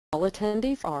All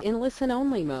attendees are in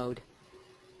listen-only mode.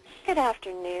 Good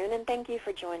afternoon, and thank you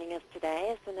for joining us today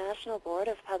as the National Board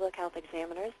of Public Health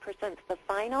Examiners presents the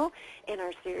final in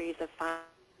our series of five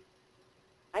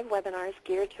webinars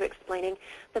geared to explaining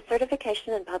the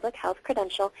certification in public health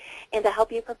credential and to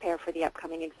help you prepare for the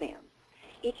upcoming exams.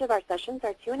 Each of our sessions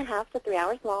are 2.5 to 3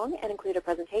 hours long and include a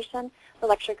presentation, the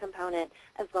lecture component,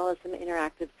 as well as some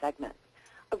interactive segments.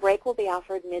 A break will be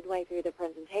offered midway through the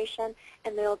presentation,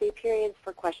 and there will be periods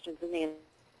for questions and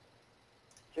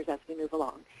answers as we move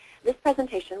along. This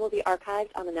presentation will be archived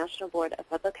on the National Board of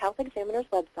Public Health Examiners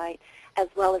website, as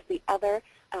well as the other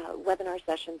webinar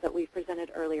sessions that we've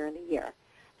presented earlier in the year.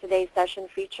 Today's session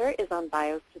feature is on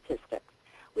biostatistics.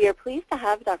 We are pleased to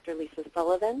have Dr. Lisa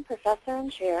Sullivan, Professor and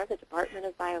Chair of the Department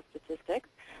of Biostatistics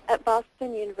at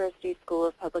Boston University School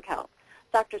of Public Health.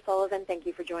 Dr. Sullivan, thank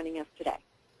you for joining us today.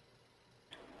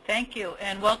 Thank you,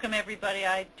 and welcome everybody.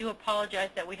 I do apologize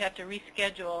that we have to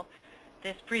reschedule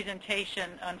this presentation.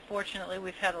 Unfortunately,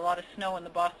 we've had a lot of snow in the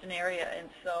Boston area, and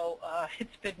so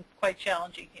it's been quite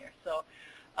challenging here. So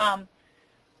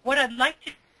what I'd like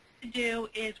to do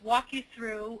is walk you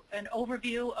through an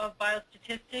overview of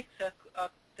biostatistics,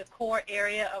 the core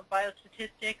area of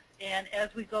biostatistics, and as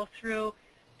we go through,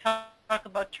 talk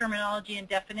about terminology and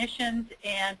definitions.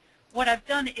 And what I've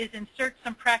done is insert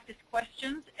some practice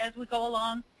questions as we go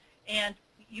along, and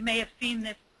you may have seen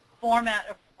this format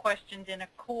of questions in a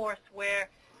course where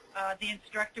the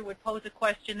instructor would pose a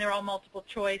question. They're all multiple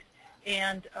choice,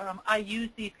 and I use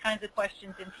these kinds of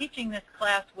questions in teaching this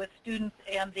class with students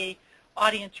and the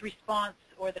audience response,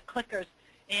 or the clickers.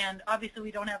 And obviously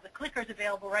we don't have the clickers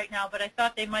available right now, but I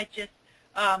thought they might just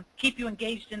keep you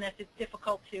engaged in this. It's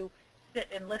difficult to sit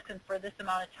and listen for this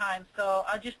amount of time. So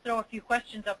I'll just throw a few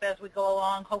questions up as we go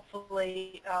along,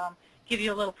 hopefully give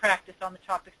you a little practice on the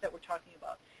topics that we're talking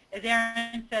about. As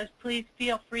Erin says, please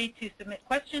feel free to submit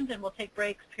questions, and we'll take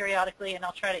breaks periodically, and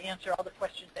I'll try to answer all the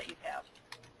questions that you have.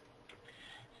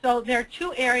 So there are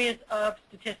two areas of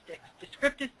statistics: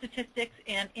 descriptive statistics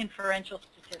and inferential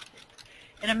statistics.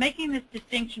 And I'm making this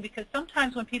distinction because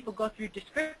sometimes when people go through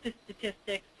descriptive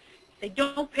statistics, they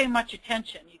don't pay much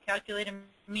attention. You calculate a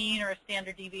mean or a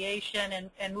standard deviation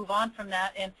and move on from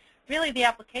that. And really the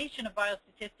application of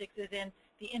biostatistics is in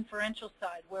the inferential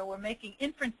side, where we're making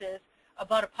inferences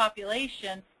about a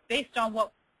population based on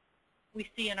what we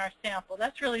see in our sample.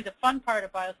 That's really the fun part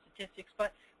of biostatistics,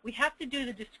 but we have to do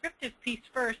the descriptive piece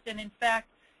first, and in fact,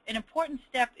 an important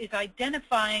step is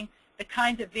identifying the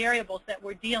kinds of variables that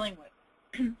we're dealing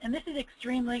with. And this is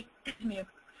extremely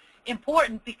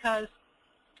important because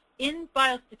in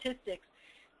biostatistics,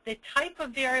 the type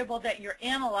of variable that you're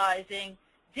analyzing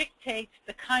dictates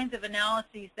the kinds of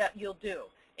analyses that you'll do.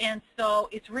 And so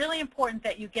it's really important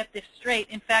that you get this straight.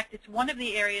 In fact, it's one of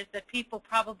the areas that people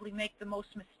probably make the most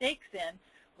mistakes in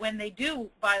when they do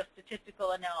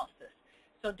biostatistical analysis.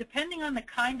 So depending on the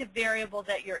kind of variable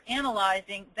that you're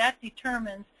analyzing, that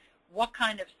determines what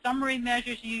kind of summary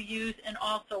measures you use and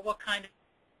also what kind of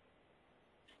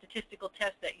statistical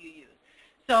tests that you use.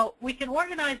 So we can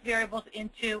organize variables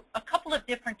into a couple of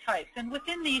different types. And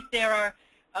within these, there are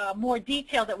more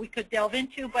detail that we could delve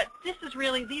into, but these are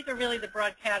really the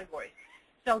broad categories.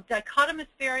 So dichotomous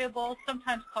variables,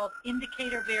 sometimes called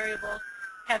indicator variables,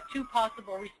 have two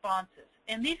possible responses.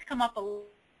 And these come up a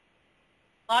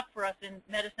lot for us in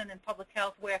medicine and public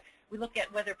health, where we look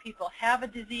at whether people have a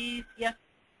disease, yes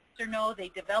or no, they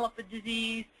develop a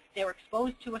disease, they were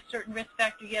exposed to a certain risk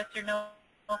factor, yes or no.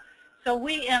 So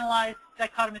we analyze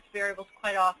dichotomous variables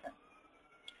quite often.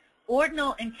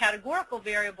 Ordinal and categorical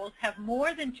variables have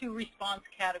more than two response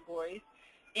categories,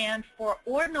 and for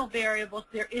ordinal variables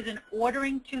there is an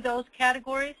ordering to those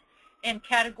categories, and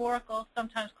categorical,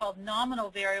 sometimes called nominal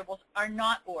variables, are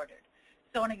not ordered.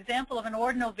 So an example of an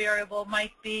ordinal variable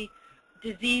might be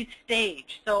disease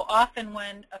stage. So often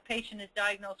when a patient is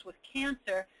diagnosed with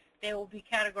cancer, they will be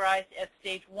categorized as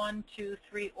stage 1, 2,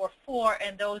 3, or 4,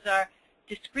 and those are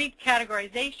discrete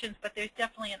categorizations, but there's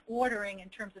definitely an ordering in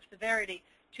terms of severity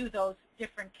to those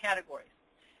different categories.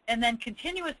 And then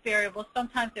continuous variables,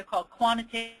 sometimes they're called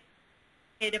quantitative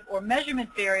or measurement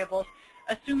variables,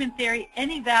 assume in theory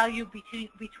any value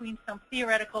between some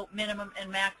theoretical minimum and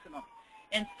maximum.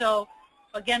 And so,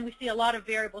 again, we see a lot of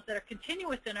variables that are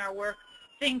continuous in our work,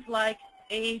 things like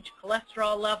age,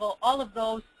 cholesterol level, all of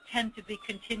those tend to be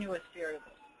continuous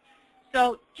variables.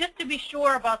 So just to be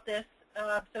sure about this,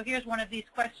 so here's one of these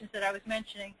questions that I was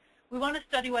mentioning. We want to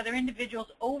study whether individuals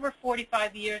over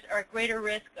 45 years are at greater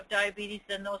risk of diabetes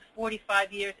than those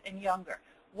 45 years and younger.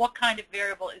 What kind of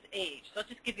variable is age? So I'll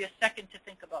just give you a second to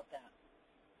think about that.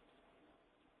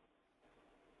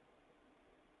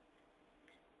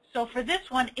 So for this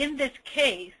one, in this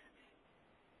case,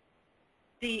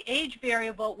 the age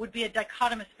variable would be a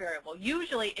dichotomous variable.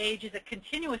 Usually age is a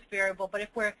continuous variable, but if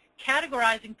we're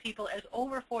categorizing people as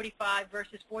over 45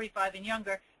 versus 45 and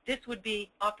younger, this would be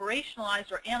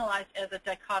operationalized or analyzed as a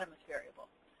dichotomous variable.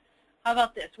 How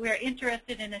about this? We are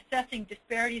interested in assessing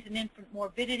disparities in infant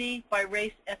morbidity by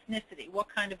race ethnicity. What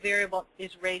kind of variable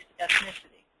is race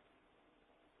ethnicity?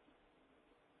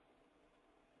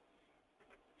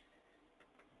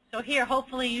 So here,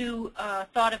 hopefully you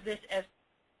thought of this as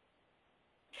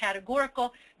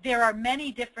categorical. There are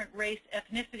many different race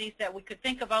ethnicities that we could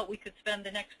think about. We could spend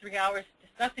the next 3 hours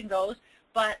discussing those,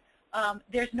 but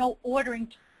there's no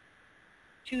ordering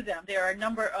to them. There are a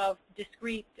number of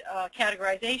discrete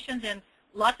categorizations, and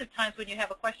lots of times when you have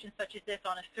a question such as this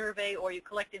on a survey or you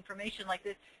collect information like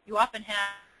this, you often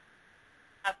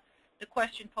have the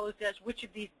question posed as which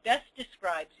of these best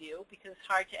describes you, because it's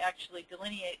hard to actually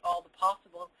delineate all the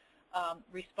possible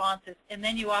responses. And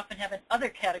then you often have an other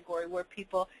category where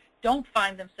people don't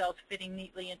find themselves fitting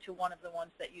neatly into one of the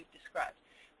ones that you've described.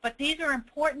 But these are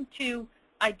important to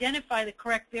identify the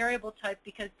correct variable type,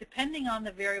 because depending on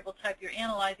the variable type you're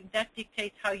analyzing, that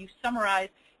dictates how you summarize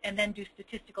and then do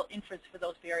statistical inference for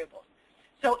those variables.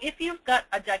 So if you've got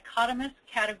a dichotomous,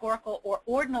 categorical, or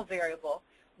ordinal variable,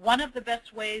 one of the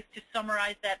best ways to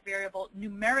summarize that variable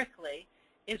numerically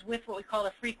is with what we call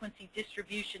a frequency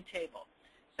distribution table.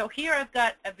 So here I've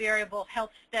got a variable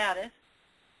health status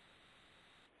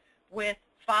with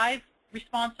 5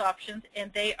 response options,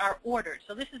 and they are ordered.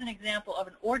 So this is an example of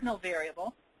an ordinal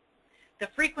variable. The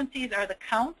frequencies are the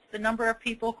counts, the number of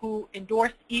people who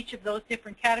endorsed each of those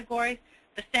different categories.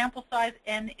 The sample size,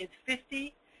 n, is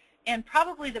 50. And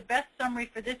probably the best summary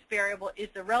for this variable is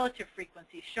the relative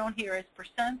frequency, shown here as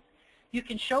percents. You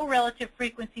can show relative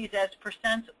frequencies as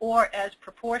percents or as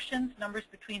proportions, numbers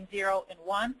between 0 and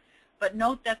 1. But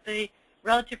note that the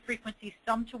relative frequencies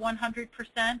sum to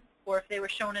 100%, or if they were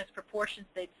shown as proportions,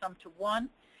 they'd sum to 1,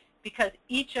 because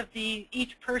each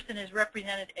person is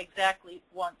represented exactly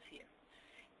once here.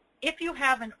 If you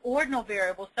have an ordinal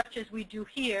variable, such as we do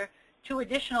here, 2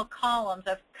 additional columns,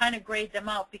 I've kind of grayed them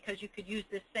out because you could use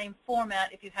this same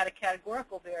format if you had a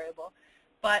categorical variable.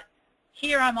 But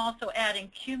here I'm also adding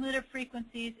cumulative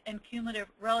frequencies and cumulative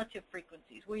relative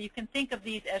frequencies, where you can think of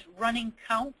these as running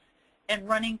counts and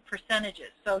running percentages.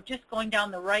 So just going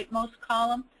down the rightmost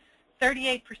column,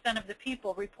 38% of the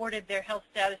people reported their health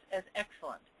status as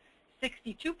excellent.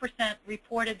 62%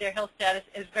 reported their health status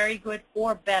as very good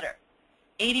or better.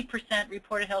 80%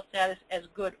 reported health status as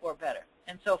good or better,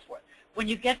 and so forth. When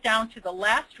you get down to the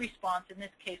last response, in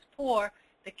this case poor,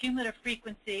 the cumulative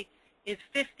frequency is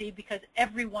 50 because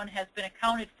everyone has been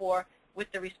accounted for with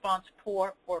the response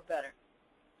poor or better.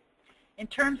 In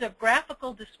terms of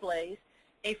graphical displays,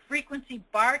 a frequency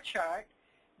bar chart,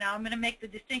 now I'm going to make the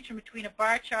distinction between a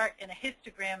bar chart and a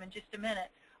histogram in just a minute.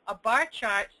 A bar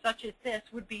chart such as this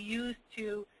would be used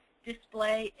to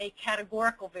display a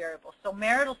categorical variable. So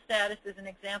marital status is an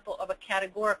example of a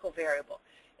categorical variable.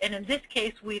 And in this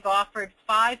case, we've offered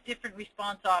 5 different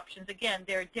response options. Again,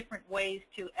 there are different ways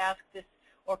to ask this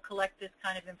or collect this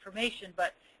kind of information,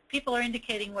 but people are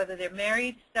indicating whether they're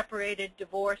married, separated,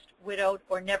 divorced, widowed,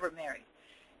 or never married.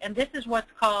 And this is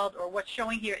what's called, or what's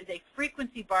showing here is a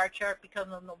frequency bar chart, because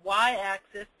on the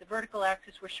y-axis, the vertical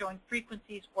axis, we're showing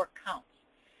frequencies or counts.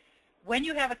 When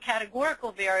you have a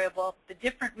categorical variable, the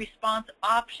different response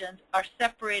options are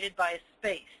separated by a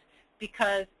space,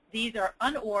 because these are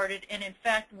unordered, and in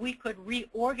fact, we could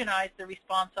reorganize the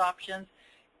response options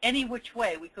any which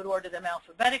way. We could order them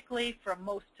alphabetically from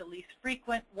most to least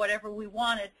frequent, whatever we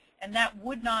wanted, and that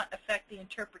would not affect the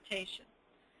interpretation.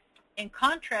 In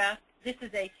contrast, this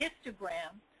is a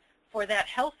histogram for that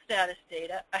health status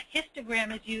data. A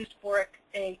histogram is used for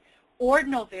a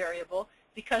ordinal variable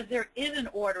because there is an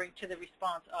ordering to the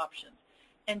response options.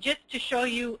 And just to show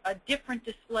you a different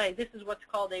display, this is what's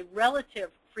called a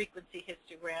relative frequency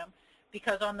histogram,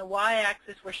 because on the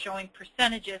y-axis we're showing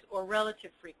percentages or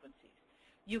relative frequencies.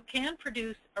 You can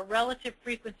produce a relative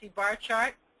frequency bar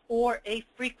chart or a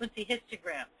frequency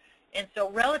histogram. And so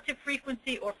relative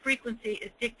frequency or frequency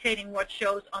is dictating what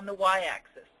shows on the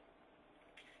y-axis.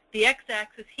 The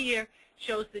x-axis here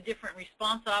shows the different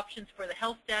response options for the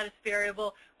health status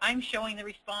variable. I'm showing the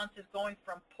responses going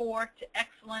from poor to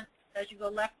excellent as you go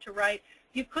left to right.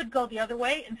 You could go the other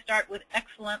way and start with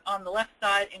excellent on the left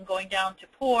side and going down to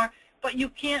poor, but you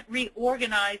can't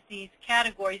reorganize these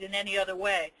categories in any other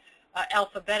way,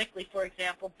 alphabetically, for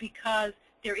example, because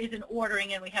there is an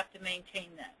ordering and we have to maintain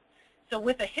that. So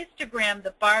with a histogram,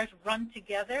 the bars run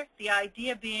together, the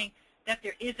idea being that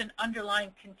there is an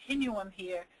underlying continuum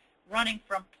here running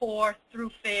from poor through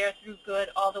fair, through good,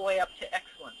 all the way up to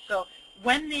excellent. So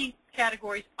when the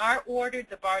categories are ordered,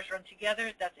 the bars run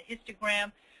together. That's a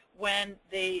histogram. When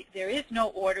there is no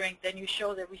ordering, then you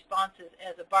show the responses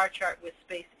as a bar chart with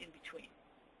space in between.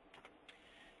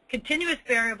 Continuous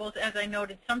variables, as I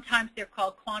noted, sometimes they're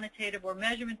called quantitative or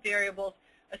measurement variables,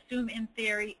 assume in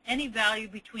theory any value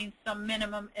between some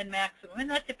minimum and maximum, and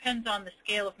that depends on the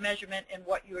scale of measurement and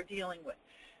what you're dealing with.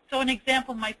 So an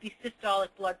example might be systolic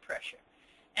blood pressure.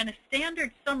 And a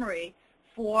standard summary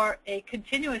for a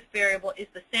continuous variable is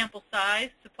the sample size.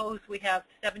 Suppose we have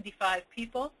 75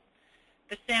 people.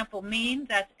 The sample mean,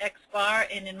 that's X bar,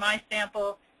 and in my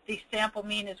sample, the sample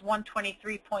mean is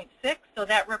 123.6, so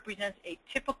that represents a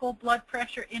typical blood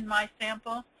pressure in my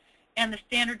sample, and the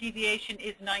standard deviation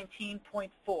is 19.4.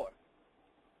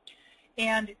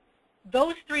 And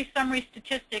those three summary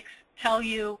statistics tell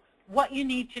you what you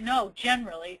need to know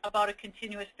generally about a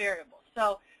continuous variable.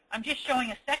 So I'm just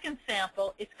showing a second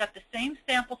sample. It's got the same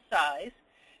sample size,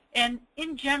 and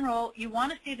in general, you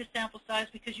want to see the sample size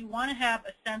because you want to have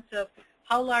a sense of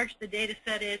how large the data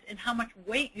set is and how much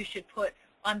weight you should put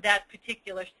on that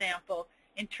particular sample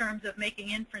in terms of making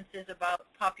inferences about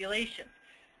populations.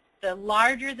 The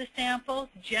larger the sample,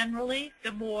 generally,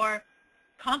 the more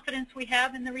confidence we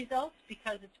have in the results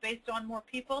because it's based on more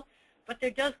people. But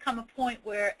there does come a point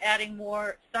where adding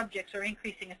more subjects or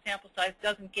increasing a sample size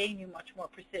doesn't gain you much more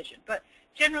precision. But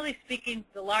generally speaking,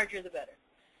 the larger the better.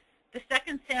 The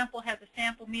second sample has a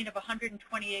sample mean of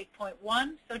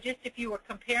 128.1. So just if you were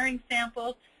comparing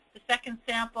samples, the second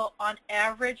sample on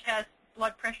average has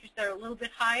blood pressures that are a little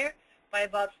bit higher by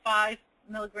about 5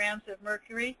 milligrams of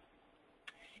mercury.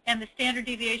 And the standard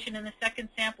deviation in the second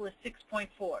sample is 6.4.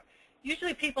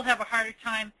 Usually people have a harder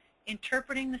time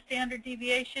interpreting the standard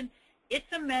deviation.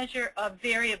 It's a measure of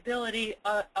variability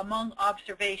among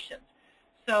observations.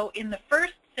 So in the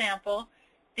first sample,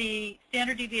 the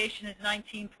standard deviation is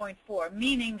 19.4,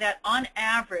 meaning that on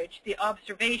average, the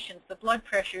observations, the blood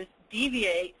pressures,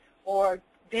 deviate or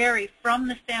vary from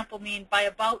the sample mean by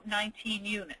about 19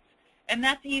 units. And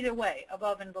that's either way,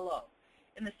 above and below.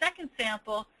 In the second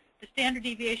sample, the standard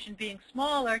deviation being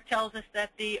smaller tells us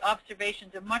that the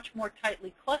observations are much more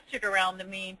tightly clustered around the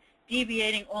mean,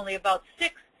 deviating only about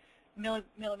 6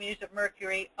 millimeters of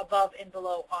mercury above and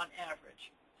below on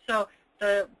average. So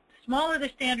the smaller the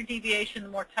standard deviation, the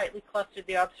more tightly clustered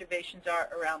the observations are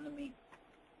around the mean.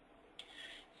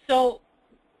 So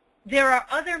there are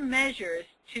other measures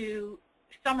to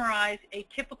summarize a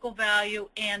typical value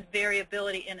and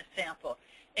variability in a sample.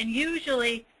 And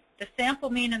usually the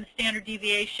sample mean and the standard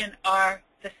deviation are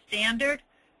the standard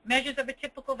measures of a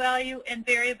typical value and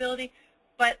variability,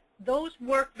 but those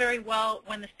work very well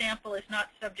when the sample is not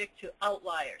subject to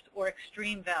outliers or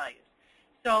extreme values.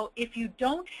 So if you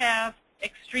don't have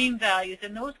extreme values,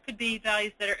 and those could be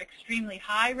values that are extremely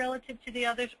high relative to the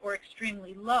others or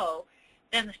extremely low,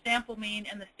 then the sample mean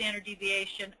and the standard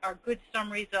deviation are good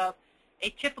summaries of a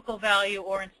typical value,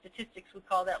 or in statistics we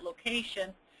call that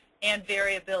location, and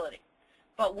variability.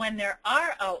 But when there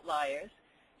are outliers,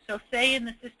 so say in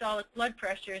the systolic blood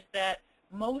pressures that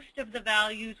most of the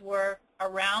values were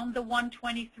around the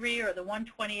 123 or the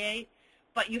 128,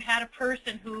 but you had a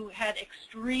person who had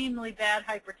extremely bad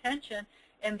hypertension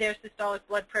and their systolic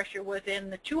blood pressure was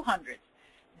in the 200s.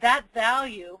 That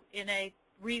value in a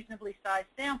reasonably sized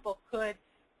sample could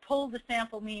pull the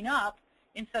sample mean up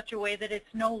in such a way that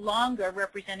it's no longer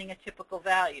representing a typical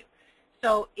value.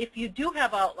 So if you do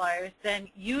have outliers, then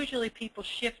usually people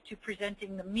shift to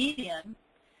presenting the median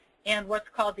and what's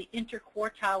called the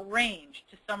interquartile range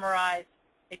to summarize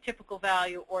a typical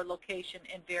value or location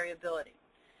and variability.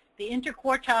 The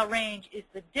interquartile range is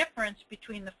the difference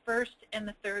between the first and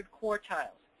the third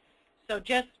quartiles. So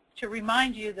just to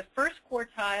remind you, the first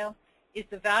quartile is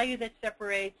the value that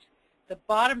separates the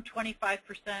bottom 25%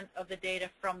 of the data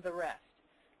from the rest.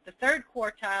 The third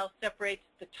quartile separates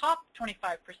the top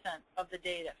 25% of the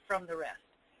data from the rest.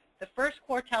 The first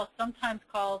quartile is sometimes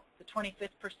called the 25th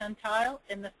percentile,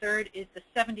 and the third is the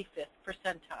 75th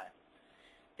percentile.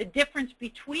 The difference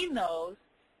between those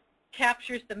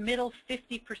captures the middle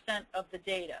 50% of the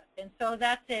data. And so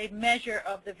that's a measure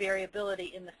of the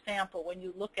variability in the sample when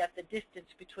you look at the distance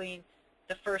between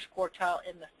the first quartile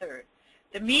and the third.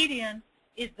 The median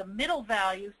is the middle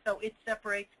value, so it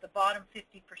separates the bottom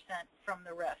 50% from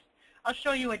the rest. I'll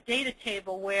show you a data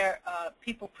table where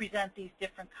people present these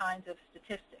different kinds of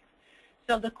statistics.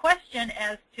 So the question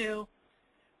as to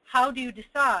how do you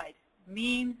decide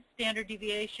mean, standard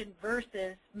deviation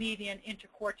versus median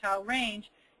interquartile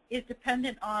range is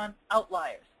dependent on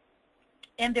outliers.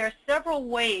 And there are several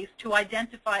ways to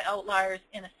identify outliers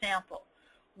in a sample.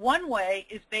 One way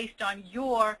is based on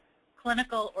your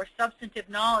clinical or substantive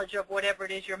knowledge of whatever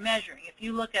it is you're measuring. If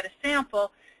you look at a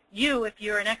sample, you, if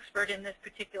you're an expert in this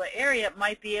particular area,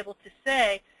 might be able to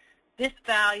say this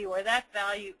value or that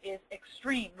value is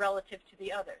extreme relative to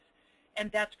the others.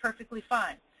 And that's perfectly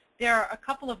fine. There are a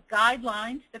couple of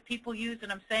guidelines that people use,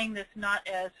 and I'm saying this not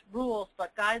as rules,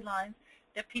 but guidelines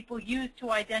that people use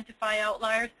to identify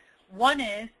outliers. One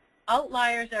is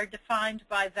outliers are defined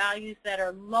by values that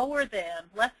are lower than,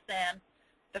 less than,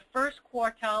 the first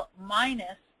quartile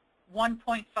minus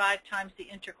 1.5 times the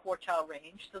interquartile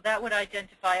range. So that would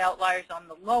identify outliers on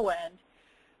the low end.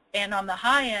 And on the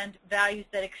high end, values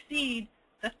that exceed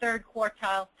the third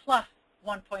quartile plus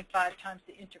 1.5 times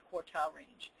the interquartile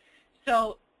range.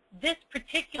 So this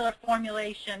particular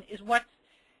formulation is what's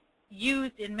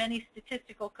used in many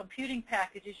statistical computing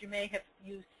packages. You may have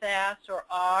used SAS or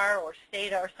R or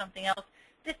Stata or something else.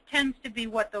 This tends to be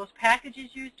what those packages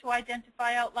use to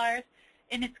identify outliers,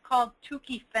 and it's called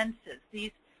Tukey fences.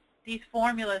 These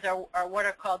formulas are what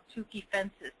are called Tukey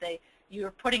fences.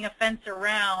 You're putting a fence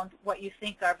around what you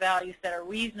think are values that are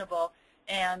reasonable,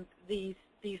 and these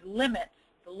limits,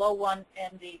 the low one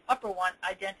and the upper one,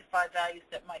 identify values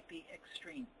that might be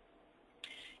extreme.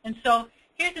 And so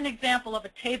here's an example of a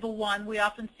Table 1. We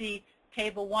often see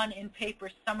Table 1 in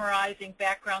papers summarizing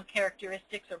background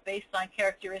characteristics or baseline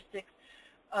characteristics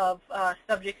of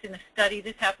subjects in a study.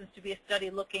 This happens to be a study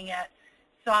looking at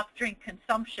soft drink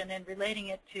consumption and relating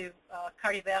it to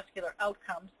cardiovascular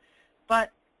outcomes.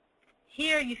 But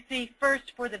here you see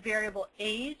first for the variable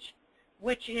age,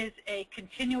 which is a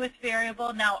continuous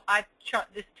variable. Now,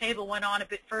 this table went on a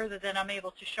bit further than I'm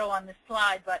able to show on this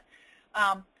slide, but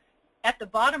at the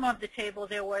bottom of the table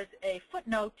there was a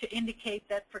footnote to indicate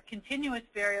that for continuous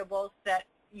variables that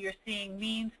you're seeing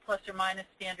means plus or minus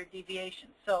standard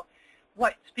deviations. So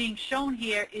what's being shown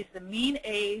here is the mean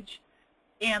age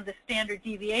and the standard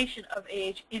deviation of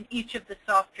age in each of the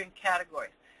soft drink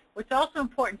categories. What's also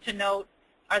important to note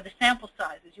are the sample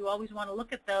sizes. You always want to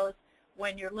look at those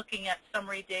when you're looking at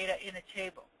summary data in a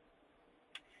table.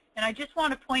 And I just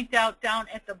want to point out down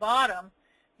at the bottom,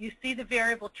 you see the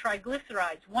variable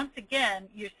triglycerides. Once again,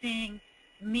 you're seeing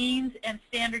means and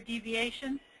standard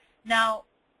deviations. Now,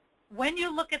 when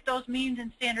you look at those means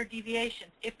and standard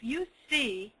deviations, if you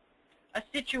see a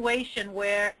situation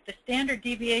where the standard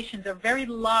deviations are very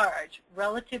large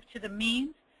relative to the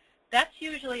means, that's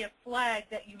usually a flag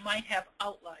that you might have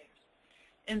outliers.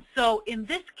 And so in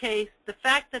this case, the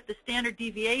fact that the standard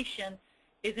deviation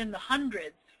is in the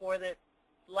hundreds for the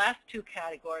last two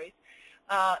categories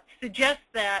suggests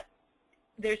that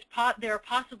there are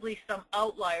possibly some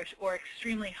outliers or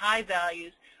extremely high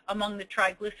values among the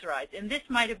triglycerides. And this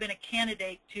might have been a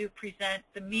candidate to present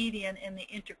the median in the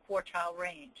interquartile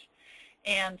range.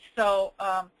 And so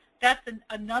that's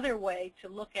another way to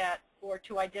look at or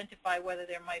to identify whether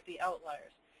there might be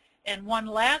outliers. And one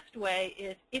last way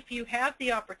is if you have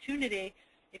the opportunity,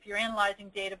 if you're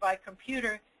analyzing data by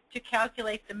computer, to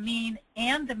calculate the mean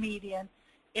and the median.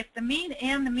 If the mean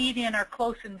and the median are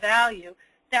close in value,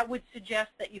 that would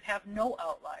suggest that you have no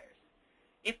outliers.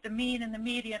 If the mean and the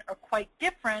median are quite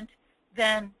different,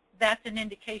 then that's an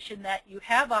indication that you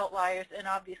have outliers, and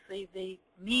obviously the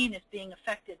mean is being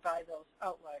affected by those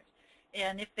outliers.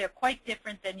 And if they're quite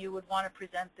different, then you would want to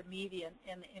present the median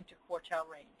in the interquartile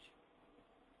range.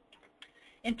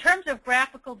 In terms of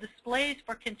graphical displays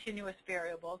for continuous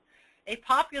variables, a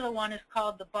popular one is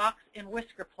called the box and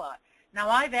whisker plot. Now,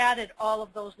 I've added all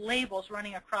of those labels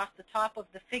running across the top of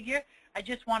the figure. I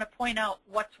just want to point out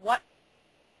what's what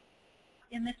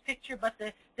in this picture, but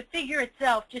the figure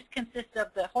itself just consists of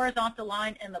the horizontal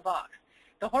line and the box.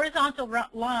 The horizontal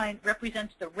line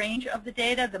represents the range of the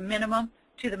data, the minimum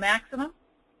to the maximum.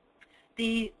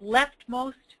 The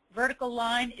leftmost vertical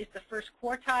line is the first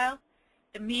quartile.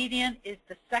 The median is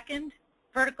the second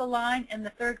vertical line, and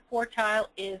the third quartile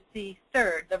is the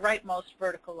third, the rightmost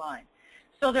vertical line.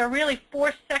 So there are really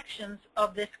four sections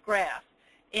of this graph,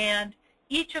 and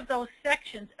each of those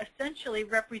sections essentially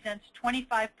represents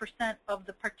 25% of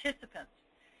the participants.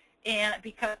 And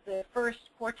because the first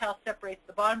quartile separates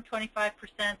the bottom 25%,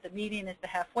 the median is the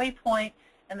halfway point,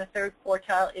 and the third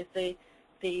quartile is the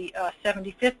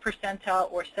 75th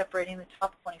percentile, or separating the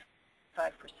top 25%.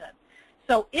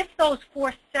 So if those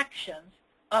four sections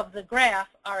of the graph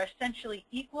are essentially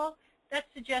equal, that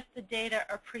suggests the data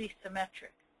are pretty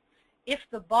symmetric. If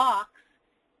the box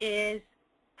is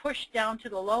pushed down to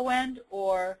the low end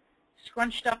or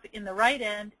scrunched up in the right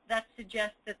end, that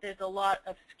suggests that there's a lot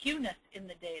of skewness in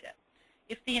the data.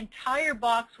 If the entire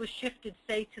box was shifted,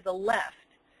 say, to the left,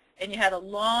 and you had a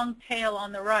long tail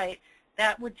on the right,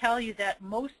 that would tell you that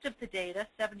most of the data,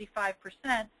 75%,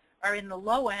 are in the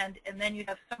low end, and then you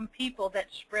have some people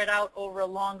that spread out over a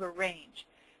longer range.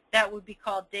 that would be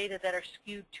called data that are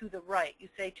skewed to the right. You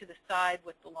say to the side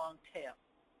with the long tail.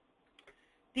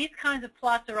 These kinds of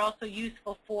plots are also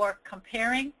useful for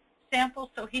comparing samples.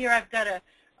 So here I've got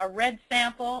a red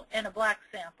sample and a black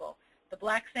sample. The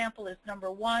black sample is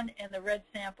number 1 and the red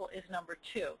sample is number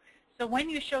 2. So when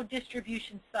you show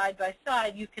distributions side by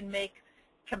side, you can make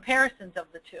comparisons of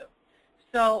the two.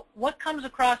 So what comes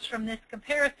across from this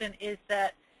comparison is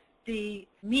that the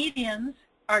medians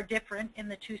are different in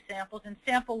the two samples. In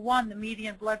sample 1, the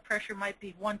median blood pressure might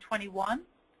be 121.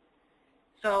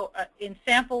 So in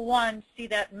sample 1, see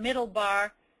that middle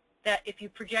bar, that if you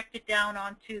project it down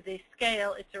onto the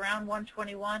scale, it's around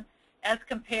 121, as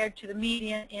compared to the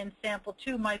median in sample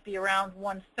 2 might be around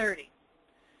 130.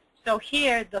 So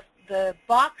here, the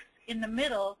box in the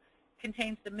middle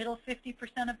contains the middle 50%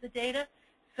 of the data.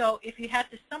 So if you had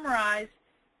to summarize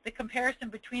the comparison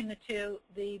between the two,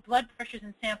 the blood pressures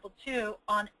in sample 2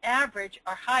 on average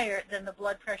are higher than the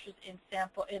blood pressures in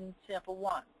sample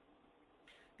 1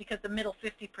 because the middle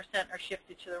 50% are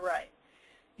shifted to the right.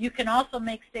 You can also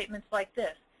make statements like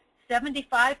this.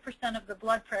 75% of the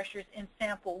blood pressures in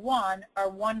sample 1 are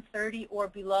 130 or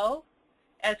below,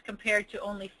 as compared to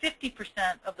only 50%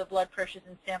 of the blood pressures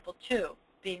in sample 2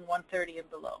 being 130 and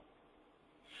below.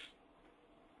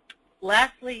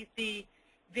 Lastly, the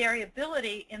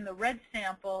variability in the red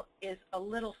sample is a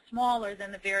little smaller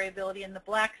than the variability in the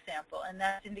black sample, and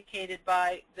that's indicated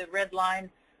by the red line,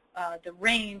 the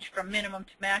range from minimum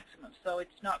to maximum. So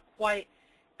it's not quite,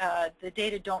 the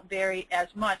data don't vary as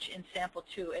much in sample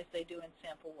 2 as they do in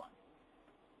sample 1.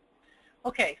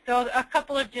 Okay, so a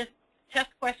couple of just test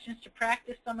questions to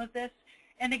practice some of this.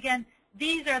 And again,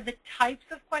 these are the types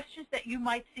of questions that you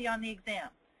might see on the exam.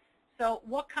 So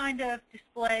what kind of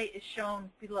display is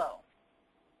shown below?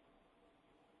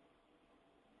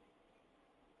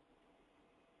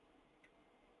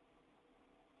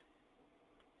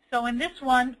 So in this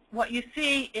one, what you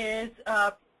see is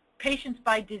patients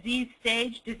by disease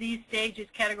stage. Disease stage is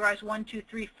categorized 1, 2,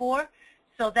 3, 4.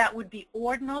 So that would be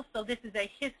ordinal. So this is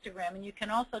a histogram, and you can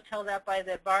also tell that by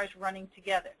the bars running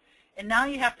together. And now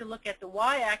you have to look at the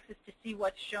y-axis to see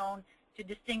what's shown to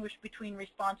distinguish between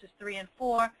responses 3 and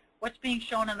 4. What's being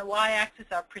shown on the y-axis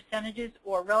are percentages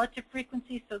or relative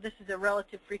frequencies. So this is a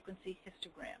relative frequency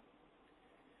histogram.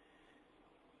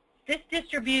 This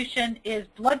distribution is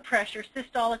blood pressure,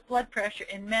 systolic blood pressure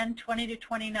in men 20 to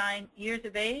 29 years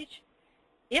of age.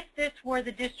 If this were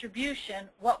the distribution,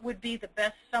 what would be the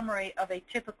best summary of a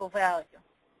typical value?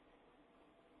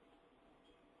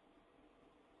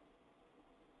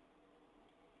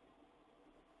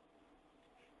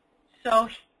 So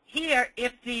here,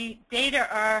 if the data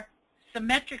are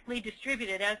symmetrically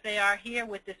distributed, as they are here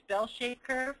with this bell-shaped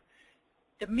curve,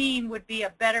 the mean would be a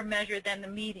better measure than the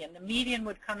median. The median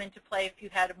would come into play if you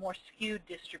had a more skewed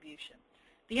distribution.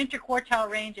 The interquartile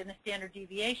range and the standard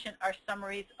deviation are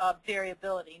summaries of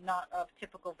variability, not of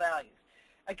typical values.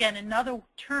 Again, another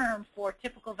term for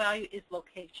typical value is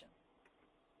location.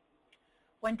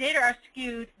 When data are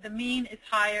skewed, the mean is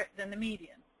higher than the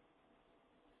median.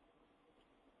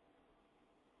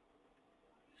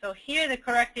 So here the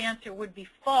correct answer would be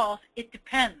false. It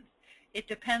depends. It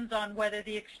depends on whether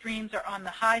the extremes are on the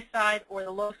high side or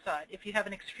the low side. If you have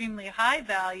an extremely high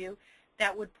value,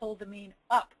 that would pull the mean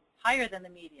up higher than the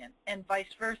median, and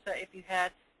vice versa if you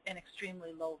had an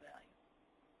extremely low value.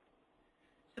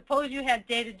 Suppose you had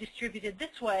data distributed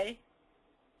this way,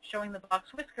 showing the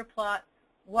box whisker plot,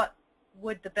 what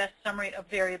would the best summary of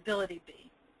variability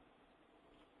be?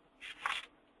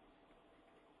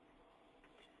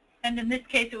 And in this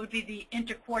case, it would be the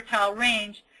interquartile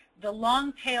range. The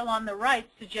long tail on the right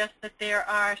suggests that there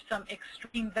are some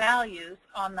extreme values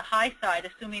on the high side,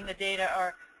 assuming the data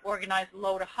are organized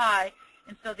low to high,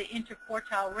 and so the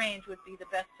interquartile range would be the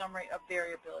best summary of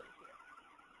variability here.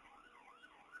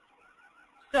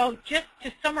 So just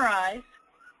to summarize,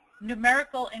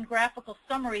 numerical and graphical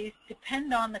summaries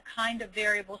depend on the kind of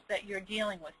variables that you're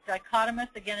dealing with. Dichotomous,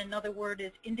 again, another word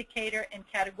is indicator and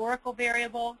categorical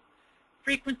variable.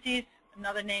 Frequencies,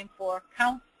 another name for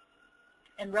counts,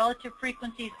 and relative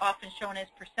frequencies, often shown as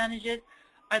percentages,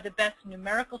 are the best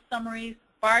numerical summaries.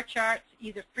 Bar charts,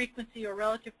 either frequency or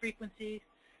relative frequencies,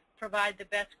 provide the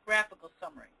best graphical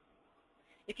summary.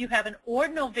 If you have an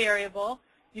ordinal variable,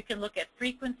 you can look at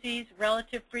frequencies,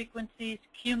 relative frequencies,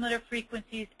 cumulative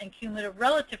frequencies, and cumulative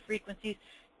relative frequencies,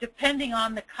 depending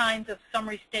on the kinds of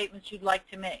summary statements you'd like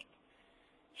to make.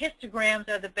 Histograms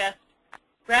are the best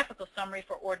graphical summary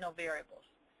for ordinal variables.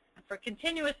 For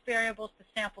continuous variables, the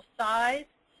sample size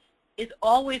is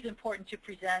always important to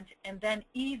present, and then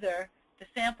either the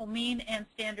sample mean and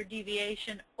standard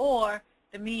deviation or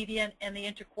the median, and the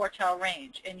interquartile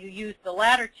range. And you use the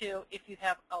latter two if you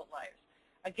have outliers.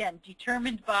 Again,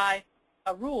 determined by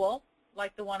a rule,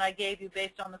 like the one I gave you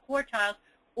based on the quartiles,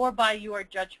 or by your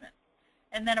judgment.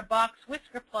 And then a box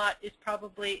whisker plot is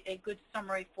probably a good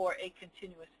summary for a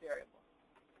continuous variable.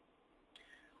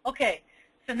 Okay,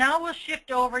 so now we'll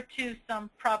shift over to some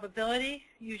probability,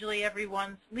 usually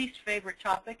everyone's least favorite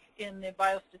topic in the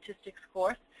biostatistics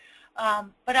course.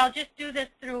 But I'll just do this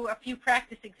through a few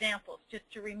practice examples just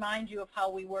to remind you of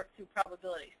how we work through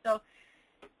probability. So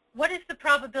what is the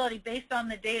probability based on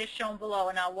the data shown below,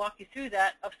 and I'll walk you through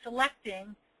that, of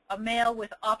selecting a male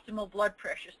with optimal blood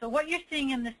pressure? So what you're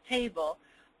seeing in this table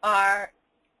are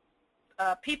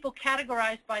people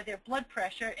categorized by their blood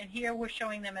pressure, and here we're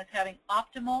showing them as having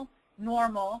optimal,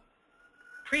 normal,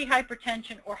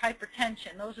 pre-hypertension, or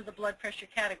hypertension. Those are the blood pressure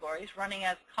categories running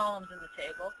as columns in the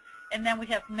table. And then we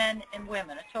have men and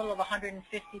women, a total of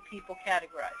 150 people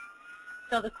categorized.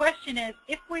 So the question is,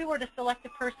 if we were to select a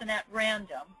person at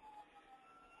random,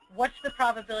 what's the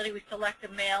probability we select a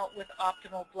male with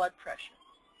optimal blood pressure?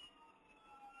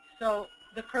 So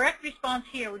the correct response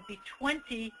here would be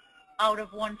 20 out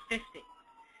of 150.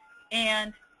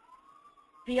 And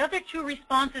the other two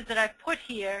responses that I've put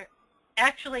here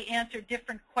actually answer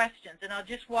different questions, and I'll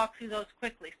just walk through those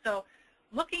quickly. So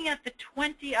looking at the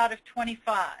 20 out of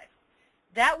 25,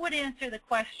 that would answer the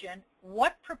question,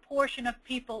 what proportion of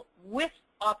people with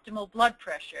optimal blood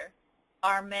pressure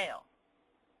are male?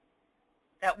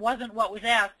 That wasn't what was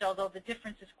asked, although the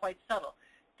difference is quite subtle.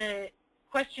 The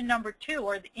question number 2,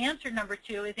 or the answer number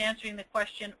 2, is answering the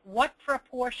question, what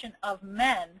proportion of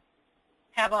men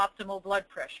have optimal blood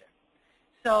pressure?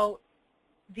 So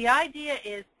the idea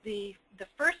is the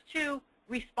first two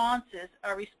responses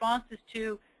are responses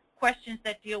to questions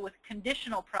that deal with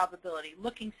conditional probability,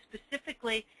 looking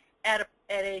specifically at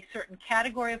a certain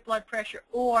category of blood pressure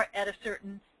or at a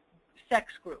certain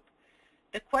sex group.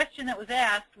 The question that was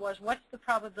asked was, what's the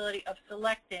probability of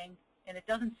selecting, and it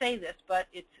doesn't say this, but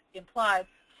it's implied,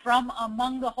 from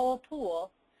among the whole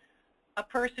pool, a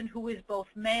person who is both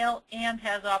male and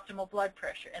has optimal blood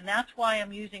pressure. And that's why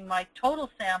I'm using my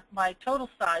total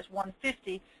size,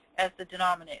 150, as the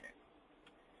denominator.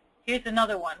 Here's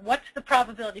another one. What's the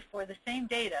probability for the same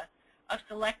data of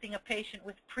selecting a patient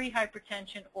with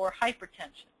pre-hypertension or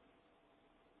hypertension?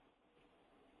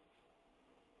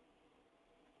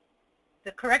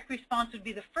 The correct response would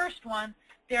be the first one.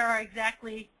 There are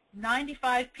exactly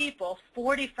 95 people,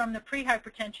 40 from the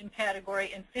pre-hypertension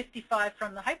category and 55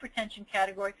 from the hypertension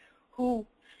category, who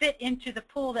fit into the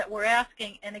pool that we're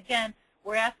asking. And again,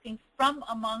 we're asking from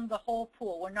among the whole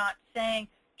pool. We're not saying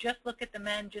just look at the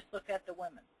men, just look at the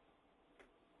women.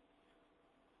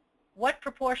 What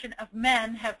proportion of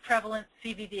men have prevalent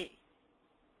CVD?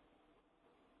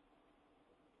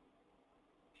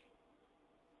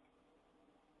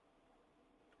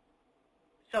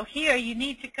 So here you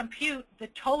need to compute the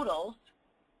totals,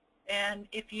 and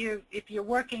if you're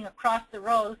working across the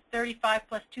rows, 35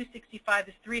 plus 265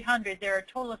 is 300. There are a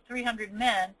total of 300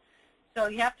 men. So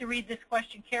you have to read this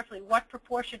question carefully. What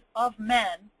proportion of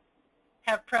men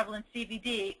have prevalent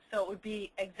CVD? So it would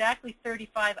be exactly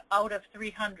 35 out of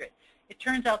 300. It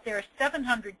turns out there are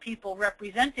 700 people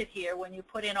represented here when you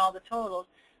put in all the totals,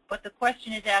 but the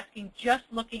question is asking just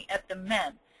looking at the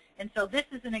men. And so this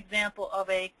is an example of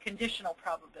a conditional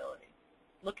probability,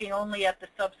 looking only at the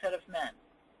subset of men.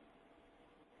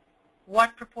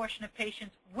 What proportion of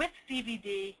patients with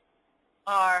CVD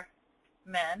are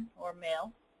men or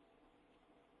male?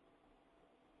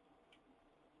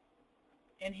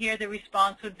 And here the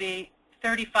response would be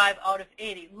 35 out of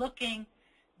 80, looking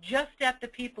just at the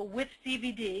people with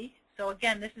CVD. So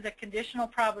again, this is a conditional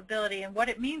probability, and what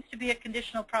it means to be a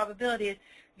conditional probability is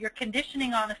you're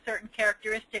conditioning on a certain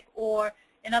characteristic, or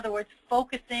in other words,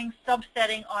 focusing,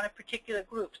 subsetting on a particular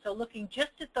group. So looking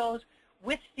just at those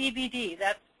with CVD,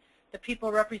 that's the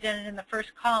people represented in the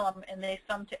first column, and they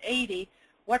sum to 80.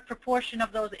 What proportion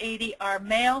of those 80 are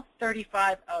male?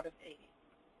 35 out of 80.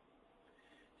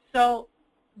 So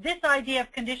this idea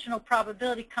of conditional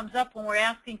probability comes up when we're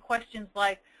asking questions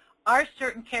like, are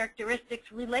certain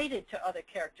characteristics related to other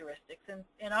characteristics?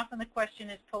 And often the question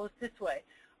is posed this way.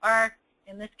 Are,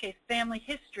 in this case, family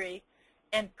history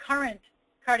and current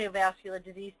cardiovascular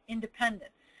disease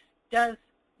independent? Does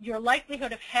your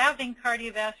likelihood of having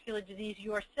cardiovascular disease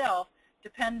yourself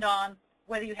depend on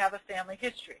whether you have a family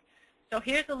history? So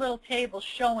here's a little table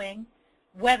showing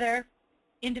whether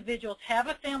individuals have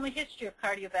a family history of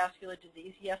cardiovascular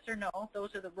disease, yes or no.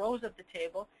 Those are the rows of the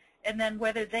table. And then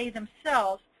whether they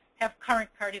themselves have current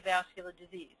cardiovascular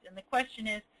disease. And the question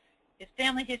is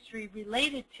family history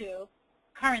related to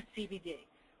current CVD?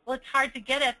 Well, it's hard to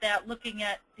get at that looking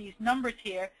at these numbers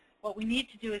here. What we need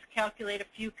to do is calculate a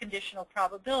few conditional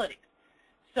probabilities.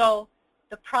 So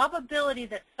the probability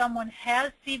that someone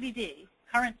has CVD,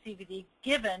 current CVD,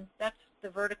 given, that's the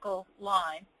vertical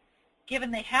line,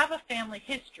 given they have a family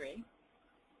history,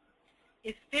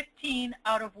 is 15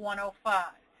 out of 105.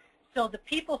 So the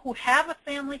people who have a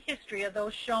family history are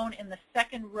those shown in the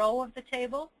second row of the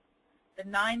table, the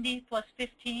 90 plus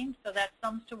 15, so that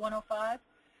sums to 105.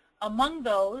 Among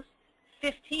those,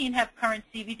 15 have current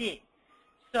CVD.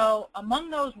 So among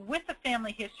those with a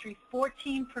family history,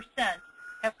 14%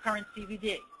 have current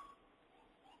CVD.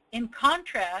 In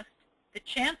contrast, the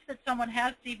chance that someone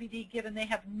has CVD given they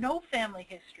have no family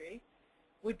history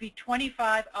would be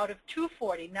 25 out of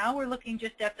 240. Now we're looking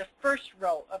just at the first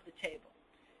row of the table,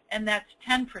 and that's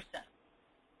 10%.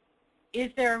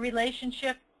 Is there a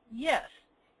relationship? Yes.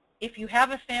 If you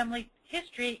have a family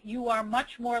history, you are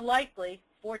much more likely,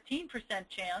 14%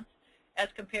 chance, as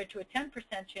compared to a 10%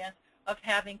 chance, of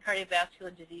having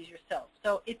cardiovascular disease yourself.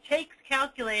 So it takes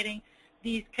calculating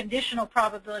these conditional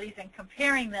probabilities and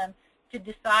comparing them to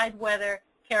decide whether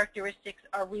characteristics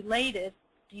are related,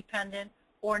 dependent,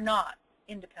 or not,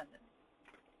 independent.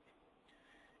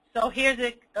 So here's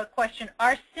a question.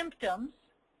 Are symptoms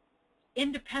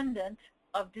independent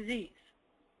of disease?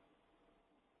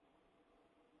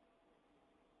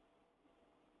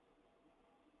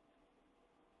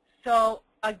 So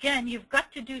again, you've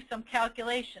got to do some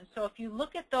calculation. So if you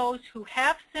look at those who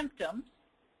have symptoms,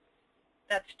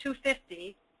 that's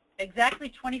 250, exactly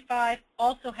 25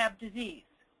 also have disease,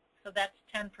 so that's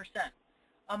 10%.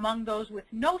 Among those with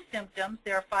no symptoms,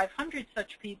 there are 500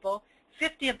 such people,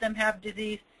 50 of them have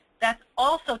disease, that's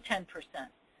also 10%.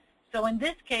 So in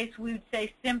this case, we would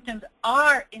say symptoms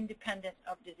are independent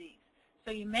of disease.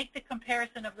 So you make the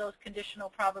comparison of those conditional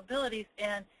probabilities,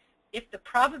 and if the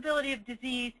probability of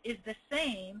disease is the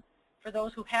same for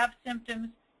those who have symptoms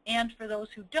and for those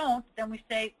who don't, then we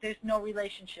say there's no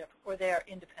relationship or they're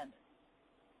independent.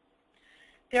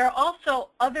 There are also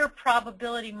other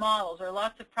probability models, or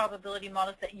lots of probability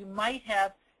models that you might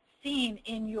have seen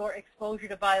in your exposure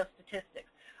to biostatistics.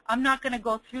 I'm not going to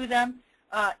go through them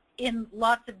in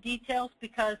lots of details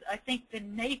because I think the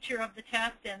nature of the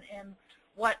test and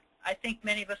what I think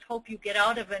many of us hope you get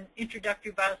out of an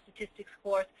introductory biostatistics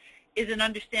course is an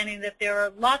understanding that there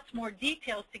are lots more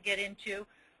details to get into,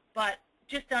 but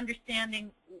just understanding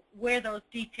where those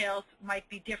details might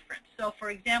be different. So for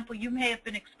example, you may have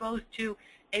been exposed to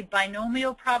a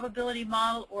binomial probability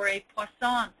model or a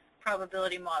Poisson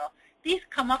probability model. These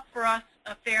come up for us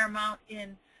a fair amount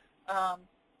in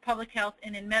public health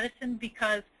and in medicine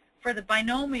because for the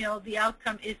binomial, the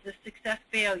outcome is the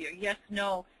success-failure,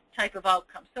 yes-no type of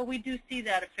outcome. So we do see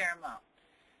that a fair amount.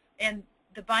 And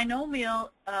the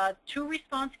binomial, two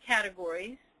response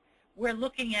categories, we're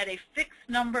looking at a fixed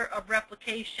number of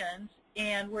replications,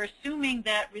 and we're assuming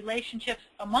that relationships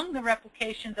among the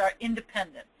replications are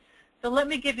independent. So let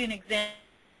me give you an example.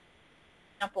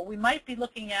 We might be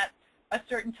looking at a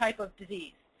certain type of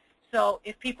disease. So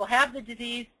if people have the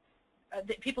disease,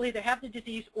 people either have the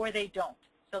disease or they don't.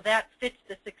 So that fits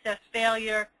the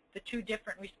success-failure, the two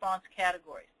different response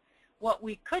categories. What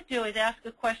we could do is ask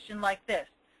a question like this.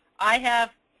 I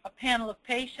have a panel of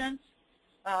patients,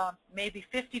 maybe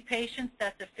 50 patients.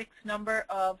 That's a fixed number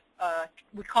of,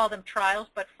 we call them trials,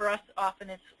 but for us often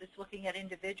it's looking at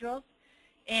individuals.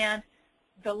 And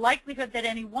the likelihood that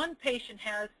any one patient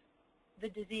has the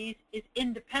disease is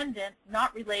independent,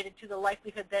 not related to the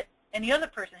likelihood that any other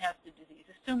person has the disease,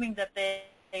 assuming that they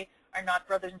are not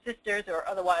brothers and sisters or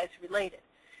otherwise related.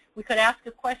 We could ask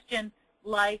a question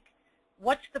like,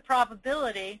 what's the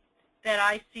probability that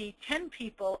I see 10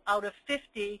 people out of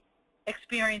 50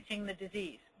 experiencing the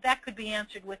disease? That could be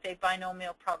answered with a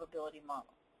binomial probability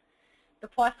model. The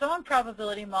Poisson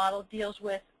probability model deals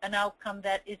with an outcome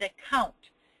that is a count.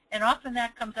 And often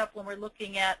that comes up when we're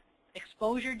looking at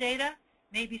exposure data,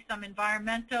 maybe some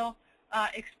environmental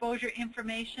exposure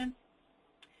information.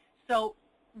 So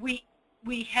we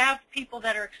have people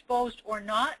that are exposed or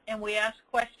not, and we ask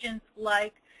questions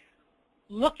like,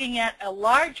 looking at a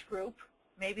large group,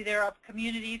 maybe they're of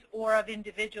communities or of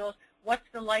individuals, what's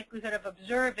the likelihood of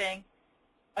observing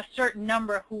a certain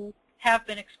number who have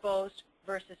been exposed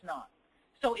versus not?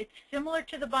 So it's similar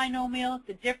to the binomial.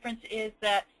 The difference is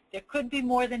that there could be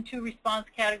more than two response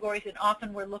categories, and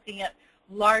often we're looking at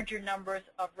larger numbers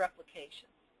of replications.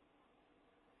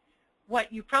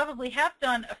 What you probably have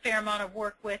done a fair amount of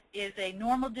work with is a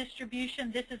normal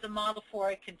distribution. This is a model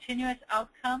for a continuous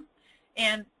outcome,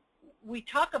 and we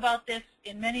talk about this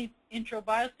in many intro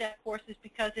biostat courses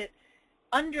because it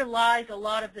underlies a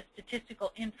lot of the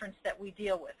statistical inference that we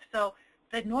deal with. So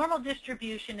The normal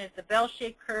distribution is the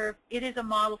bell-shaped curve. It is a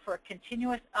model for a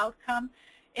continuous outcome,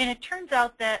 and it turns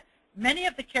out that many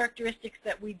of the characteristics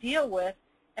that we deal with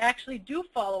actually do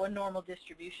follow a normal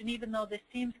distribution, even though this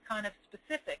seems kind of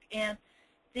specific. And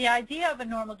the idea of a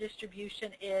normal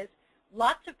distribution is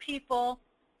lots of people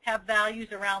have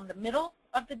values around the middle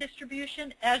of the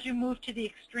distribution. As you move to the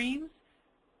extremes,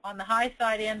 on the high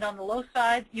side and on the low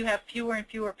side, you have fewer and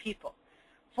fewer people.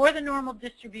 For the normal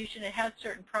distribution, it has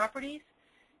certain properties.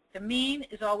 The mean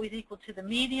is always equal to the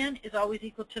median, is always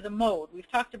equal to the mode.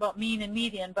 We've talked about mean and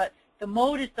median, but the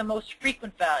mode is the most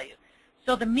frequent value.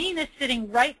 So the mean is sitting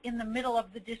right in the middle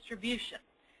of the distribution.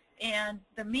 And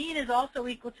the mean is also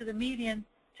equal to the median,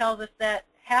 tells us that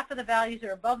half of the values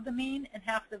are above the mean and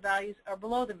half of the values are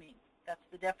below the mean. That's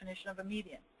the definition of a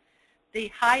median.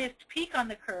 The highest peak on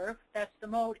the curve, that's the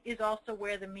mode, is also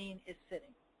where the mean is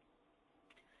sitting.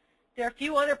 There are a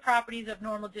few other properties of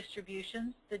normal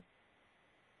distributions. The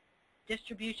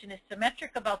distribution is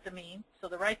symmetric about the mean, so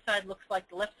the right side looks like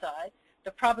the left side.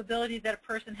 The probability that a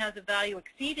person has a value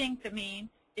exceeding the mean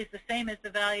is the same as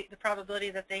the probability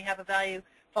that they have a value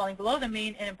falling below the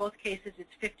mean, and in both cases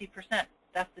it's 50%.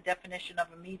 That's the definition of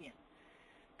a median.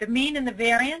 The mean and the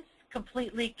variance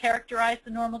completely characterize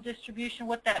the normal distribution.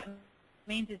 What that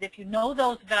means is if you know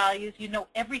those values, you know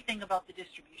everything about the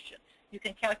distribution. You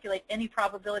can calculate any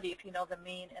probability if you know the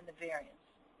mean and the variance.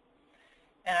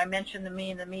 And I mentioned the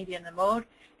mean, the median, the mode.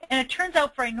 And it turns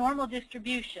out for a normal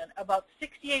distribution, about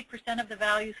 68% of the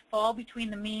values fall between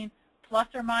the mean plus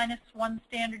or minus 1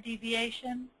 standard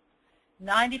deviation,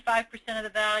 95% of the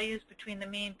values between the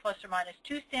mean plus or minus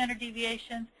 2 standard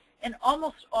deviations, and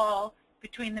almost all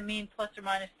between the mean plus or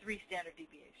minus 3 standard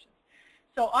deviations.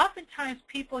 So oftentimes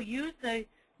people use the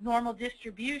normal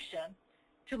distribution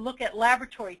to look at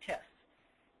laboratory tests.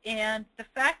 And the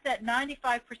fact that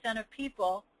 95% of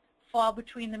people fall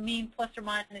between the mean plus or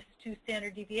minus 2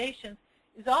 standard deviations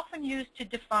is often used to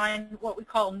define what we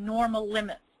call normal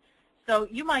limits. So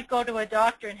you might go to a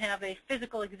doctor and have a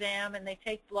physical exam, and they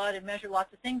take blood and measure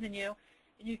lots of things in you,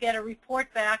 and you get a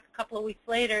report back a couple of weeks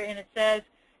later, and it says,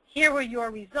 here were your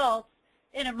results,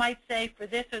 and it might say for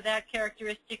this or that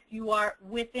characteristic you are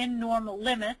within normal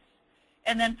limits,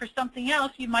 and then for something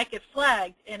else you might get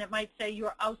flagged, and it might say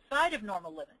you're outside of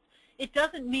normal limits. It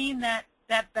doesn't mean that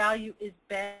that value is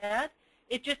bad.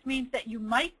 It just means that you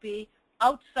might be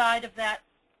outside of that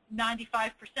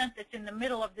 95% that's in the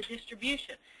middle of the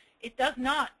distribution. It does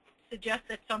not suggest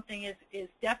that something is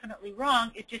definitely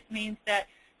wrong. It just means that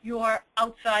you're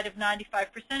outside of 95%,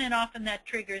 and often that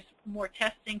triggers more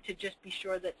testing to just be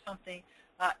sure that something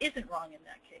isn't wrong in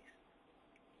that case.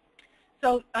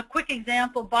 So a quick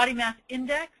example, body mass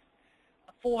index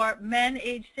for men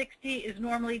age 60 is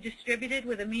normally distributed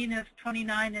with a mean of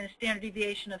 29 and a standard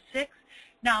deviation of 6.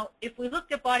 Now, if we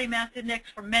looked at body mass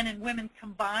index for men and women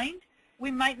combined,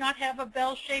 we might not have a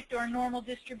bell-shaped or a normal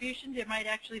distribution. There might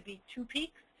actually be 2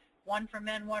 peaks, one for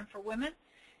men, one for women.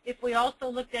 If we also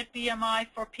looked at BMI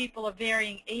for people of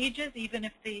varying ages, even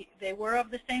if they were of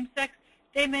the same sex,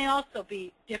 they may also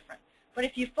be different. But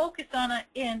if you focus on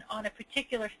a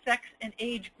particular sex and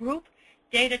age group,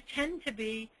 data tend to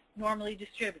be normally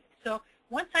distributed. So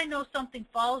once I know something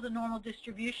follows a normal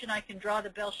distribution, I can draw the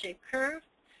bell-shaped curve,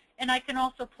 and I can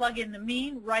also plug in the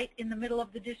mean right in the middle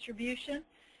of the distribution.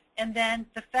 And then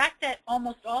the fact that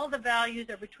almost all the values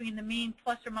are between the mean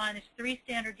plus or minus 3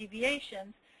 standard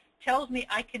deviations tells me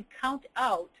I can count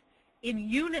out in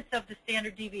units of the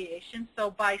standard deviation,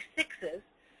 so by 6s,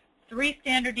 3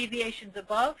 standard deviations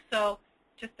above, so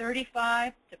to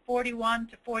 35, to 41,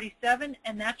 to 47,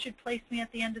 and that should place me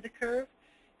at the end of the curve.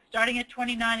 Starting at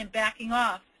 29 and backing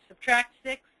off, subtract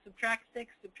 6, subtract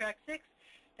 6, subtract 6,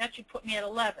 that should put me at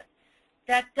 11.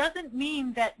 That doesn't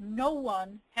mean that no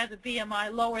one has a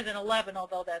BMI lower than 11,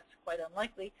 although that's quite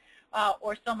unlikely,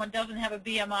 or someone doesn't have a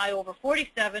BMI over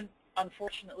 47.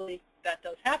 Unfortunately, that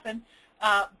does happen,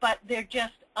 but they're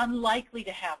just unlikely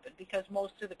to happen because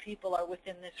most of the people are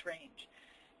within this range.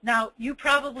 Now, you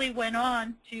probably went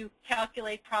on to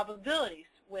calculate probabilities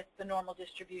with the normal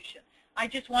distribution. I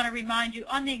just want to remind you,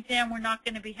 on the exam, we're not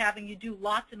going to be having you do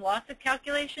lots and lots of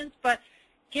calculations, but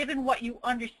given what you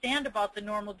understand about the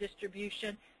normal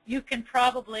distribution, you can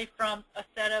probably, from a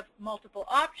set of multiple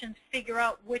options, figure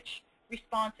out which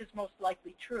response is most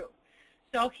likely true.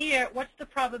 So here, what's the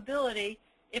probability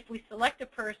if we select a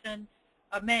person,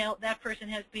 a male, that person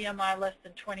has BMI less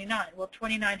than 29? Well,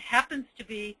 29 happens to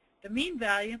be the mean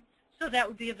value, so that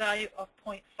would be a value of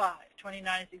 0.5.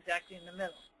 29 is exactly in the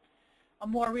middle. A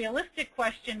more realistic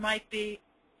question might be,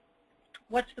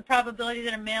 what's the probability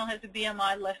that a male has a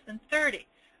BMI less than 30?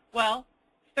 Well,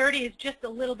 30 is just a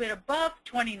little bit above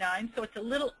 29, so it's a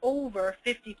little over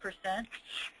 50%.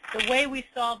 The way we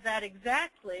solve that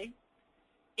exactly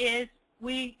is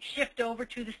we shift over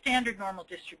to the standard normal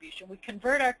distribution. We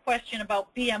convert our question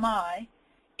about BMI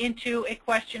into a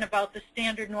question about the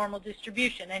standard normal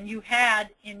distribution. And you had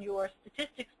in your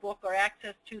statistics book or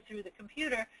access to through the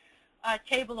computer a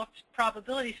table of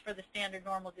probabilities for the standard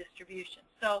normal distribution.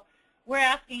 So we're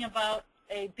asking about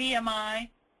a BMI,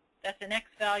 that's an X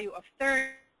value of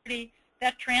 30,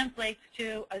 that translates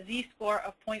to a Z-score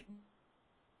of 0.17.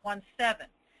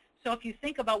 So if you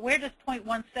think about where does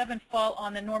 0.17 fall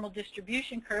on the normal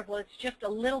distribution curve, well, it's just a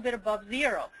little bit above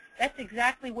 0. That's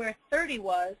exactly where 30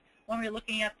 was when we were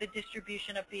looking at the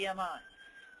distribution of BMI.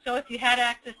 So if you had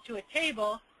access to a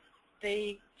table,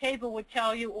 the table would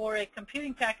tell you, or a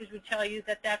computing package would tell you,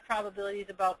 that that probability is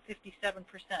about 57%.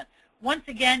 Once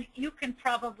again, you can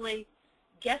probably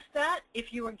guess that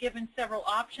if you were given several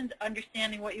options,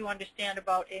 understanding what you understand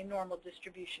about a normal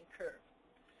distribution curve.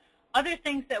 Other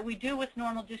things that we do with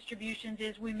normal distributions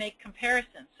is we make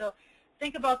comparisons. So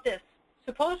think about this.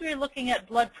 Suppose we're looking at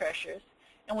blood pressures,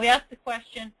 and we ask the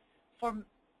question for,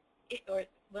 or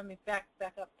let me back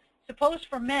up. Suppose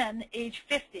for men age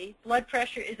 50, blood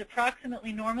pressure is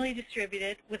approximately normally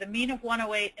distributed with a mean of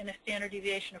 108 and a standard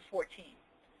deviation of 14.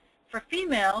 For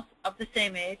females of the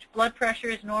same age, blood pressure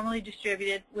is normally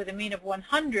distributed with a mean of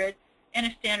 100 and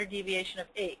a standard deviation of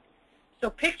 8. So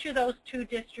picture those two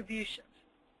distributions.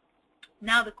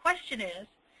 Now the question is,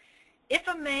 if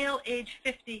a male age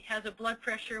 50 has a blood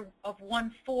pressure of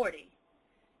 140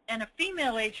 and a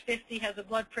female age 50 has a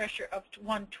blood pressure of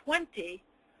 120,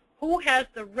 who has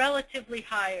the relatively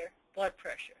higher blood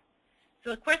pressure? So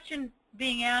the question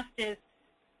being asked is,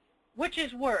 which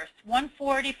is worse,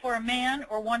 140 for a man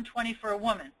or 120 for a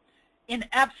woman? In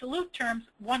absolute terms,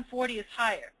 140 is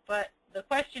higher, but the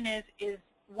question is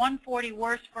 140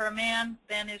 worse for a man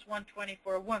than is 120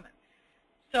 for a woman?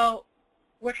 So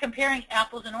we're comparing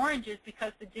apples and oranges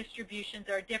because the distributions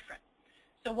are different.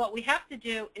 So what we have to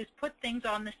do is put things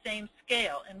on the same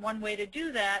scale, and one way to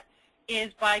do that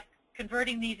is by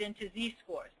converting these into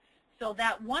Z-scores. So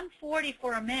that 140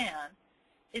 for a man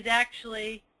is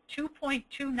actually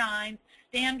 2.29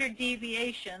 standard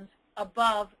deviations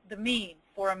above the mean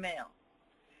for a male.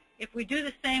 If we do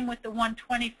the same with the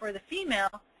 120 for the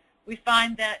female, we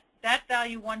find that that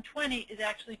value 120 is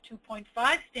actually 2.5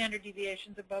 standard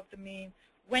deviations above the mean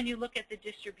when you look at the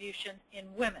distribution in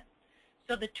women.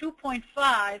 So the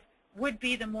 2.5 would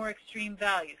be the more extreme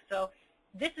value. So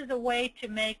this is a way to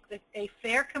make a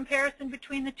fair comparison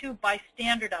between the two by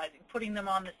standardizing, putting them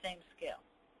on the same scale.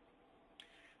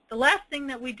 The last thing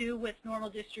that we do with normal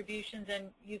distributions, and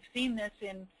you've seen this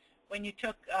in when you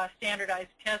took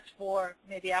standardized tests for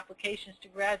maybe applications to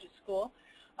graduate school,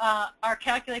 are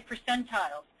calculate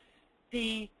percentiles.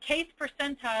 The kth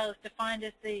percentile is defined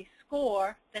as the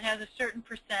score that has a certain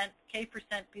percent, k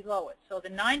percent below it. So the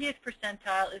 90th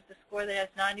percentile is the score that has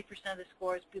 90% of the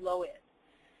scores below it.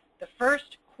 The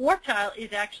first quartile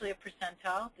is actually a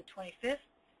percentile, the 25th.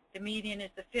 The median is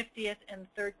the 50th, and the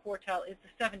third quartile is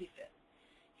the 75th.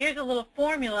 Here's a little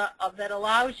formula that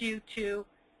allows you to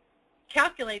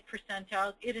calculate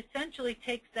percentiles. It essentially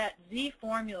takes that Z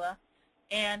formula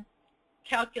and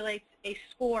calculates a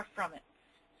score from it.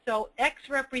 So X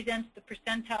represents the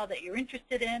percentile that you're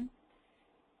interested in.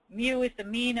 Mu is the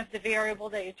mean of the variable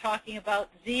that you're talking about.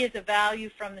 Z is a value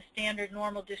from the standard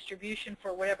normal distribution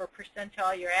for whatever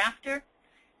percentile you're after.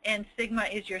 And sigma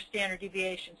is your standard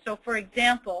deviation. So for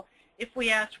example, if we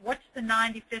asked what's the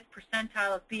 95th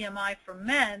percentile of BMI for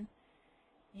men,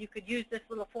 you could use this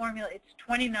little formula. It's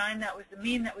 29. That was the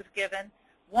mean that was given.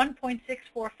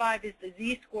 1.645 is the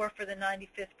Z-score for the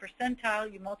 95th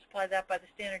percentile. You multiply that by the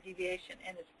standard deviation,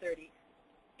 and it's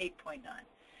 38.9.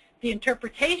 The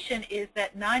interpretation is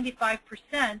that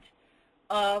 95%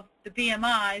 of the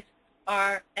BMIs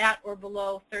are at or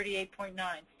below 38.9.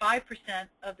 5%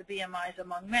 of the BMIs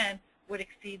among men would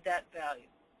exceed that value.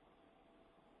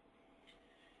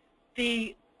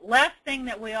 The last thing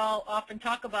that we all often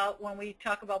talk about when we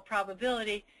talk about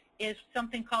probability is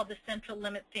something called the central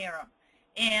limit theorem.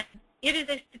 And it is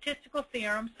a statistical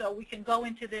theorem, so we can go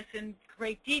into this in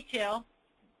great detail.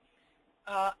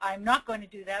 I'm not going to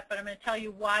do that, but I'm going to tell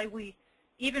you why we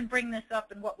even bring this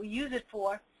up and what we use it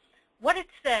for. What it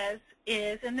says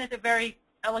is, and there's a very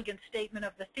elegant statement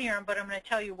of the theorem, but I'm going to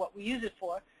tell you what we use it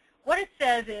for. What it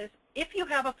says is, if you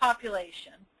have a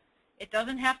population, it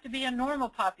doesn't have to be a normal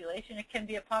population. It can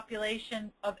be a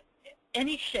population of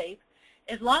any shape,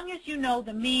 as long as you know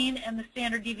the mean and the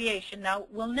standard deviation. Now,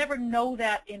 we'll never know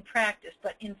that in practice,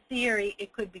 but in theory,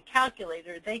 it could be calculated,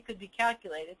 or they could be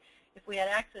calculated if we had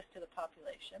access to the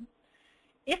population.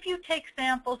 if you take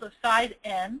samples of size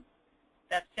n,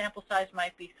 that sample size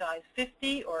might be size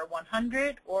 50 or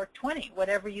 100 or 20,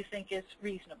 whatever you think is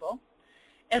reasonable.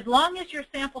 As long as your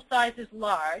sample size is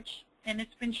large, and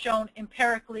it's been shown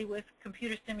empirically with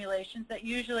computer simulations that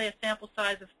usually a sample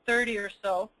size of 30 or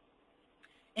so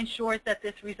ensures that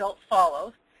this result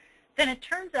follows, then it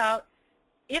turns out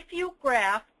if you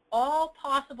graph all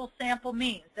possible sample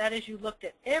means, that is, you looked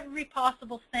at every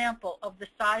possible sample of the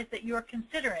size that you're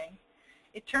considering,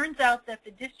 it turns out that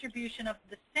the distribution of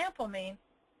the sample mean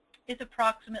is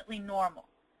approximately normal.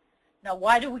 Now,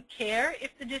 why do we care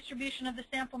if the distribution of the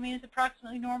sample mean is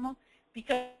approximately normal?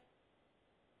 Because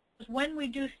when we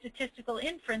do statistical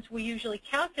inference, we usually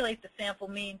calculate the sample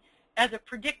mean as a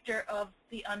predictor of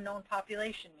the unknown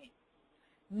population mean.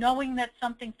 Knowing that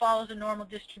something follows a normal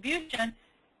distribution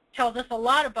tells us a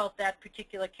lot about that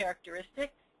particular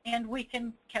characteristic, and we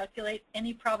can calculate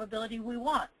any probability we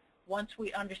want once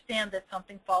we understand that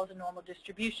something follows a normal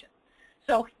distribution.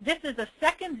 So this is a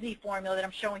second Z formula that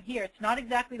I'm showing here. It's not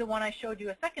exactly the one I showed you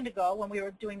a second ago when we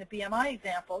were doing the BMI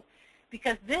examples,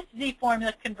 because this Z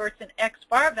formula converts an X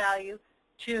bar value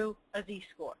to a Z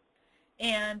score.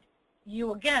 And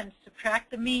you, again,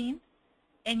 subtract the mean,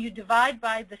 and you divide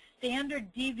by the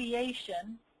standard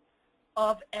deviation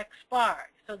of X bar.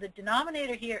 So the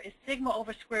denominator here is sigma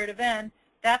over square root of n.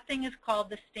 That thing is called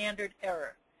the standard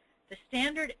error. The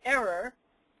standard error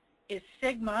is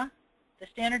sigma, the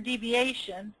standard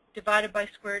deviation, divided by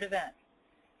square root of n.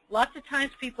 Lots of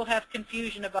times people have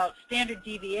confusion about standard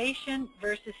deviation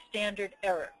versus standard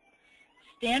error.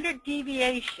 Standard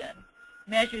deviation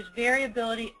measures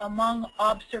variability among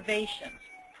observations,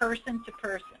 person to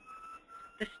person.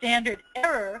 The standard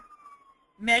error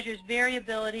measures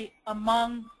variability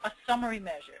among a summary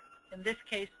measure, in this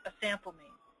case a sample mean.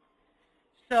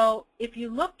 So if you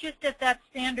look just at that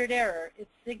standard error, it's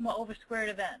sigma over square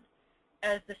root of n.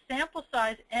 As the sample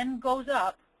size n goes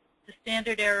up, the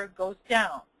standard error goes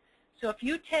down. So if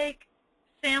you take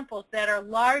samples that are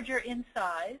larger in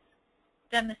size,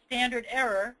 then the standard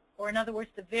error, or in other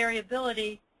words the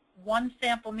variability, one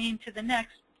sample mean to the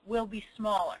next, will be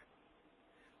smaller.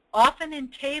 Often in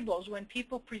tables, when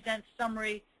people present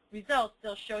summary results,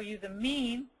 they'll show you the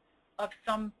mean of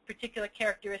some particular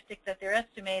characteristic that they're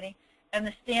estimating and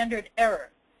the standard error.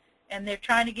 And they're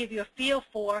trying to give you a feel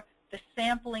for the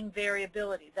sampling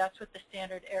variability. That's what the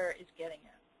standard error is getting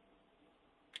at.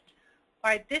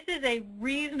 All right, this is a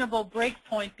reasonable break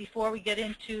point before we get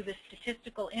into the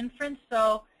statistical inference.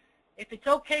 So if it's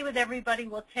okay with everybody,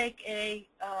 we'll take a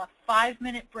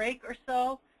 5-minute break or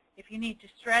so. If you need to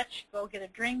stretch, go get a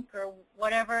drink or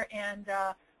whatever, and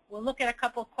we'll look at a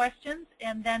couple questions,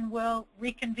 and then we'll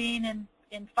reconvene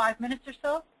in 5 minutes or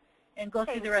so and go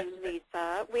through the rest of it.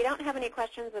 Lisa. We don't have any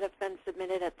questions that have been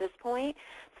submitted at this point,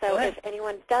 so if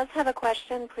anyone does have a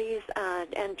question, please,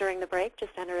 and during the break,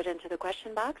 just enter it into the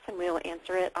question box, and we will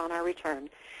answer it on our return.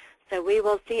 So we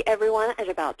will see everyone at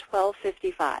about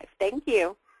 12:55. Thank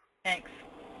you. Thanks.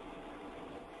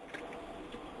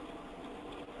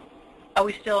 Are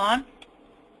we still on?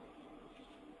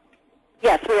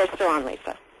 Yes, we are still on,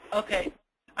 Lisa. Okay.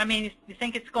 I mean, you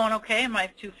think it's going okay? Am I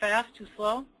too fast, too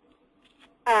slow?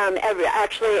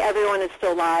 Actually, everyone is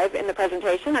still live in the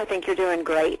presentation. I think you're doing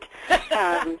great.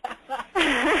 I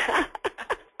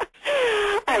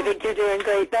think you're doing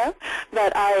great, though.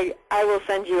 But I will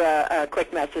send you a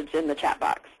quick message in the chat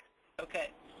box. Okay.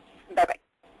 Bye-bye.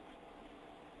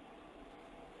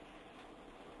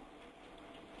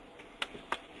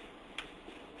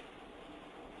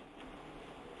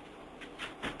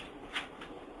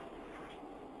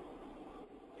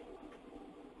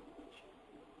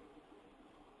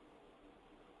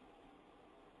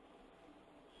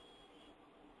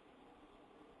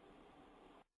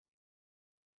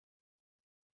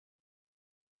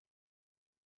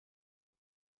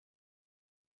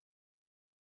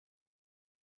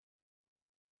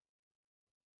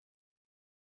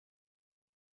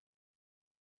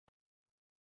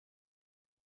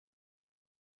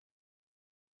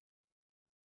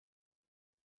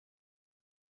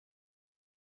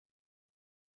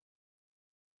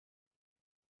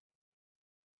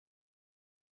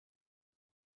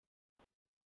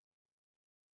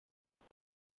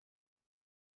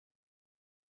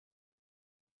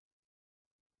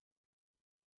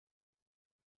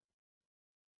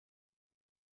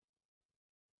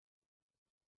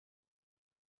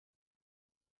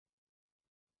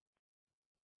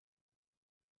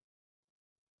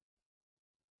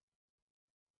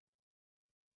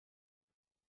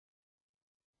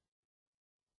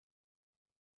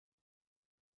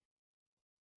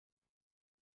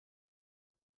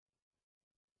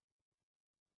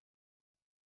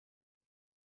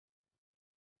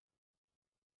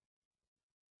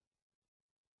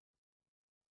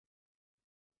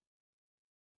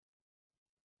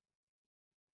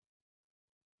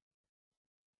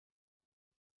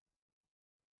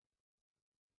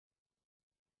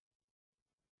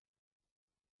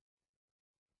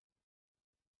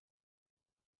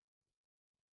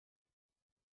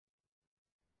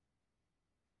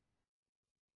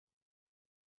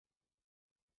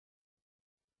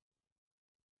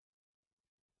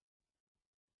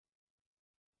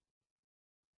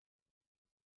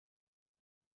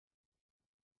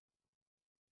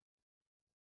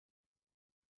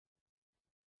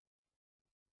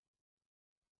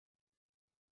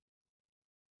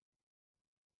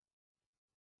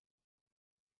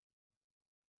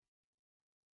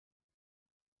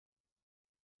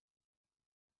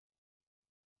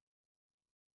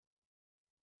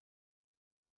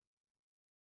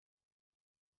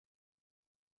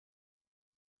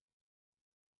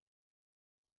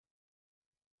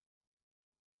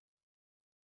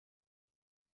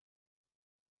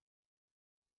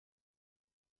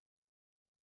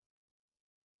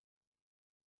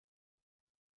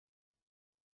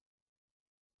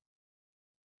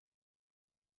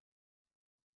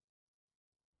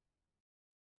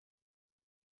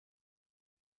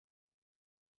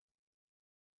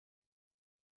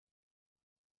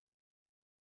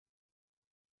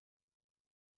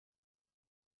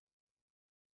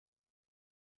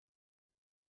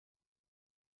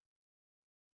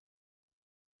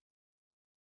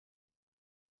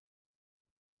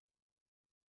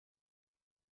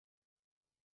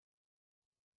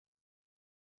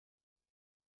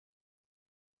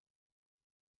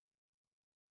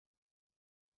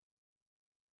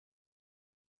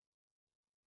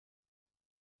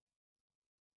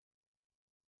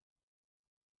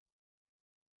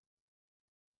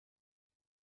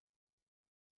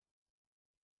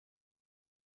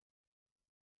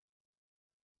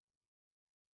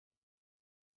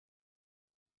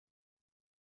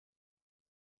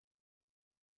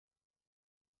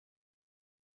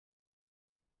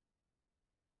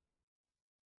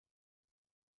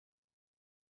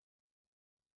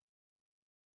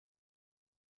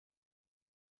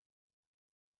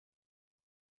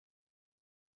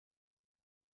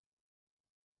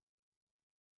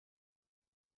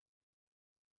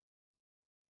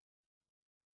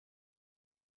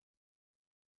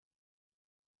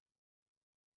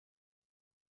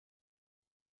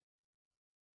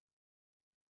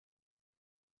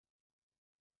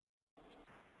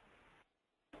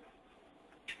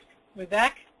 We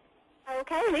back?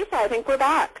 Okay, Lisa, I think we're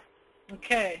back.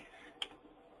 Okay.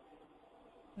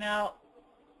 Now,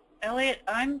 Elliot,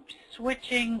 I'm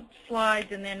switching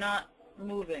slides and they're not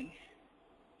moving.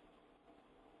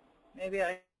 Maybe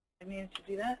I needed to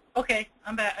do that. Okay,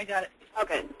 I'm back. I got it.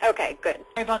 Okay, good.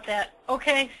 Sorry about that.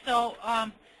 Okay, so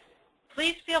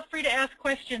please feel free to ask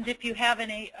questions if you have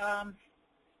any.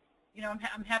 You know,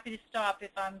 I'm happy to stop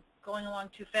if I'm going along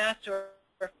too fast or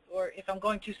if I'm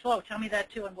going too slow. Tell me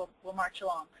that too, and we'll march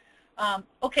along.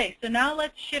 Okay, so now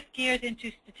let's shift gears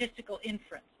into statistical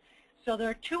inference. So there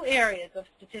are two areas of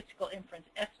statistical inference,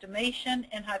 estimation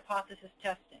and hypothesis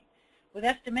testing. With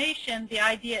estimation, the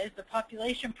idea is the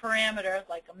population parameter,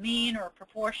 like a mean or a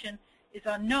proportion, is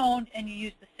unknown, and you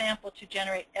use the sample to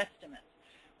generate estimates.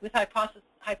 With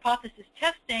hypothesis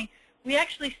testing, we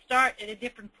actually start at a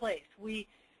different place. We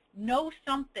know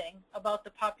something about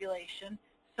the population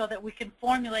so that we can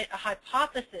formulate a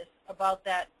hypothesis about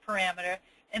that parameter,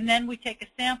 and then we take a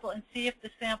sample and see if the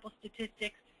sample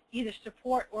statistics either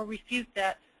support or refute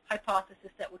that hypothesis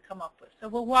that we come up with. So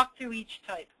we'll walk through each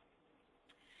type.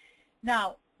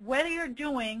 Now, whether you're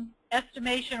doing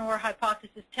estimation or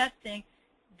hypothesis testing,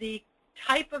 the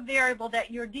type of variable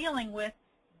that you're dealing with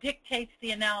dictates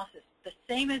the analysis, the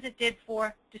same as it did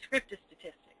for descriptive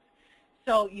statistics.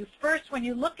 So you first, when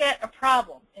you look at a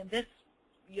problem, and this,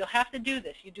 you'll have to do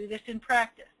this, you do this in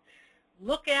practice,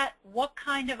 look at what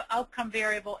kind of outcome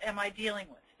variable am I dealing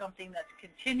with, something that's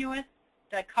continuous,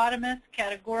 dichotomous,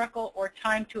 categorical, or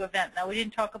time to event. Now, we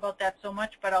didn't talk about that so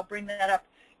much, but I'll bring that up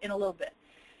in a little bit.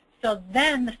 So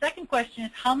then the second question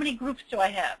is, how many groups do I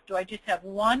have? Do I just have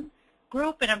one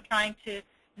group and I'm trying to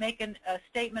make a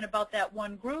statement about that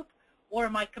one group, or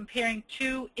am I comparing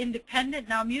two independent?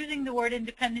 Now, I'm using the word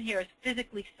independent here as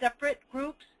physically separate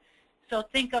groups. So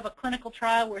think of a clinical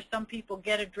trial where some people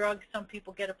get a drug, some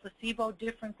people get a placebo,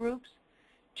 different groups.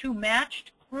 Two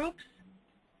matched groups,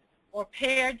 or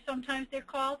paired sometimes they're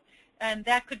called, and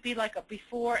that could be like a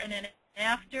before and an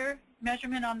after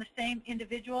measurement on the same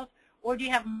individuals. Or do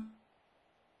you have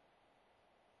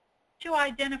to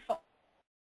identify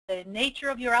the nature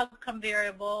of your outcome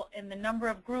variable and the number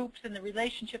of groups and the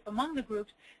relationship among the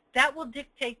groups? That will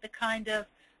dictate the kind of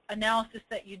analysis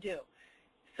that you do.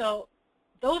 So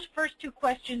those first two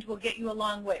questions will get you a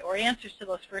long way, or answers to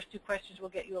those first two questions will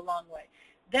get you a long way.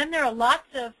 Then there are lots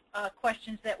of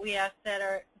questions that we ask that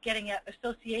are getting at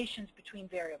associations between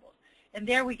variables. And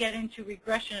there we get into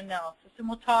regression analysis. And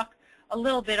we'll talk a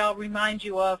little bit, I'll remind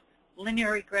you of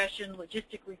linear regression,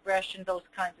 logistic regression, those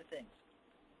kinds of things.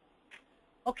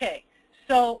 Okay,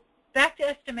 so back to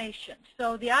estimation.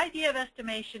 So the idea of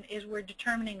estimation is we're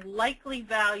determining likely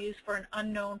values for an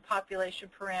unknown population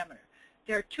parameter.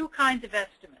 There are two kinds of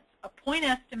estimates. A point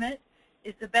estimate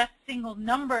is the best single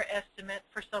number estimate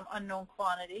for some unknown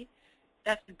quantity.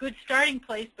 That's a good starting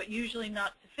place, but usually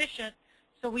not sufficient.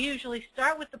 So we usually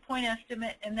start with the point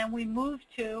estimate, and then we move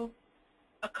to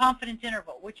a confidence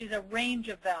interval, which is a range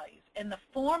of values. And the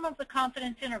form of the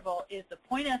confidence interval is the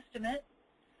point estimate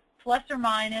plus or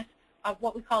minus of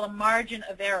what we call a margin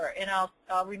of error. And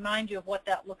I'll remind you of what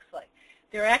that looks like.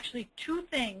 There are actually two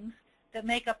things that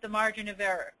make up the margin of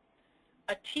error.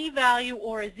 A t-value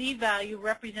or a z-value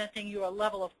representing your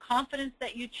level of confidence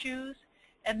that you choose,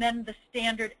 and then the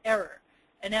standard error,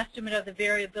 an estimate of the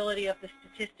variability of the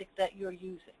statistic that you're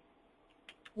using.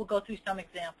 We'll go through some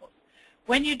examples.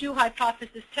 When you do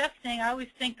hypothesis testing, I always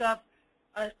think of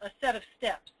a set of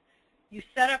steps. You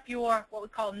set up your what we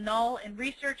call null and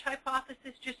research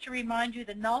hypothesis. Just to remind you,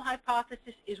 the null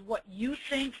hypothesis is what you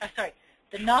think,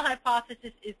 the null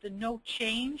hypothesis is the no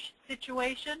change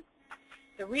situation.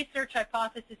 The research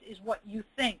hypothesis is what you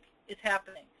think is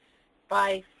happening.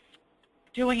 By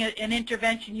doing an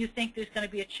intervention, you think there's going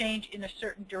to be a change in a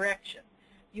certain direction.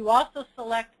 You also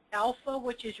select alpha,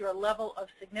 which is your level of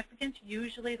significance.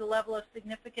 Usually the level of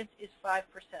significance is 5%.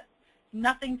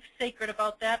 Nothing sacred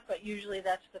about that, but usually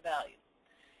that's the value.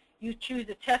 You choose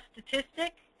a test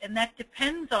statistic, and that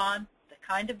depends on the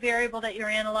kind of variable that you're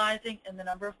analyzing and the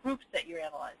number of groups that you're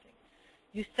analyzing.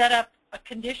 You set up a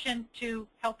condition to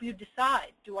help you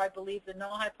decide, do I believe the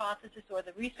null hypothesis or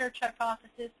the research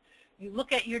hypothesis? You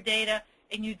look at your data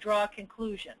and you draw a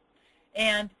conclusion.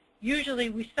 And usually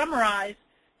we summarize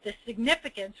the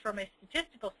significance from a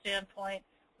statistical standpoint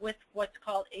with what's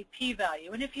called a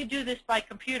p-value. And if you do this by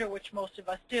computer, which most of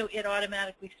us do, it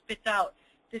automatically spits out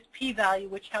this p-value,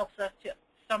 which helps us to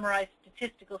summarize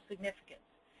statistical significance.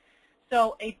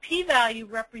 So a p-value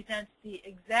represents the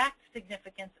exact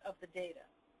significance of the data.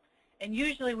 And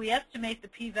usually we estimate the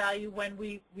p-value when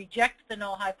we reject the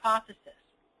null hypothesis,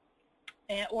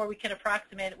 or we can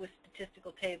approximate it with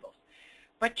statistical tables.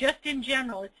 But just in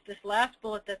general, it's this last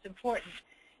bullet that's important.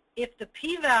 If the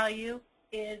p-value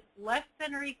is less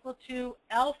than or equal to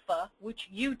alpha, which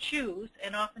you choose,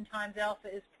 and oftentimes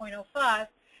alpha is 0.05,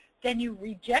 then you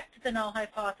reject the null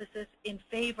hypothesis in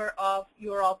favor of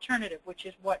your alternative, which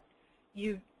is what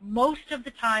you most of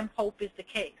the time hope is the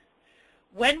case.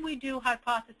 When we do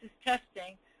hypothesis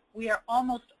testing, we are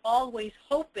almost always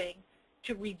hoping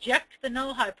to reject the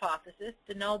null hypothesis,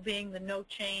 the null being the no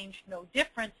change, no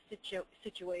difference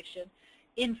situation,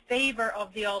 in favor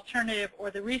of the alternative or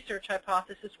the research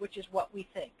hypothesis, which is what we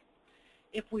think.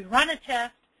 If we run a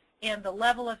test and the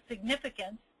level of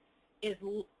significance is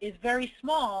very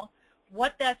small,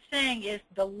 what that's saying is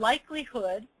the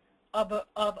likelihood of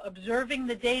observing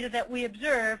the data that we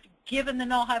observed, given the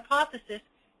null hypothesis,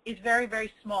 is very,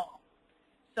 very small.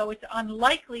 So it's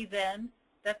unlikely then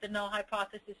that the null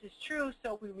hypothesis is true,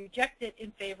 so we reject it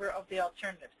in favor of the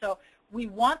alternative. So we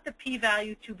want the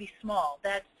p-value to be small.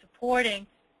 That's supporting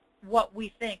what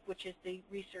we think, which is the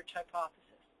research hypothesis.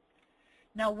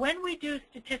 Now, when we do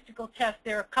statistical tests,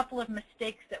 there are a couple of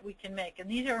mistakes that we can make, and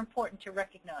these are important to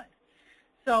recognize.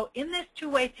 So in this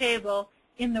two-way table,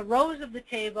 in the rows of the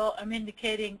table, I'm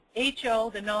indicating HO,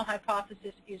 the null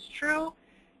hypothesis, is true.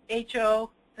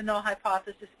 HO, the null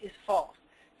hypothesis, is false.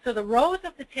 So the rows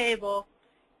of the table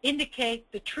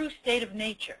indicate the true state of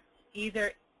nature.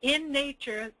 Either in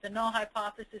nature, the null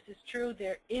hypothesis is true,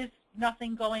 there is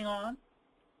nothing going on,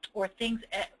 or things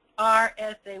are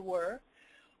as they were,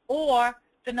 or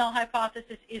the null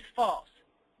hypothesis is false.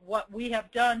 What we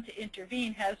have done to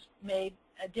intervene has made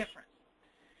a difference.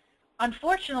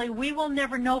 Unfortunately, we will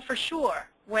never know for sure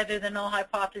whether the null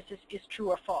hypothesis is true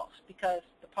or false because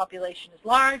the population is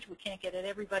large, we can't get at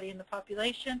everybody in the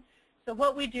population. So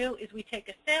what we do is we take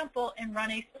a sample and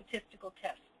run a statistical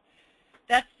test.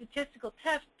 That statistical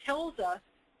test tells us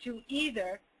to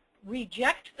either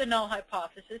reject the null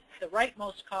hypothesis, the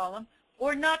rightmost column,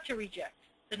 or not to reject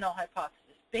the null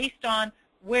hypothesis based on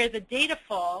where the data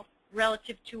fall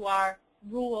relative to our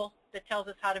rule that tells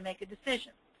us how to make a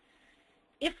decision.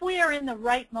 If we are in the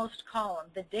rightmost column,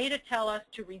 the data tell us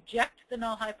to reject the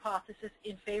null hypothesis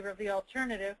in favor of the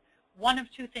alternative. One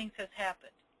of two things has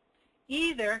happened.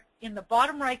 Either in the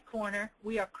bottom right corner,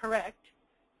 we are correct,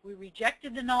 we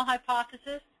rejected the null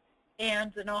hypothesis,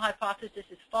 and the null hypothesis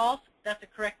is false, that's a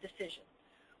correct decision.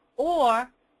 Or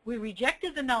we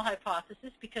rejected the null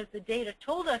hypothesis because the data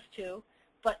told us to,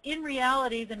 but in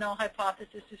reality the null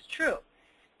hypothesis is true.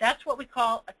 That's what we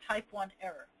call a type 1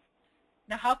 error.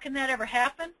 Now how can that ever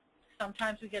happen?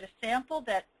 Sometimes we get a sample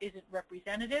that isn't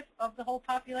representative of the whole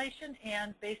population,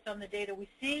 and based on the data we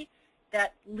see,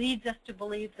 that leads us to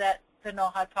believe that the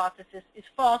null hypothesis is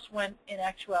false when in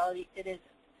actuality it isn't.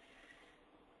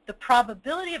 The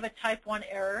probability of a type 1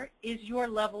 error is your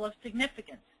level of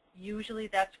significance. Usually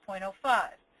that's 0.05.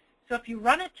 So if you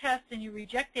run a test and you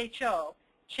reject HO,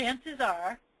 chances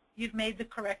are you've made the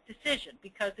correct decision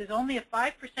because there's only a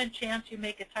 5% chance you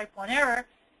make a type 1 error,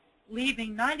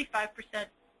 leaving 95%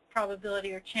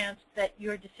 probability or chance that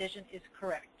your decision is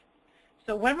correct.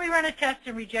 So when we run a test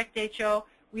and reject HO,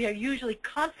 we are usually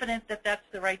confident that that's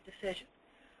the right decision.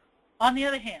 On the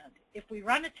other hand, if we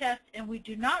run a test and we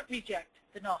do not reject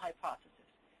the null hypothesis,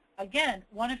 again,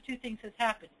 one of two things has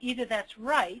happened. Either that's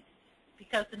right,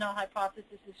 because the null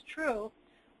hypothesis is true,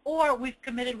 or we've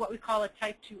committed what we call a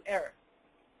type 2 error.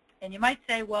 And you might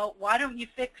say, well, why don't you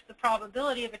fix the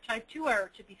probability of a type 2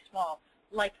 error to be small,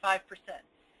 like 5%?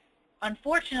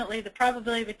 Unfortunately, the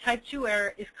probability of a type 2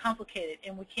 error is complicated,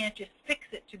 and we can't just fix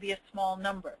it to be a small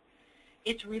number.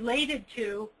 It's related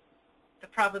to the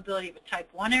probability of a type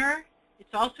 1 error.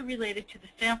 It's also related to the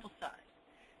sample size.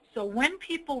 So when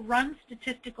people run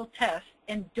statistical tests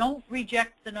and don't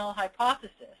reject the null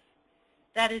hypothesis,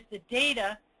 that is, the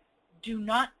data do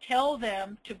not tell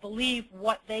them to believe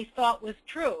what they thought was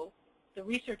true, the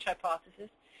research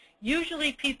hypothesis,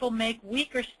 usually people make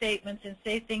weaker statements and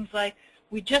say things like,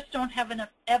 we just don't have enough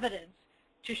evidence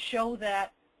to show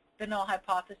that the null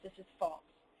hypothesis is false.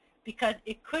 Because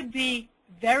it could be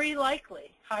very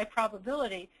likely, high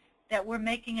probability, that we're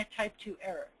making a type 2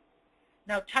 error.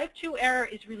 Now, type 2 error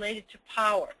is related to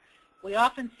power. We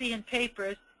often see in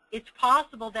papers, it's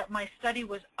possible that my study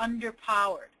was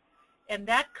underpowered. And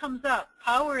that comes up.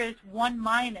 Power is 1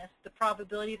 minus the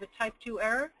probability of a type 2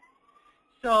 error.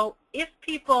 So if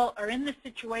people are in the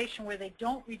situation where they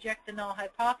don't reject the null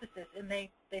hypothesis and they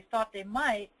thought they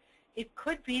might, it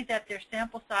could be that their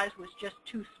sample size was just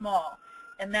too small.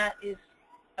 And that is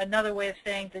another way of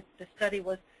saying that the study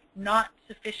was not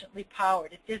sufficiently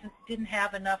powered. It didn't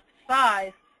have enough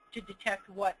size to detect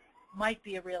what might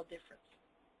be a real difference.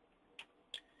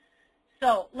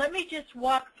 So let me just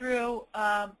walk through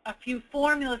a few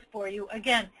formulas for you.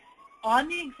 Again, on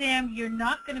the exam, you're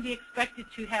not going to be expected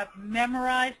to have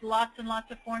memorized lots and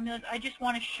lots of formulas. I just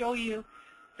want to show you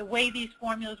the way these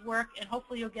formulas work, and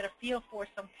hopefully you'll get a feel for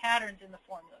some patterns in the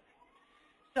formulas.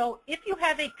 So if you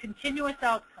have a continuous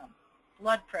outcome,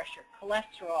 blood pressure,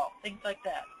 cholesterol, things like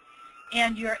that,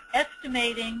 and you're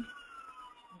estimating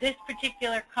this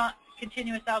particular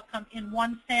continuous outcome in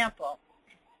one sample,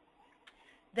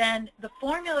 then the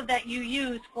formula that you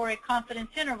use for a confidence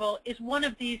interval is one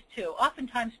of these two.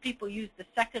 Oftentimes people use the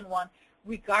second one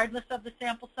regardless of the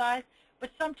sample size,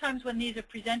 but sometimes when these are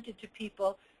presented to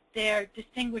people, they're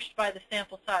distinguished by the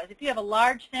sample size. If you have a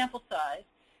large sample size,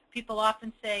 people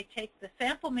often say take the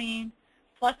sample mean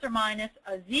plus or minus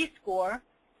a z-score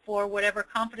for whatever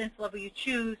confidence level you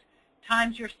choose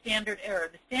times your standard error.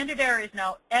 The standard error is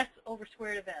now s over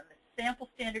square root of n, the sample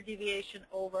standard deviation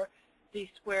over the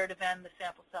square root of n, the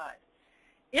sample size.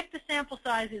 If the sample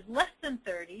size is less than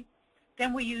 30,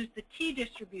 then we use the t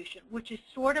distribution, which is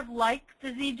sort of like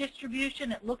the z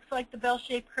distribution. It looks like the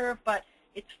bell-shaped curve, but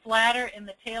it's flatter and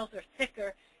the tails are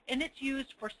thicker, and it's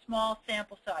used for small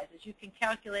sample sizes. You can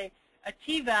calculate a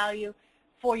t-value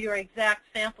for your exact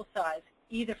sample size,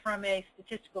 either from a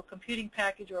statistical computing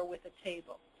package or with a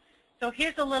table. So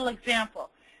here's a little example.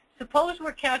 Suppose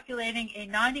we're calculating a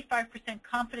 95%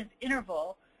 confidence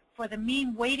interval for the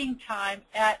mean waiting time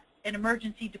at an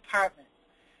emergency department.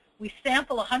 We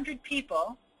sample 100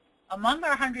 people. Among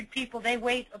our 100 people, they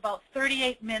wait about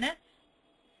 38 minutes,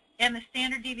 and the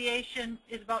standard deviation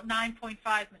is about 9.5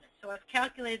 minutes. So I've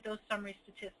calculated those summary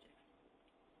statistics.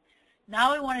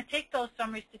 Now I want to take those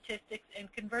summary statistics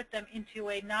and convert them into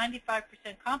a 95%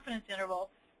 confidence interval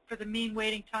for the mean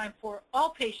waiting time for all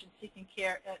patients seeking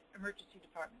care at emergency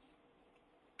departments.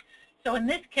 So in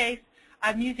this case,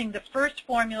 I'm using the first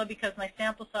formula because my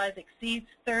sample size exceeds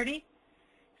 30.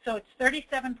 So it's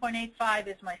 37.85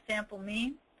 is my sample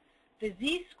mean. The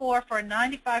z-score for a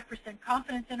 95%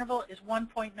 confidence interval is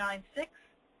 1.96.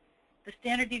 The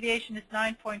standard deviation is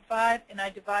 9.5, and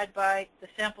I divide by the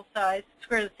sample size,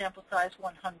 square root of the sample size,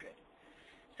 100.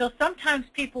 So sometimes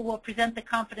people will present the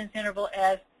confidence interval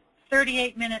as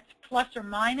 38 minutes plus or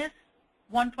minus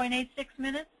 1.86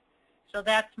 minutes. So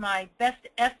that's my best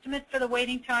estimate for the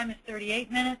waiting time is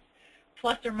 38 minutes,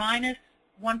 plus or minus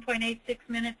 1.86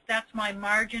 minutes. That's my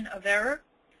margin of error.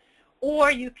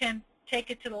 Or you can take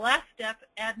it to the last step,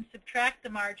 add and subtract the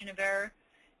margin of error,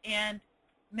 and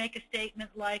make a statement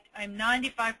like, I'm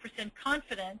 95%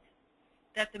 confident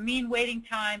that the mean waiting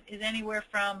time is anywhere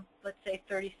from, let's say,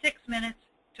 36 minutes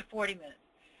to 40 minutes.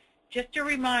 Just a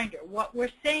reminder, what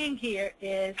we're saying here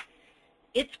is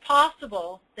it's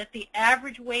possible that the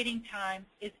average waiting time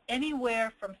is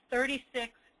anywhere from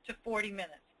 36 to 40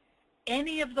 minutes.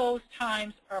 Any of those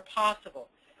times are possible.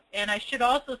 And I should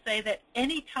also say that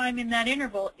any time in that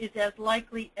interval is as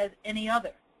likely as any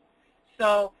other.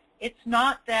 So it's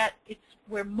not that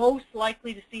we're most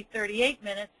likely to see 38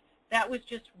 minutes. That was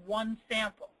just one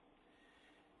sample.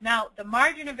 Now, the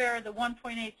margin of error, the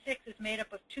 1.86, is made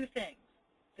up of two things.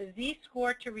 The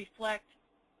z-score to reflect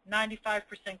 95%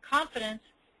 confidence,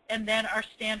 and then our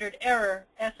standard error,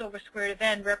 s over square root of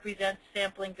n, represents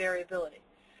sampling variability.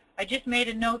 I just made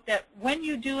a note that when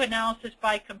you do analysis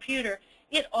by computer,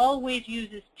 it always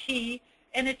uses t,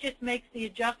 and it just makes the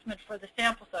adjustment for the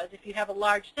sample size. If you have a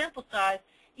large sample size,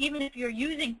 even if you're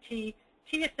using t,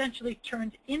 t essentially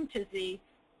turns into z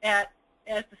as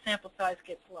the sample size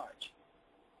gets large.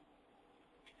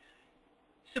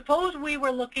 Suppose we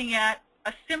were looking at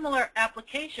a similar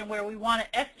application where we want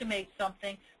to estimate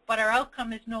something, but our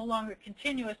outcome is no longer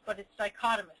continuous, but it's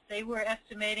dichotomous. Say we're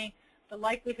estimating the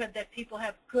likelihood that people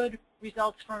have good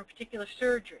results from a particular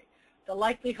surgery, the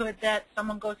likelihood that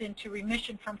someone goes into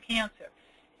remission from cancer,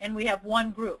 and we have one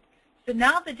group. So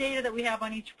now the data that we have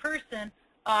on each person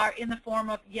are in the form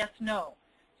of yes, no.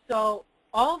 So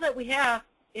all that we have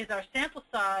is our sample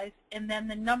size and then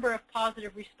the number of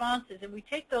positive responses, and we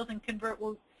take those and convert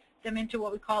them into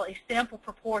what we call a sample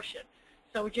proportion.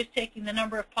 So we're just taking the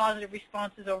number of positive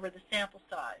responses over the sample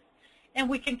size. And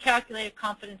we can calculate a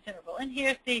confidence interval. And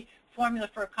here's the formula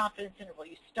for a confidence interval.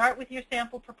 You start with your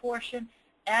sample proportion,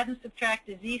 add and subtract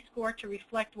the z-score to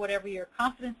reflect whatever your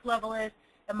confidence level is,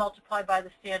 and multiply by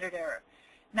the standard error.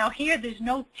 Now here, there's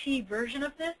no t version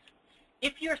of this.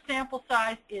 If your sample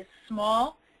size is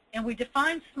small, and we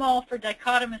define small for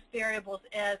dichotomous variables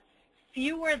as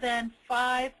fewer than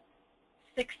 5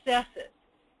 successes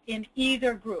in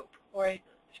either group, or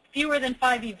fewer than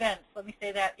 5 events, let me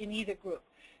say that, in either group.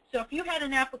 So if you had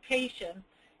an application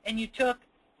and you took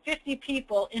 50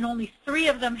 people and only 3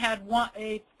 of them had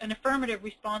an affirmative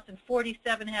response and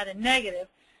 47 had a negative,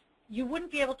 you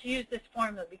wouldn't be able to use this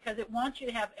formula because it wants you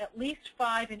to have at least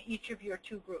 5 in each of your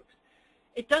 2 groups.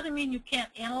 It doesn't mean you can't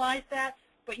analyze that,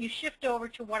 but you shift over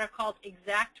to what are called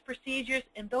exact procedures,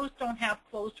 and those don't have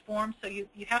closed forms, so you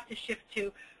have to shift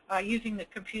to using the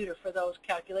computer for those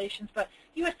calculations, but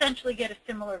you essentially get a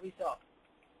similar result.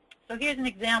 So here's an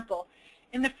example.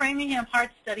 In the Framingham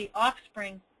Heart Study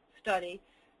Offspring study,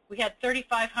 we had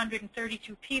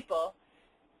 3,532 people.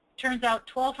 Turns out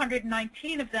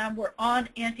 1,219 of them were on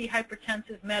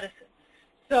antihypertensive medicine.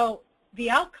 So the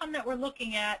outcome that we're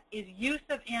looking at is use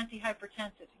of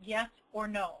antihypertensives, yes or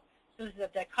no. So this is a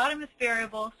dichotomous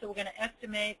variable, so we're going to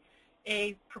estimate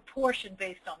a proportion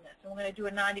based on this. And we're going to do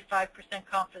a 95%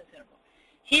 confidence interval.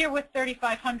 Here with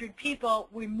 3,500 people,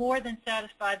 we more than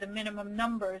satisfy the minimum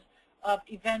numbers of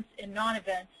events and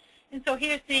non-events. And so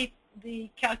here's the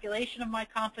calculation of my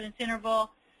confidence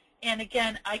interval. And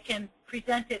again, I can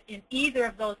present it in either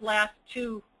of those last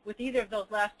two, with either of those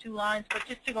last 2 lines. But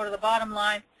just to go to the bottom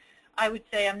line, I would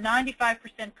say I'm 95%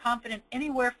 confident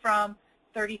anywhere from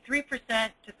 33%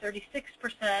 to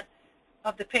 36%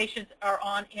 of the patients are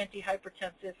on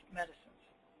antihypertensive medicines.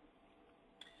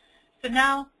 So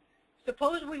now,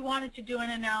 suppose we wanted to do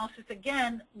an analysis,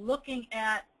 again, looking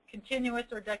at continuous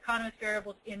or dichotomous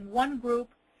variables in one group.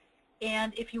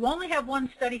 And if you only have one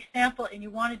study sample and you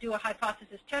want to do a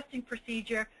hypothesis testing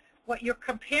procedure, what you're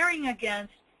comparing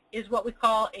against is what we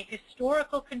call a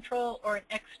historical control or an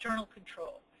external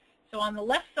control. So on the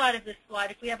left side of this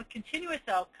slide, if we have a continuous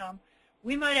outcome,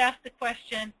 we might ask the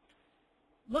question,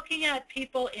 looking at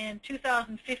people in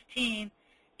 2015,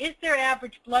 is their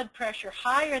average blood pressure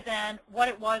higher than what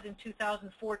it was in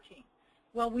 2014?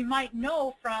 Well, we might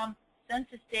know from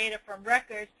census data from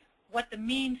records what the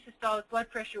mean systolic blood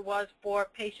pressure was for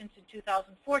patients in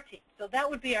 2014. So that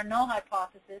would be our null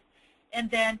hypothesis, and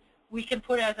then we can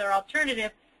put as our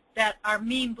alternative that our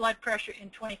mean blood pressure in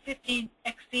 2015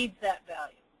 exceeds that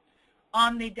value.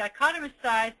 On the dichotomous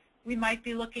side, we might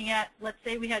be looking at, let's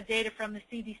say we had data from the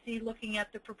CDC looking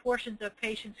at the proportions of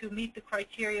patients who meet the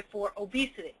criteria for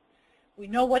obesity. We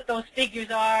know what those figures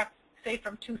are, say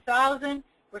from 2000,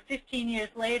 we're 15 years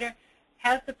later.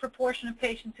 Has the proportion of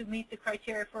patients who meet the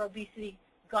criteria for obesity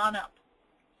gone up?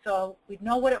 So we'd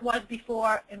know what it was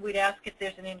before, and we'd ask if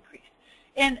there's an increase.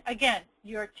 And again,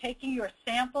 you're taking your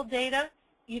sample data,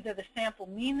 either the sample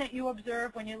mean that you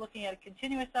observe when you're looking at a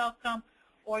continuous outcome,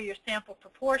 or your sample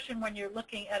proportion when you're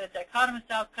looking at a dichotomous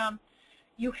outcome.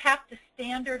 You have to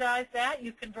standardize that.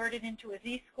 You convert it into a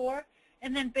z-score,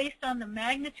 and then based on the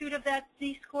magnitude of that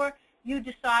z-score, you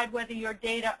decide whether your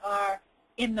data are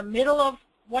in the middle of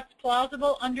what's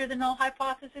plausible under the null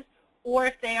hypothesis, or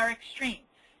if they are extreme.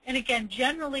 And again,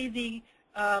 generally the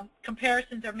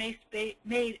comparisons are made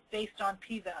based on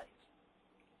p-values.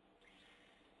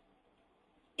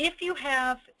 If you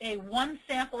have a one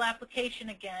sample application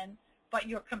again, but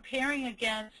you're comparing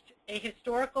against a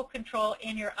historical control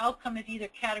and your outcome is either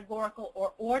categorical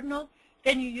or ordinal,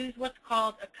 then you use what's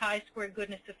called a chi-square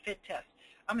goodness of fit test.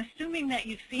 I'm assuming that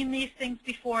you've seen these things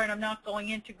before, and I'm not going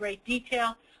into great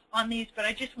detail on these, but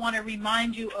I just want to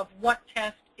remind you of what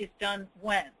test is done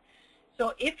when.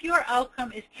 So if your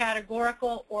outcome is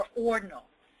categorical or ordinal,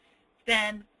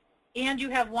 then, and you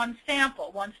have one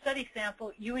sample, one study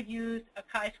sample, you would use a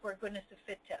chi-square goodness of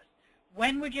fit test.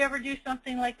 When would you ever do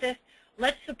something like this?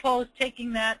 Let's suppose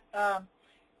taking that,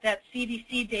 that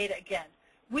CDC data again.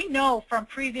 We know from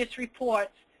previous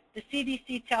reports, the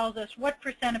CDC tells us what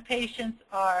 % of patients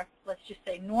are, let's just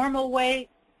say, normal weight,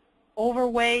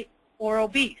 overweight, or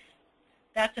obese.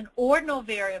 That's an ordinal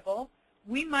variable.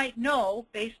 We might know,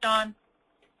 based on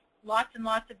lots and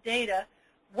lots of data,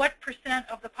 what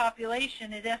 % of the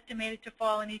population is estimated to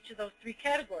fall in each of those 3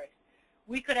 categories.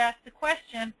 We could ask the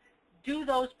question, do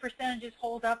those percentages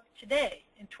hold up today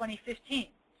in 2015?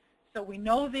 So we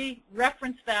know the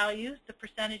reference values, the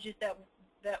percentages that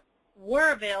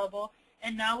were available,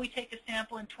 and now we take a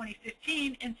sample in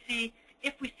 2015 and see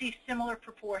if we see similar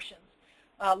proportions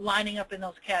lining up in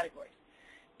those categories.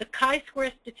 The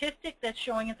chi-square statistic that's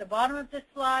showing at the bottom of this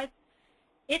slide,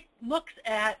 it looks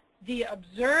at the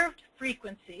observed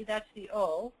frequency, that's the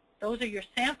O, those are your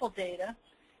sample data,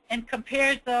 and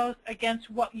compares those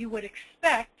against what you would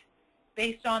expect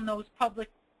based on those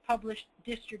published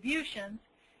distributions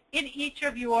in each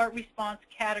of your response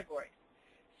categories.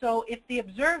 So if the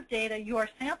observed data, your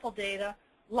sample data,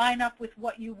 line up with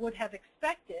what you would have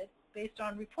expected based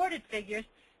on reported figures,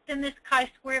 then this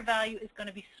chi-square value is going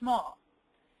to be small.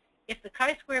 If the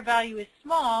chi-square value is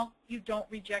small, you don't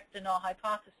reject the null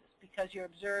hypothesis because your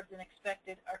observed and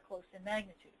expected are close in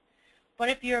magnitude. But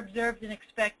if your observed and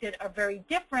expected are very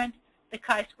different, the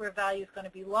chi-square value is going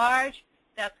to be large.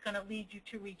 That's going to lead you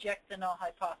to reject the null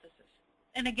hypothesis.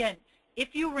 And again,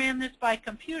 if you ran this by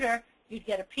computer, you'd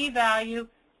get a p-value.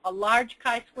 A large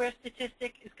chi-square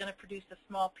statistic is going to produce a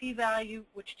small p-value,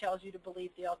 which tells you to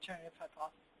believe the alternative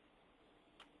hypothesis.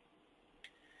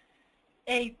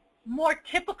 A more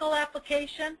typical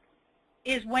application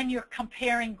is when you're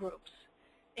comparing groups.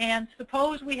 And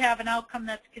suppose we have an outcome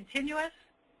that's continuous,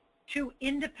 two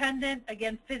independent,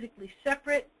 again, physically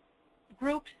separate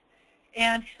groups.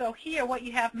 And so here what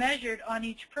you have measured on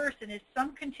each person is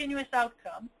some continuous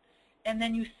outcome, and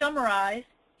then you summarize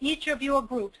each of your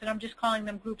groups, and I'm just calling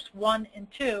them groups 1 and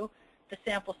 2, the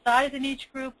sample size in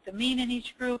each group, the mean in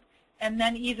each group, and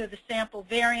then either the sample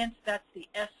variance, that's the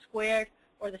S squared,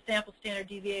 or the sample standard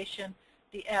deviation,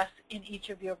 the S, in each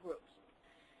of your groups.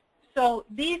 So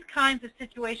these kinds of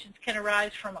situations can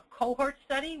arise from a cohort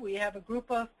study where you have a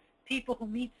group of people who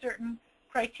meet certain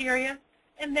criteria,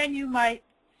 and then you might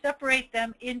separate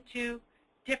them into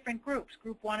different groups,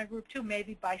 group 1 and group 2,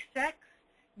 maybe by sex,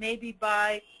 maybe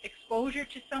by exposure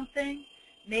to something,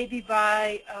 maybe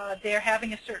by their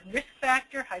having a certain risk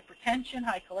factor, hypertension,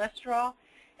 high cholesterol,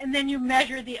 and then you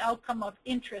measure the outcome of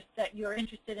interest that you're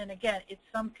interested in. Again, it's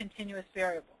some continuous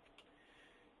variable.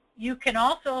 You can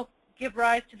also give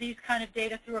rise to these kind of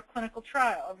data through a clinical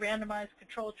trial, a randomized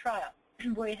controlled trial,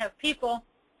 where you have people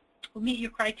who meet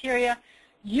your criteria.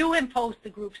 You impose the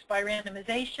groups by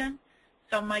randomization.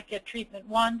 Some might get treatment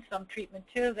 1, some treatment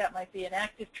 2. That might be an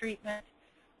active treatment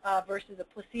versus a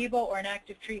placebo, or an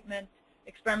active treatment,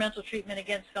 experimental treatment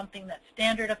against something that's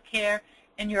standard of care,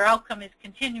 and your outcome is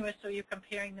continuous, so you're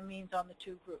comparing the means on the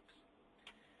two groups.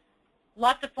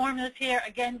 Lots of formulas here.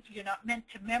 Again, you're not meant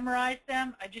to memorize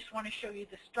them. I just want to show you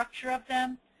the structure of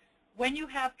them. When you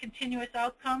have continuous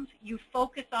outcomes, you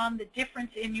focus on the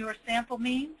difference in your sample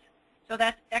means. So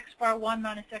that's x bar 1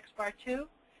 minus x bar 2.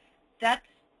 That's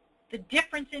the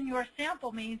difference in your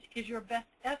sample means is your best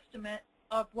estimate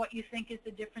of what you think is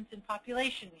the difference in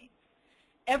population means.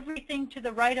 Everything to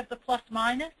the right of the plus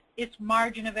minus is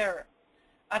margin of error.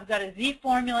 I've got a Z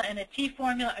formula and a T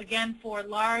formula, again, for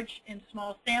large and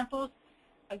small samples.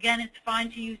 Again, it's fine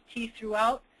to use T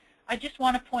throughout. I just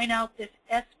want to point out this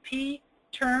SP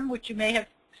term, which you may have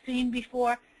seen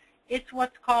before. It's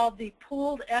what's called the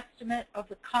pooled estimate of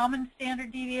the common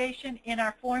standard deviation. In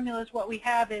our formulas, what we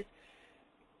have is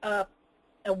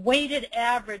a weighted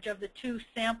average of the two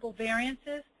sample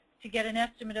variances to get an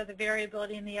estimate of the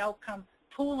variability in the outcome,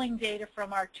 pooling data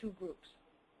from our two groups.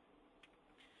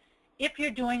 If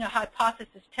you're doing a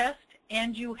hypothesis test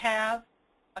and you have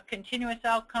a continuous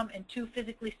outcome in two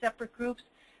physically separate groups,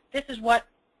 this is what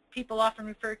people often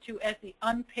refer to as the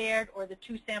unpaired or the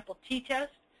two-sample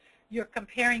t-test. You're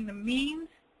comparing the means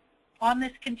on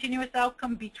this continuous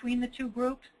outcome between the two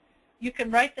groups. You can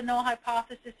write the null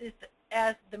hypothesis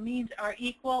as the means are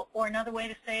equal, or another way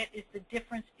to say it is the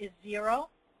difference is 0.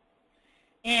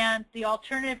 And the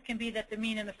alternative can be that the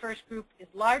mean in the first group is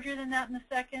larger than that in the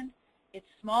second, it's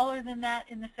smaller than that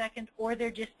in the second, or they're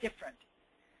just different.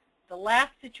 The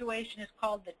last situation is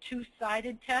called the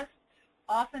two-sided test.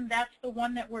 Often that's the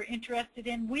one that we're interested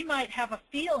in. We might have a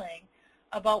feeling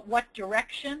about what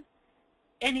direction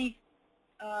any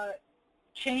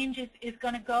change is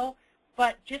going to go,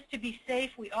 but just to be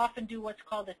safe, we often do what's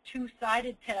called a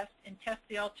two-sided test and test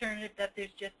the alternative that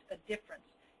there's just a difference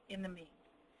in the means.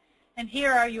 And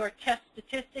here are your test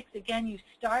statistics. Again, you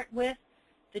start with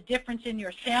the difference in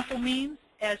your sample means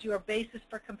as your basis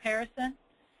for comparison,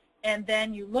 and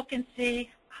then you look and see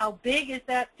how big is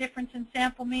that difference in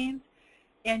sample means,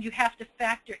 and you have to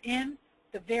factor in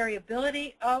the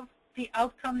variability of the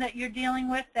outcome that you're dealing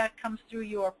with. That comes through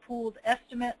your pooled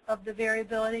estimate of the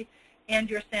variability and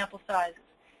your sample sizes.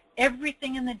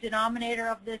 Everything in the denominator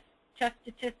of this test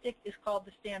statistic is called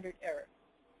the standard error.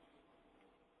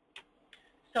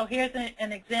 So here's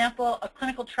an example. A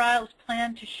clinical trial is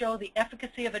planned to show the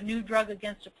efficacy of a new drug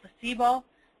against a placebo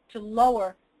to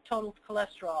lower total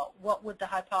cholesterol. What would the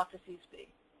hypotheses be?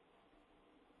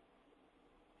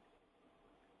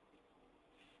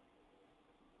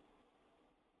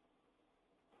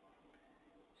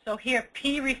 So here,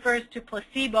 P refers to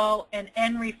placebo and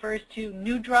N refers to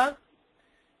new drug.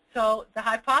 So the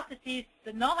hypotheses,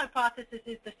 the null hypothesis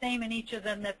is the same in each of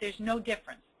them, that there's no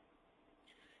difference.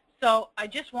 So I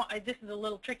just want, this is a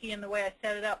little tricky in the way I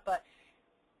set it up, but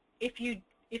if you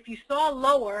saw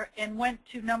lower and went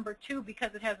to number 2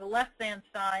 because it has a less than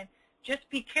sign, just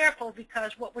be careful,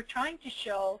 because what we're trying to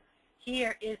show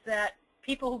here is that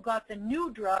people who got the new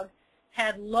drug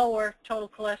had lower total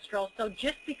cholesterol. So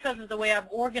just because of the way I've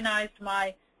organized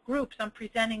my groups, I'm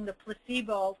presenting the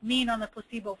placebo, mean on the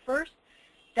placebo first.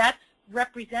 That's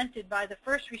represented by the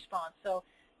first response. So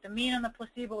the mean on the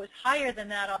placebo is higher than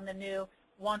that on the new,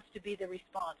 wants to be the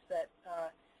response that,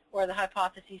 or the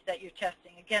hypotheses that you're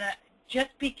testing. Again,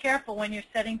 just be careful when you're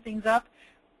setting things up,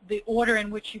 the order in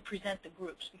which you present the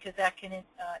groups, because that can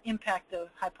impact the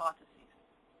hypotheses.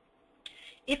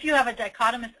 If you have a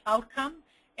dichotomous outcome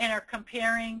and are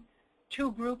comparing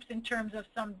two groups in terms of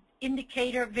some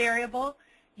indicator variable,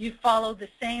 you follow the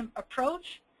same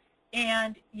approach,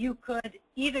 and you could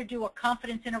either do a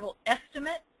confidence interval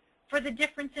estimate for the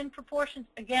difference in proportions.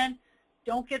 Again,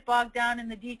 don't get bogged down in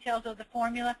the details of the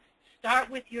formula. Start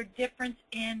with your difference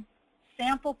in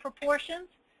sample proportions.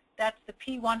 That's the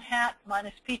P1 hat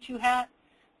minus P2 hat,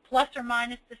 plus or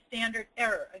minus the standard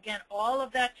error. Again, all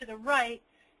of that to the right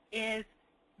is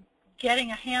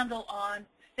getting a handle on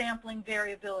sampling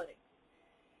variability.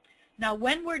 Now,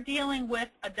 when we're dealing with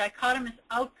a dichotomous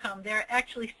outcome, there are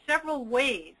actually several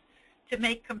ways to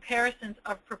make comparisons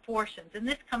of proportions. And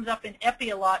this comes up in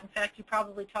EPI a lot. In fact, you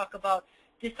probably talk about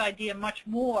this idea much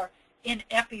more in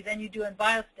EPI than you do in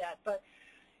Biostat. But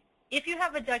if you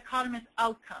have a dichotomous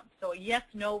outcome, so a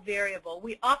yes-no variable,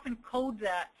 we often code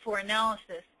that for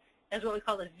analysis as what we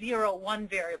call a 0-1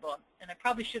 variable. And I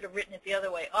probably should have written it the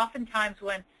other way. Oftentimes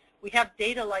when we have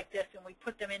data like this and we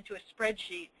put them into a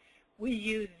spreadsheet, we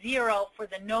use 0 for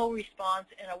the no response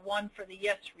and a 1 for the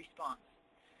yes response.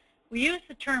 We use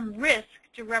the term risk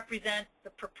to represent the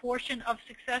proportion of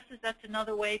successes. That's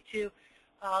another way to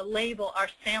label our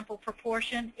sample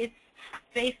proportion. It's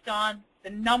based on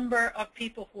the number of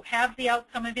people who have the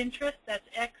outcome of interest. That's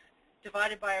X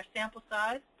divided by our sample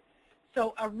size.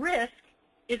 So a risk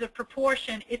is a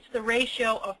proportion. It's the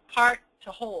ratio of part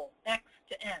to whole, X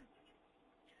to N.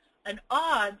 An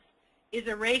odds is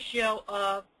a ratio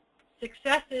of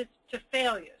successes to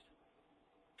failures.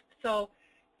 So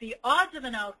the odds of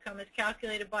an outcome is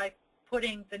calculated by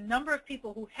putting the number of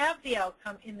people who have the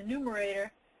outcome in the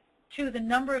numerator to the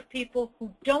number of people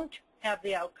who don't have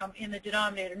the outcome in the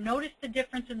denominator. Notice the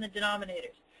difference in the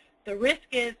denominators. The risk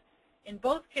is, in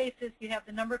both cases, you have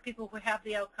the number of people who have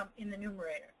the outcome in the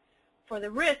numerator. For the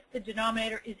risk, the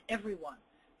denominator is everyone.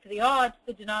 For the odds,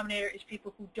 the denominator is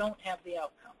people who don't have the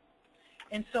outcome.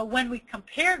 And so when we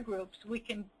compare groups, we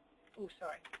can,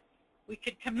 we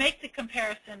could make the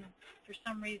comparison. For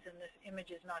some reason, this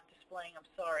image is not displaying. I'm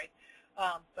sorry.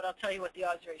 But I'll tell you what the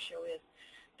odds ratio is.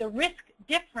 The risk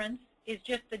difference is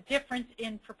just the difference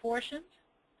in proportions.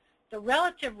 The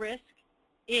relative risk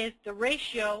is the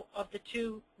ratio of the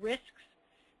two risks.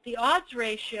 The odds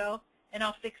ratio, and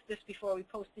I'll fix this before we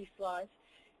post these slides,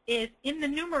 is in the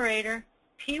numerator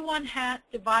P1 hat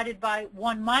divided by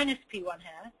 1 minus P1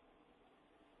 hat.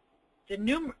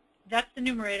 That's the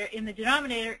numerator. In the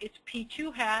denominator, it's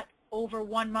P2 hat over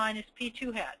 1 minus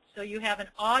P2 hat. So you have an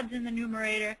odds in the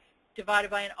numerator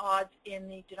divided by an odds in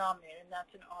the denominator, and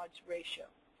that's an odds ratio.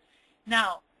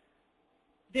 Now,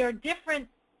 there are different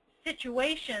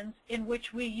situations in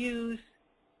which we use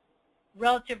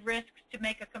relative risks to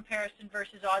make a comparison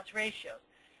versus odds ratios.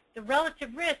 The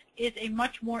relative risk is a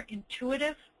much more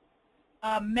intuitive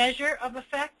measure of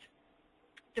effect.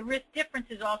 The risk difference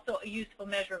is also a useful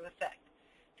measure of effect.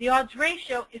 The odds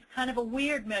ratio is kind of a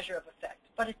weird measure of effect,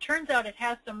 but it turns out it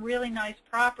has some really nice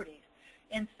properties.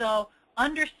 And so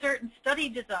under certain study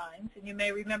designs, and you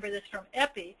may remember this from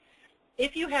EPI,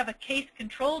 if you have a case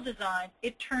control design,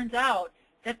 it turns out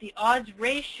that the odds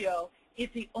ratio is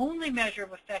the only measure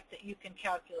of effect that you can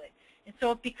calculate. And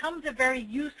so it becomes a very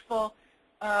useful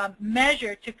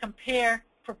measure to compare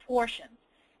proportions.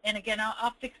 And again,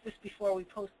 I'll fix this before we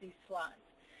post these slides.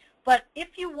 But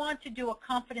if you want to do a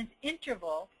confidence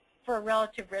interval for a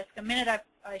relative risk, a minute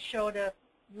I showed a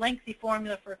lengthy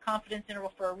formula for a confidence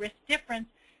interval for a risk difference,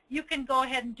 you can go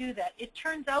ahead and do that. It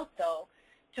turns out, though,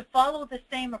 to follow the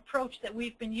same approach that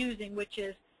we've been using, which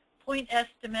is point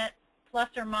estimate plus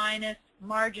or minus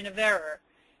margin of error,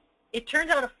 it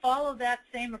turns out to follow that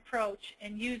same approach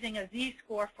and using a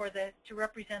z-score to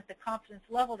represent the confidence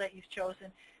level that you've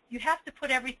chosen, you have to put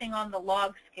everything on the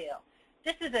log scale.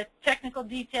 This is a technical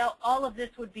detail. All of this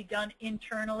would be done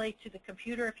internally to the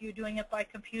computer if you're doing it by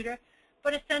computer.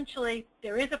 But essentially,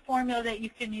 there is a formula that you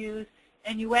can use,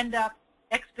 and you end up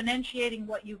exponentiating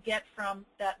what you get from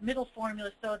that middle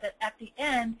formula so that at the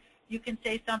end, you can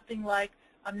say something like,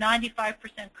 I'm 95%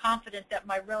 confident that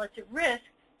my relative risk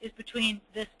is between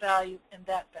this value and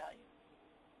that value.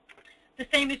 The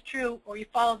same is true, or you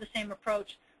follow the same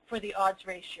approach for the odds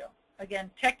ratio.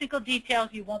 Again, technical details,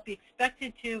 you won't be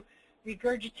expected to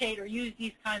regurgitate or use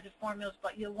these kinds of formulas,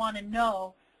 but you'll want to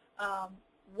know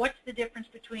what's the difference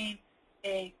between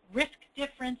a risk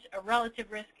difference, a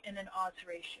relative risk, and an odds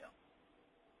ratio.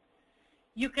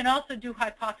 You can also do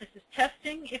hypothesis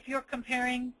testing if you're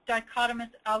comparing dichotomous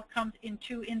outcomes in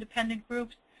two independent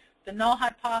groups. The null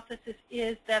hypothesis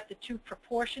is that the two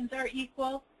proportions are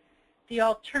equal. The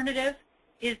alternative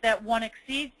is that one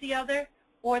exceeds the other,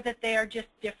 or that they are just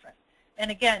different.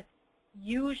 And again,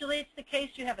 usually it's the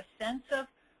case you have a sense of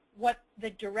what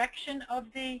the direction of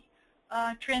the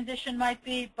transition might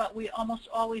be, but we almost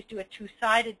always do a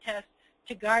two-sided test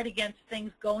to guard against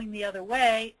things going the other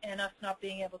way and us not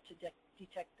being able to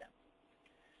detect them.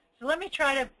 So let me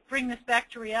try to bring this back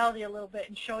to reality a little bit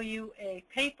and show you a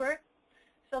paper.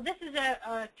 So this is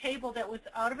a table that was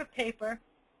out of a paper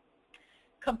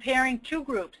comparing two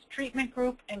groups, treatment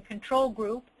group and control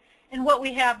group. And what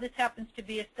we have, this happens to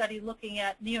be a study looking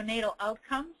at neonatal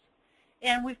outcomes.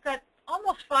 And we've got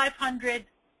almost 500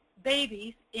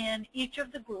 babies in each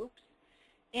of the groups.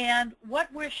 And what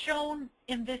we're shown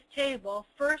in this table,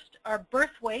 first are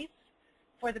birth weights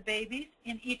for the babies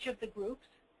in each of the groups.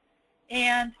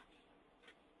 And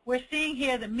we're seeing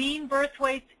here the mean birth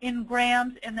weights in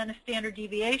grams and then a standard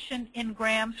deviation in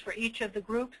grams for each of the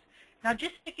groups. Now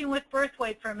just sticking with birth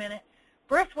weight for a minute,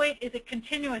 birth weight is a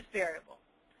continuous variable.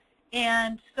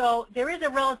 And so there is a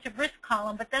relative risk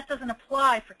column, but that doesn't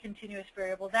apply for continuous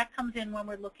variable. That comes in when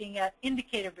we're looking at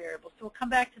indicator variables. So we'll come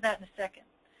back to that in a second.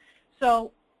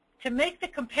 So to make the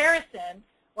comparison,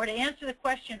 or to answer the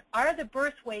question, are the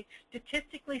birth weights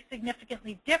statistically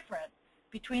significantly different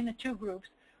between the two groups,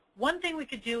 one thing we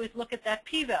could do is look at that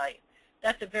p-value.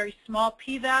 That's a very small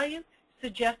p-value,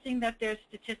 suggesting that there's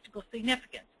statistical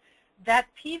significance. That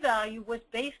p-value was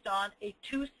based on a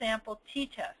two-sample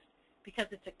t-test because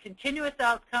it's a continuous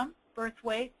outcome, birth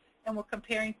weight, and we're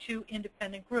comparing two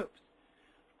independent groups.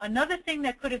 Another thing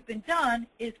that could have been done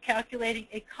is calculating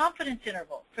a confidence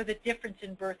interval for the difference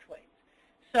in birth weights.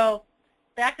 So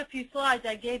back a few slides,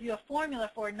 I gave you a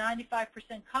formula for a 95%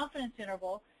 confidence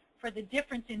interval for the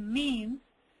difference in means.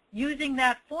 Using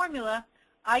that formula,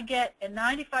 I get a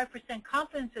 95%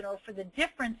 confidence interval for the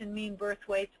difference in mean birth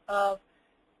weights of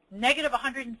negative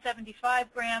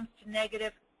 175 grams to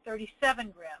negative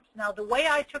 37 grams. Now, the way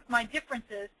I took my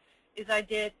differences is I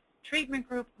did treatment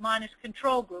group minus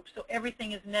control group, so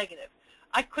everything is negative.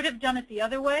 I could have done it the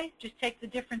other way, just take the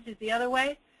differences the other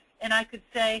way, and I could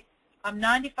say I'm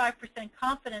 95%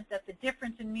 confident that the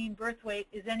difference in mean birth weight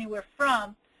is anywhere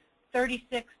from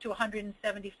 36 to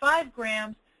 175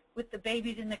 grams, with the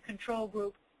babies in the control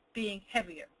group being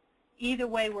heavier. Either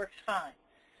way works fine.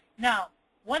 Now,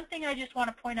 one thing I just want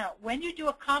to point out, when you do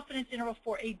a confidence interval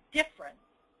for a difference,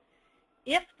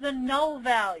 if the null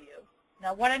value,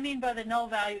 now what I mean by the null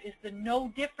value is the no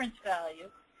difference value,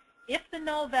 if the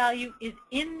null value is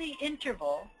in the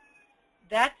interval,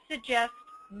 that suggests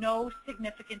no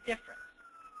significant difference.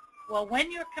 Well,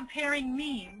 when you're comparing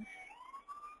means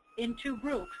in two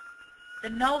groups, the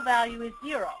null value is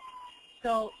 0.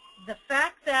 So the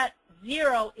fact that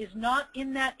 0 is not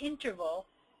in that interval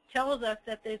tells us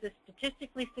that there's a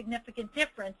statistically significant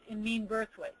difference in mean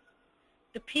birth weight.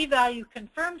 The p-value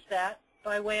confirms that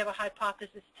by way of a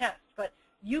hypothesis test, but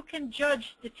you can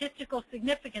judge statistical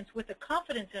significance with a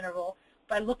confidence interval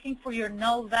by looking for your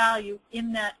null value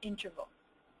in that interval.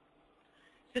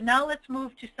 So now let's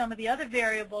move to some of the other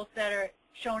variables that are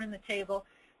shown in the table.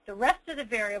 The rest of the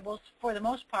variables, for the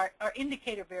most part, are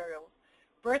indicator variables.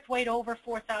 Birth weight over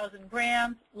 4,000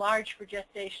 grams, large for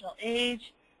gestational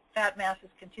age, fat mass is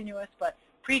continuous, but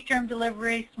preterm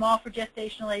delivery, small for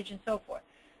gestational age, and so forth.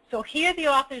 So here the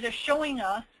authors are showing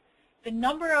us the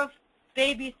number of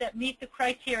babies that meet the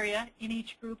criteria in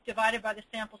each group divided by the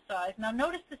sample size. Now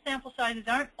notice the sample sizes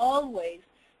aren't always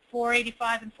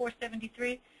 485 and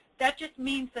 473. That just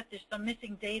means that there's some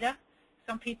missing data.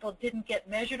 Some people didn't get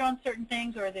measured on certain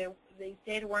things, or these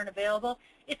data weren't available.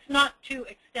 It's not too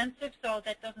extensive, so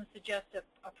that doesn't suggest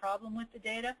a problem with the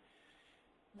data.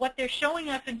 What they're showing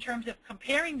us in terms of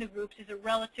comparing the groups is a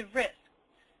relative risk.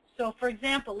 So for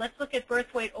example, let's look at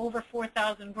birth weight over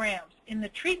 4,000 grams. In the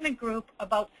treatment group,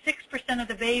 about 6% of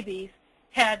the babies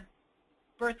had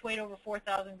birth weight over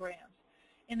 4,000 grams.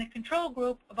 In the control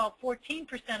group, about 14%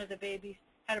 of the babies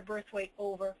had a birth weight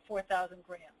over 4,000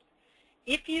 grams.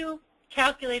 If you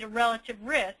calculate a relative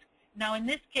risk, now in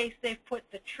this case they've put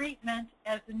the treatment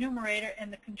as the numerator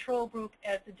and the control group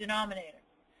as the denominator.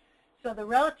 So the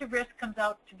relative risk comes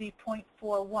out to be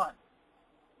 0.41.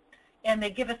 And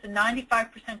they give us a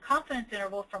 95% confidence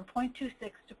interval from 0.26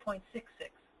 to 0.66.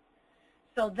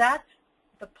 So that's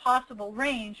the possible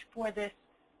range for this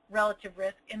relative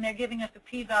risk, and they're giving us a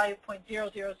p-value of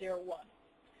 0.0001.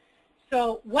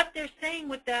 So what they're saying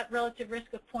with that relative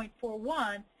risk of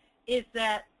 0.41 is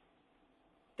that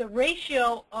the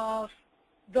ratio of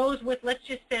those with, let's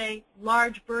just say,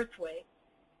 large birth weight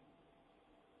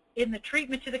in the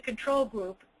treatment to the control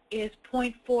group is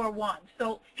 0.41.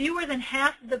 So fewer than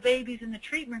half of the babies in the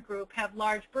treatment group have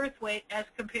large birth weight as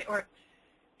compared, or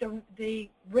the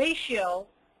ratio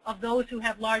of those who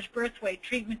have large birth weight,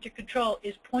 treatment to control,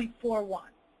 is 0.41.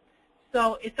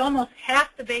 So it's almost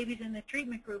half the babies in the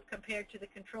treatment group compared to the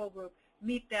control group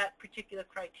meet that particular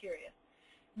criteria.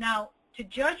 Now, to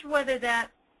judge whether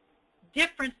that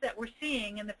difference that we're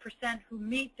seeing in the percent who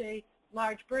meet the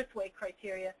large birth weight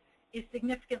criteria is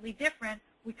significantly different,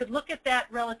 we could look at that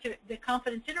relative, the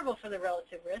confidence interval for the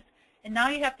relative risk, and now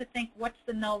you have to think, what's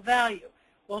the null value?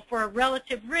 Well, for a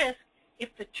relative risk,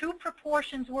 if the two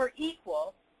proportions were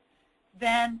equal,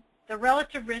 then the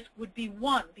relative risk would be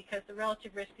 1, because the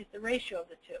relative risk is the ratio of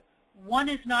the two. 1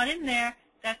 is not in there.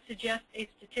 That suggests a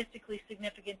statistically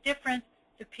significant difference.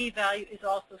 The p-value is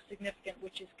also significant,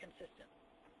 which is consistent.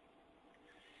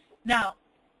 Now,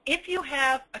 if you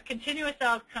have a continuous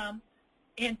outcome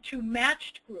in two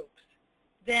matched groups,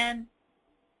 then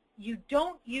you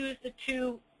don't use the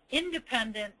two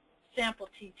independent sample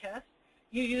t-tests.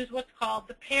 You use what's called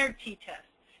the paired t-test.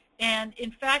 And in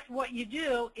fact, what you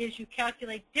do is you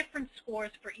calculate different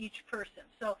scores for each person.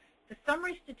 So the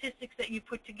summary statistics that you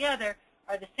put together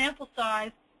are the sample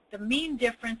size, the mean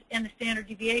difference, and the standard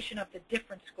deviation of the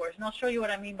different scores. And I'll show you what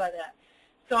I mean by that.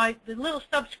 So the little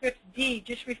subscripts D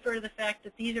just refer to the fact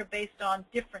that these are based on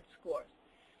different scores.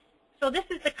 So this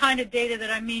is the kind of data that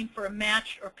I mean for a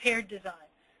matched or paired design,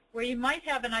 where you might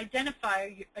have an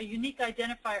identifier, a unique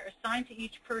identifier assigned to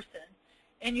each person,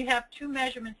 and you have two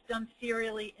measurements done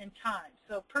serially in time.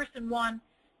 So person 1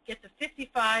 gets a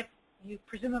 55, you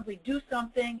presumably do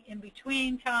something in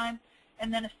between time,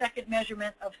 and then a second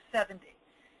measurement of 70.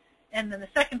 And then the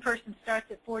second person starts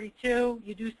at 42,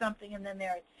 you do something, and then they're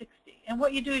at 60. And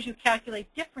what you do is you calculate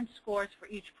different scores for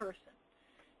each person.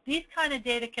 These kind of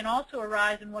data can also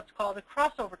arise in what's called a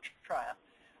crossover trial.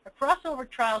 A crossover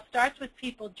trial starts with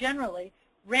people generally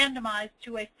randomized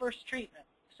to a first treatment.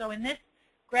 So in this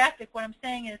graphic, what I'm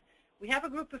saying is we have a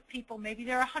group of people, maybe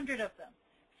there are 100 of them.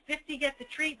 50 get the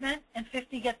treatment and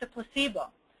 50 get the placebo.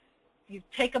 You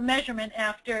take a measurement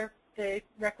after the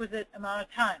requisite amount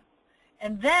of time.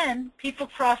 And then people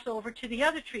cross over to the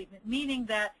other treatment, meaning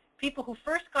that people who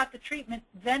first got the treatment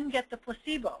then get the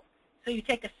placebo. So you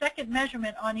take a second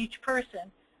measurement on each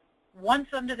person, once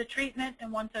under the treatment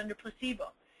and once under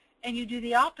placebo. And you do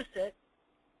the opposite,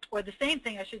 or the same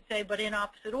thing I should say, but in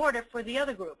opposite order for the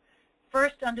other group.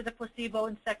 First under the placebo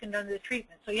and second under the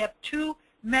treatment. So you have two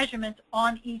measurements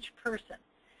on each person.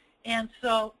 And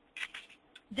so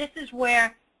this is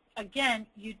where, again,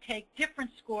 you take different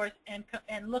scores and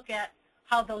look at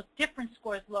how those different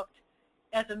scores looked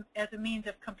as a means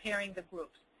of comparing the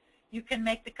groups. You can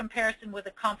make the comparison with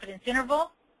a confidence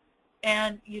interval,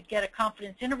 and you'd get a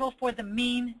confidence interval for the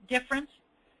mean difference.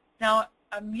 Now,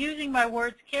 I'm using my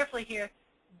words carefully here.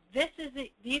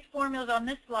 These formulas on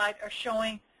this slide are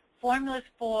showing formulas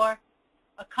for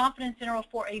a confidence interval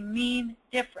for a mean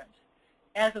difference,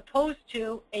 as opposed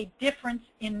to a difference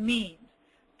in means.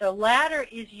 The latter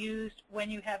is used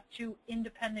when you have two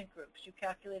independent groups. You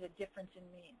calculate a difference in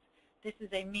means. This is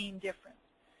a mean difference.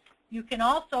 You can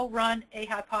also run a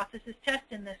hypothesis test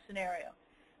in this scenario.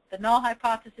 The null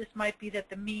hypothesis might be that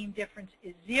the mean difference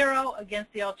is 0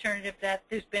 against the alternative that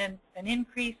there's been an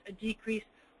increase, a decrease,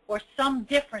 or some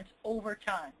difference over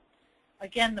time.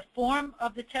 Again, the form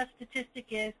of the test statistic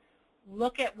is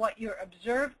look at what your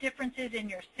observed difference is in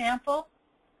your sample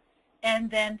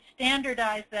and then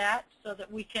standardize that so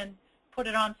that we can put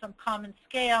it on some common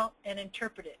scale and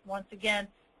interpret it. Once again,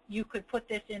 you could put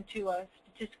this into a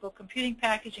statistical computing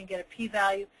package and get a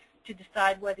p-value to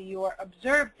decide whether your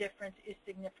observed difference is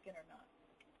significant or not.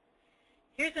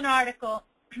 Here's an article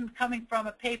coming from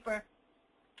a paper,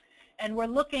 and we're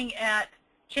looking at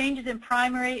changes in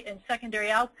primary and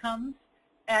secondary outcomes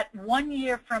at 1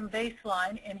 year from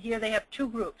baseline, and here they have two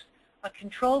groups, a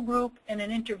control group and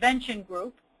an intervention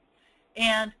group.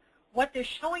 And what they're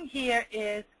showing here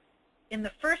is, in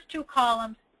the first two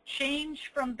columns,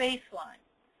 change from baseline.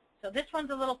 So this one's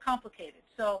a little complicated.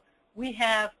 So we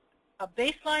have a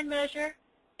baseline measure,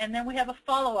 and then we have a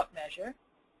follow-up measure.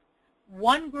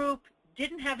 One group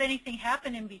didn't have anything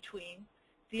happen in between.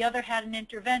 The other had an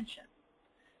intervention.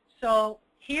 So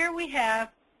here we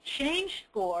have change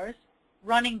scores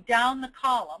running down the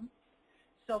column.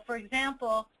 So for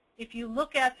example, if you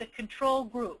look at the control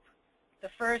group, the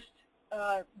first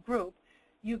group,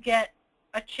 you get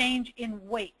a change in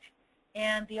weight.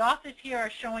 And the authors here are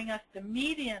showing us the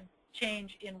median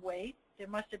change in weight. There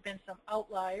must have been some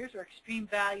outliers or extreme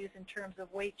values in terms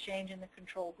of weight change in the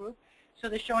control group. So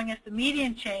they're showing us the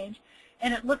median change,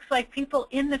 and it looks like people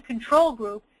in the control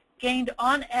group gained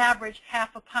on average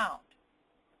 ½ pound.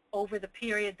 over the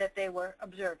period that they were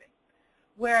observing.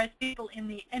 Whereas people in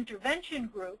the intervention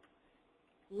group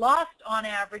lost on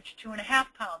average 2.5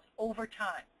 pounds over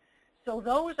time. So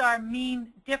those are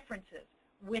mean differences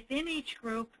within each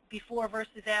group before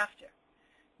versus after.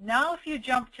 Now if you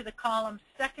jump to the column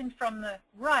second from the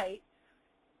right,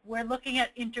 we're looking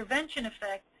at intervention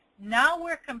effect. Now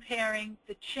we're comparing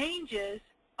the changes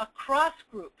across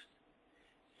groups.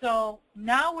 So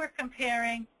now we're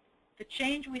comparing the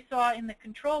change we saw in the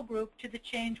control group to the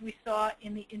change we saw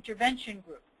in the intervention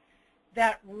group.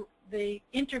 That the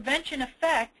intervention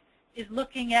effect is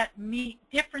looking at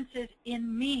differences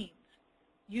in means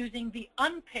using the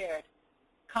unpaired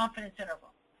confidence interval.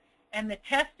 And the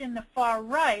test in the far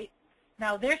right,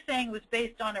 now they're saying was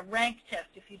based on a rank test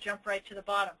if you jump right to the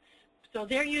bottom. So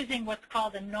they're using what's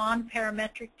called a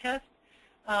non-parametric test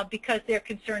because they're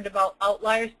concerned about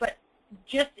outliers. But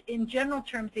just in general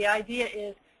terms, the idea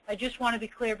is, I just want to be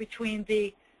clear between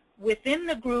within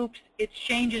the groups, it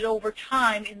changes over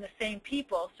time in the same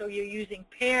people. So you're using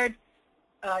paired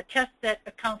tests that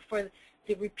account for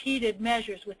the repeated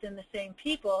measures within the same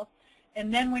people.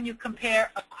 And then when you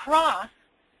compare across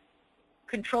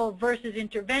control versus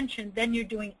intervention, then you're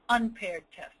doing unpaired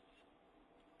tests.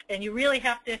 And you really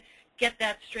have to get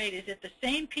that straight. Is it the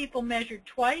same people measured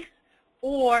twice,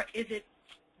 or is it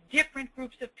different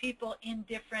groups of people in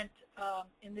different,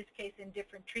 in this case, in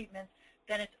different treatments?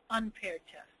 Then it's unpaired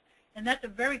tests. And that's a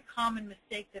very common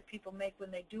mistake that people make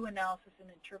when they do analysis and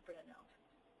interpret analysis.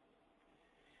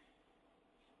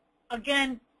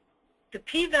 Again, the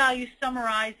p-value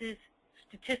summarizes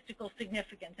statistical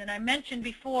significance. And I mentioned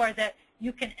before that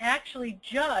you can actually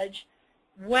judge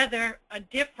whether a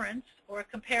difference or a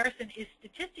comparison is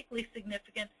statistically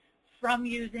significant from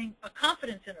using a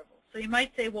confidence interval. So you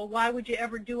might say, well, why would you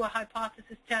ever do a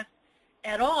hypothesis test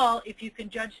at all if you can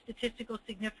judge statistical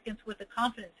significance with a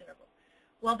confidence interval?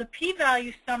 Well, the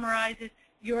p-value summarizes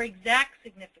your exact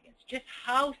significance, just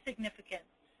how significant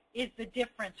is the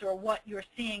difference or what you're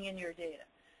seeing in your data.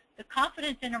 The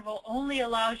confidence interval only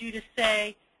allows you to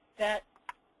say that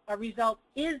a result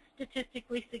is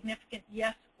statistically significant,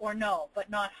 yes or no, but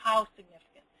not how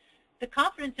significant. The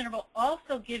confidence interval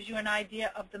also gives you an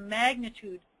idea of the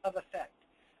magnitude of effect.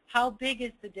 How big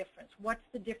is the difference? What's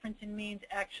the difference in means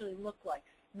actually look like?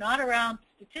 Not around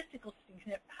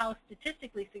how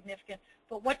statistically significant,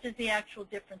 but what does the actual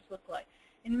difference look like?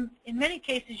 In many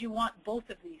cases, you want both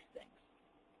of these things.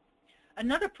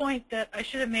 Another point that I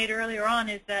should have made earlier on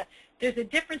is that there's a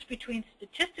difference between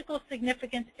statistical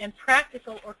significance and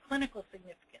practical or clinical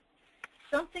significance.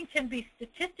 Something can be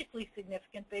statistically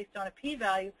significant based on a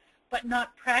p-value, but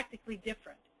not practically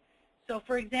different. So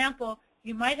for example,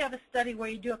 you might have a study where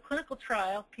you do a clinical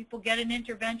trial, people get an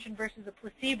intervention versus a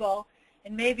placebo,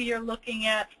 and maybe you're looking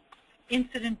at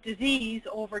incident disease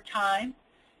over time,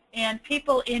 and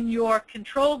people in your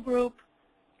control group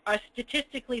are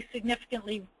statistically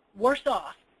significantly worse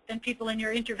off than people in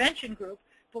your intervention group.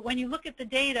 But when you look at the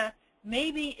data,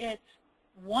 maybe it's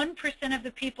 1% of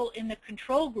the people in the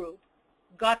control group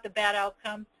got the bad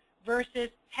outcome versus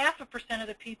 0.5% of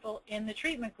the people in the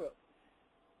treatment group.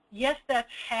 Yes,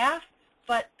 that's half,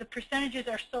 but the percentages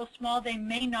are so small they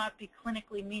may not be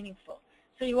clinically meaningful.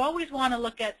 So you always want to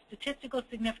look at statistical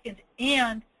significance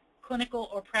and clinical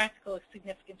or practical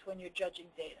significance when you're judging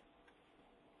data.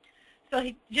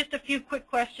 So just a few quick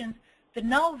questions. The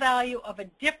null value of a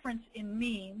difference in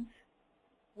means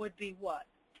would be what?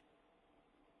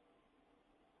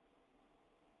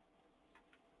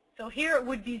 So here it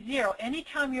would be 0.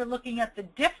 Anytime you're looking at the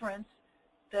difference,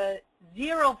 the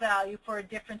 0 value for a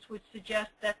difference would suggest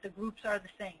that the groups are the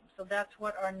same. So that's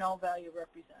what our null value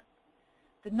represents.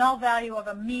 The null value of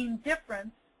a mean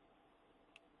difference,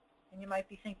 and you might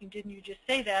be thinking, didn't you just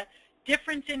say that?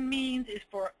 Difference in means is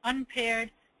for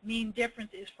unpaired, mean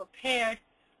difference is for paired.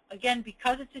 Again,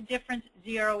 because it's a difference,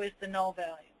 0 is the null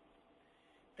value.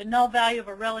 The null value of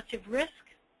a relative risk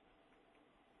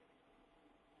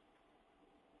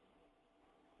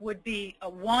would be a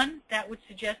 1. That would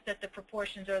suggest that the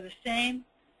proportions are the same.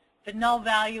 The null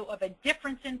value of a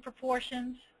difference in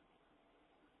proportions.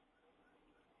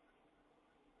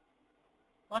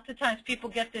 Lots of times people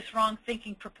get this wrong,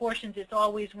 thinking proportions is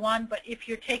always 1. But if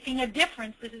you're taking a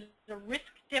difference, this is a risk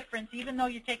difference, even though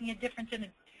you're taking a difference in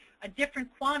a different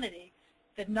quantity,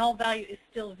 the null value is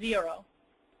still 0.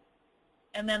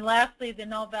 And then lastly, the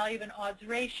null value of an odds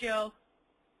ratio,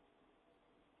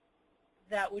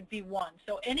 that would be 1.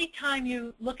 So anytime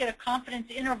you look at a confidence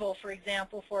interval, for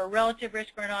example, for a relative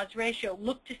risk or an odds ratio,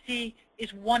 look to see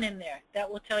is 1 in there. That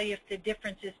will tell you if the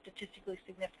difference is statistically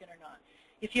significant or not.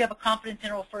 If you have a confidence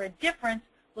interval for a difference,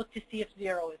 look to see if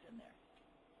 0 is in there.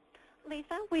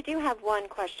 Lisa, we do have one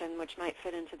question which might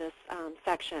fit into this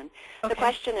section. Okay. The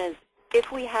question is,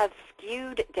 if we have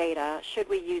skewed data, should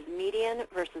we use median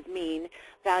versus mean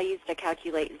values to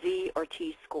calculate Z or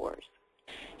T scores?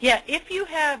 Yeah, if you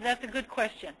have, that's a good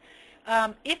question.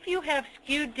 If you have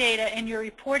skewed data and you're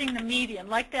reporting the median,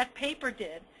 like that paper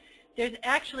did, there's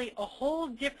actually a whole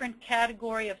different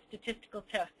category of statistical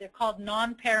tests. They're called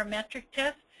non-parametric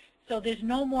tests, so there's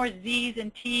no more Z's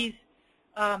and T's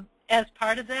as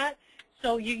part of that.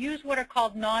 So you use what are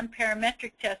called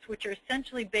non-parametric tests, which are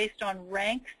essentially based on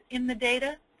ranks in the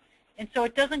data. And so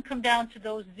it doesn't come down to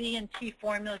those Z and T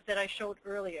formulas that I showed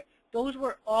earlier. Those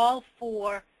were all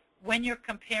for when you're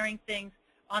comparing things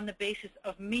on the basis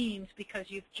of means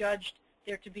because you've judged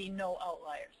there to be no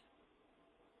outliers.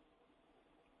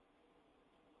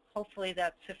 Hopefully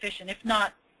that's sufficient. If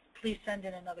not, please send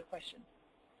in another question.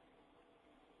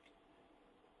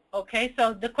 Okay,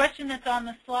 so the question that's on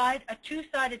the slide, a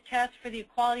two-sided test for the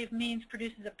equality of means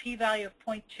produces a p-value of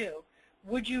 0.2.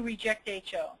 Would you reject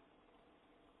HO?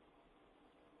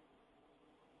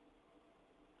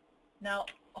 Now,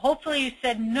 hopefully you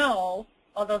said no,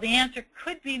 although the answer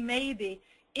could be maybe.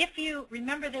 If you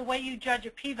remember the way you judge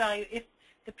a p-value, if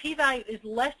the p-value is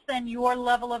less than your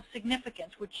level of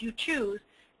significance, which you choose,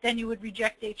 then you would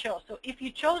reject HO. So if you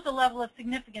chose a level of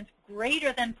significance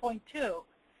greater than 0.2,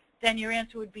 then your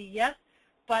answer would be yes,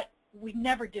 but we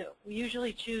never do. We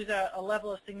usually choose a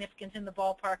level of significance in the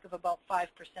ballpark of about 5%.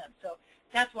 So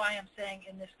that's why I'm saying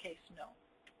in this case no.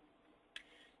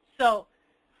 So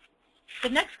the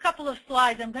next couple of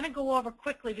slides I'm going to go over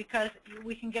quickly because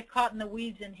we can get caught in the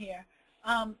weeds in here.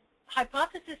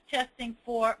 Hypothesis testing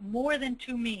for more than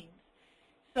two means.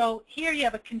 So here you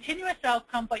have a continuous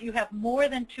outcome, but you have more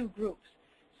than two groups.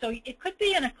 So it could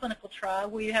be in a clinical trial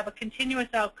where you have a continuous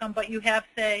outcome, but you have,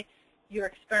 say, your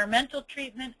experimental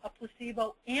treatment, a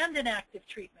placebo, and an active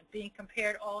treatment being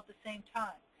compared all at the same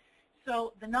time.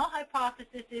 So the null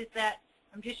hypothesis is that,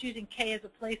 I'm just using K as a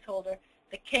placeholder,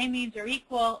 the K means are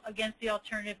equal against the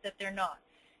alternative that they're not.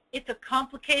 It's a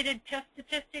complicated test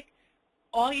statistic.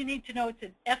 All you need to know it's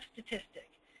an F statistic.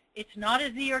 It's not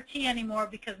a Z or T anymore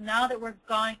because now that we're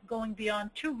going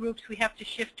beyond two groups, we have to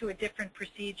shift to a different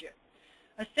procedure.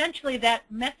 Essentially, that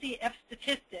messy F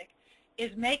statistic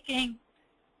is making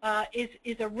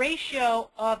is a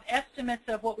ratio of estimates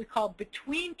of what we call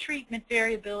between treatment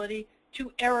variability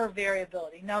to error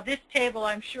variability. Now, this table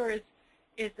I'm sure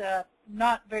is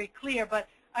not very clear, but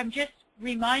I'm just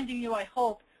reminding you, I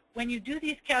hope, when you do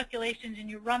these calculations and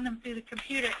you run them through the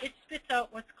computer, it spits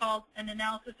out what's called an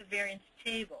analysis of variance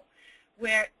table,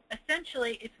 where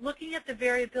essentially it's looking at the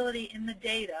variability in the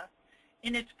data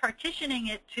and it's partitioning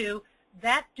it to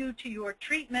that due to your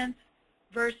treatments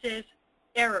versus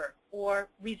error or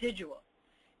residual.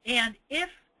 And if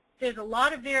there's a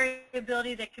lot of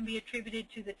variability that can be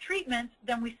attributed to the treatments,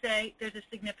 then we say there's a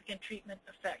significant treatment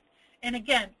effect. And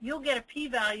again, you'll get a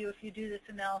p-value if you do this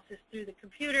analysis through the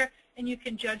computer, and you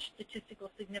can judge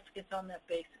statistical significance on that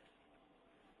basis.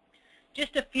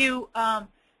 Just a few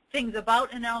things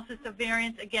about analysis of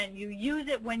variance. Again, you use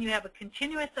it when you have a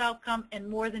continuous outcome and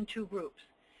more than two groups.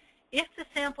 If the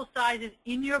sample sizes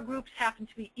in your groups happen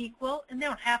to be equal, and they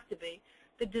don't have to be,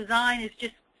 the design is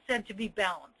just said to be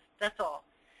balanced. That's all.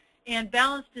 And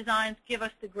balanced designs give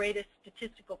us the greatest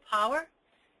statistical power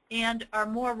and are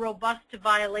more robust to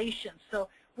violations. So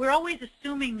we're always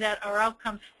assuming that our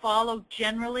outcomes follow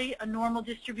generally a normal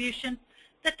distribution.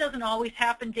 That doesn't always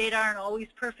happen. Data aren't always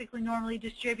perfectly normally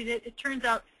distributed. It turns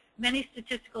out many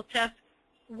statistical tests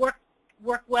work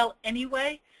well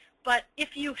anyway. But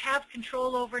if you have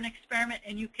control over an experiment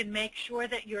and you can make sure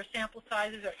that your sample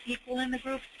sizes are equal in the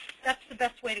groups, that's the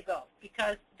best way to go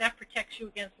because that protects you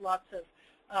against lots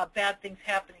of bad things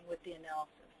happening with the analysis.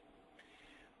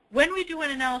 When we do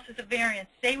an analysis of variance,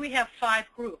 say we have 5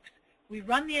 groups, we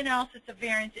run the analysis of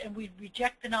variance and we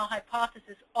reject the null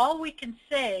hypothesis, all we can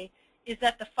say is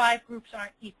that the 5 groups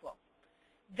aren't equal.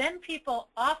 Then people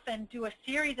often do a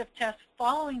series of tests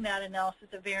following that analysis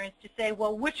of variance to say,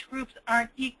 well, which groups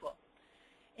aren't equal?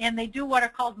 And they do what are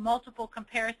called multiple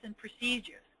comparison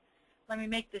procedures. Let me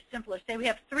make this simpler. Say we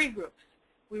have 3 groups.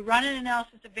 We run an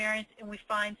analysis of variance and we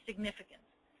find significance.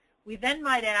 We then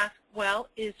might ask, well,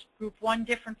 is group 1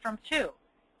 different from 2?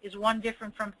 Is 1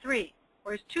 different from 3?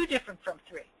 Or is 2 different from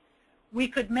 3? We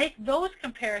could make those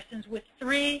comparisons with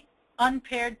 3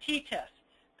 unpaired t-tests.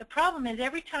 The problem is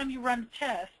every time you run a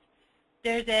test,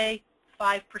 there's a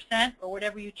 5% or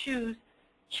whatever you choose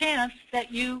chance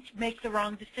that you make the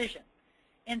wrong decision.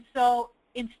 And so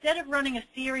instead of running a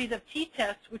series of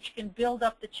t-tests, which can build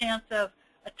up the chance of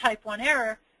a type 1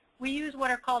 error, we use what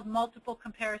are called multiple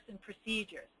comparison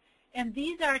procedures. And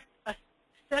these are a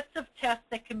sets of tests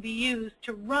that can be used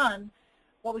to run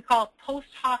what we call post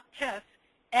hoc tests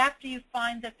after you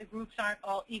find that the groups aren't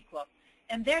all equal.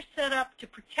 And they're set up to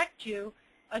protect you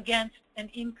against an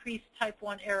increased type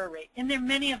 1 error rate. And there are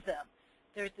many of them.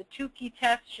 There's the Tukey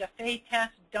test, Chaffee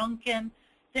test, Duncan.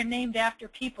 They're named after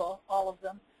people, all of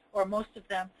them, or most of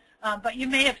them. But you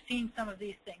may have seen some of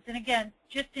these things. And again,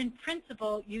 just in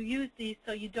principle, you use these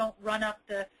so you don't run up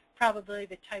the probability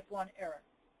of a type 1 error.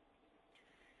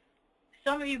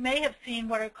 Some of you may have seen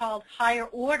what are called higher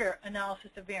order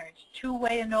analysis of variance,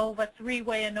 two-way ANOVA,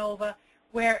 three-way ANOVA,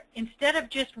 where instead of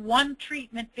just one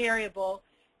treatment variable,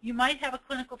 you might have a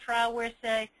clinical trial where,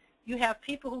 say, you have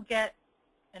people who get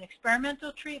an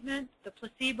experimental treatment, the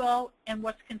placebo, and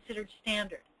what's considered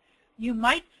standard. You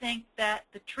might think that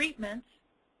the treatments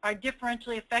are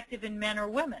differentially effective in men or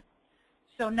women.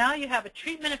 So now you have a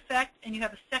treatment effect and you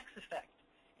have a sex effect.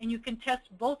 And you can test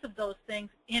both of those things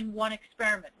in one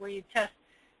experiment where you test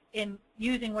in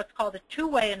using what's called a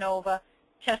two-way ANOVA,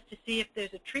 test to see if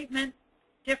there's a treatment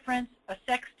difference, a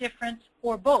sex difference,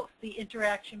 or both, the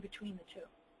interaction between the two.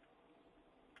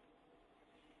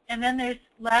 And then there's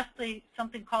lastly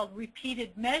something called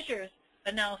repeated measures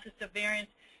analysis of variance.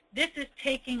 This is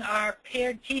taking our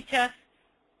paired t-test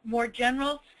more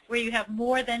general, where you have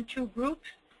more than two groups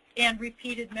and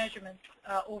repeated measurements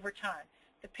over time.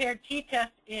 The paired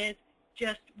t-test is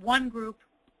just one group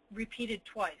repeated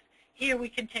twice. Here we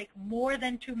can take more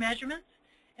than two measurements,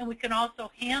 and we can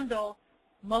also handle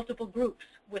multiple groups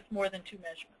with more than two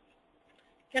measurements.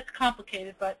 It gets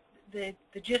complicated, but the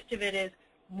gist of it is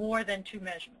more than two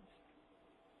measurements.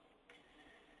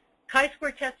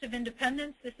 Chi-square test of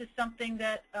independence, this is something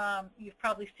that you've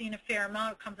probably seen a fair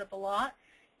amount. It comes up a lot.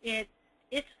 It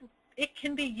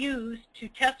can be used to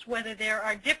test whether there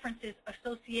are differences,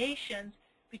 associations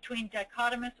between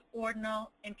dichotomous, ordinal,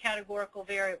 and categorical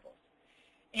variables.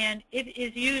 And it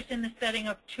is used in the setting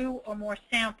of two or more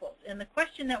samples. And the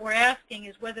question that we're asking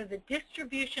is whether the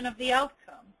distribution of the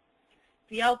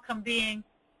outcome being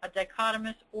a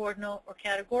dichotomous, ordinal, or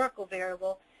categorical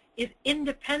variable, is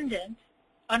independent,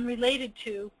 unrelated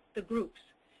to the groups.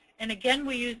 And again,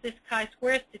 we use this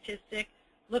chi-square statistic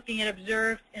looking at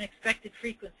observed and expected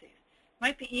frequencies. It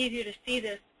might be easier to see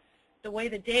this the way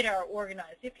the data are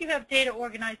organized. If you have data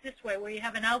organized this way, where you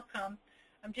have an outcome,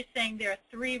 I'm just saying there are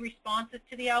three responses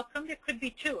to the outcome. There could be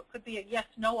two. It could be a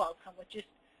yes-no outcome with just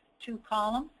two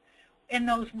columns. And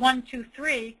those 1, 2,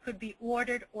 3 could be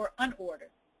ordered or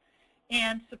unordered.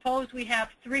 And suppose we have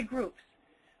three groups.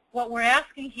 What we're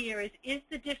asking here is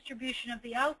the distribution of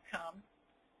the outcome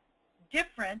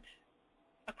different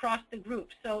across the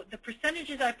groups? So the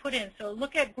percentages I put in, so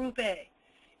look at Group A.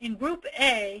 In Group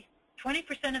A,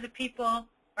 20% of the people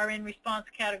are in response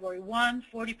category 1,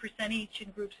 40% each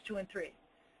in Groups 2 and 3.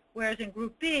 Whereas in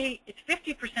Group B, it's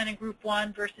 50% in Group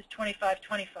 1 versus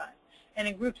 25-25. And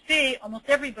in Group C, almost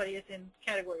everybody is in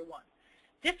category 1.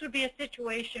 This would be a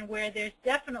situation where there's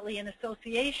definitely an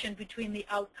association between the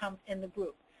outcome and the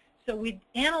group. So we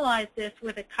analyze this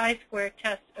with a chi-square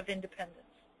test of independence.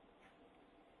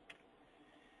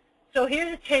 So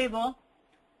here's a table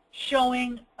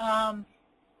showing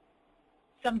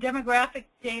some demographic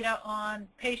data on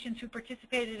patients who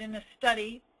participated in a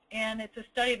study, and it's a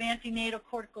study of antenatal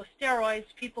corticosteroids.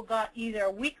 People got either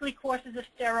weekly courses of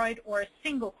steroid or a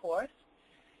single course,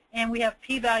 and we have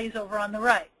p-values over on the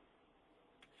right.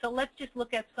 So let's just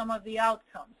look at some of the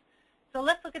outcomes. So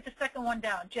let's look at the second one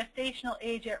down, gestational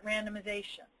age at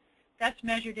randomization. That's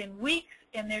measured in weeks,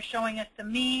 and they're showing us the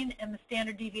mean and the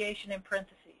standard deviation in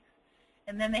parentheses.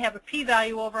 And then they have a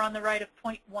p-value over on the right of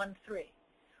 0.13.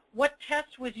 What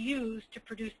test was used to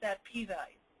produce that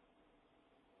p-value?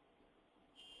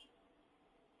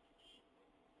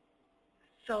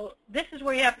 So this is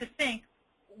where you have to think,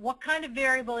 what kind of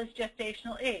variable is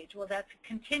gestational age? Well, that's a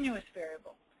continuous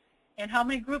variable. And how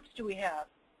many groups do we have?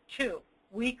 2,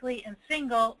 weekly and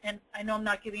single. And I know I'm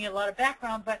not giving you a lot of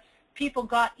background, but people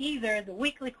got either the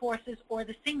weekly courses or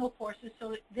the single courses,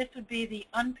 so this would be the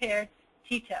unpaired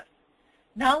t-test.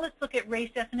 Now let's look at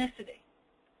race ethnicity.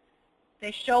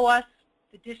 They show us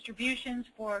the distributions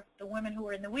for the women who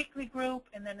are in the weekly group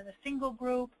and then in the single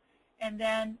group, and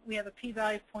then we have a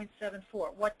p-value of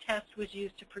 0.74. What test was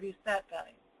used to produce that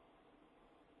value?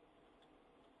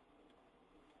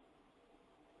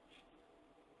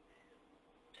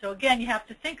 So again, you have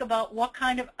to think about what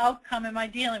kind of outcome am I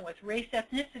dealing with. Race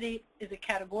ethnicity is a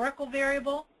categorical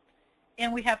variable,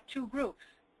 and we have two groups,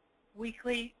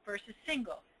 weekly versus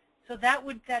single. So that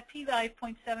p-value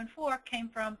of 0.74 came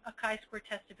from a chi-square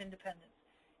test of independence.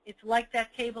 It's like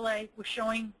that table I was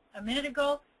showing a minute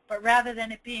ago, but rather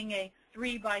than it being a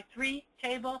 3 by 3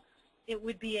 table, it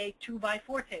would be a 2 by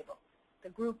 4 table. the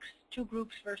groups, 2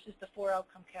 groups versus the 4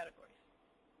 outcome categories.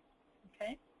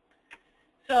 Okay?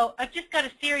 So I've just got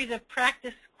a series of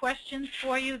practice questions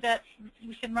for you that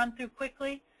we can run through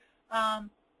quickly.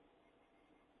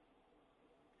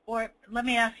 Or let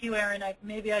me ask you, Erin,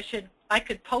 maybe I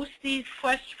could post these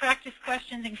practice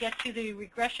questions and get to the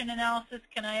regression analysis.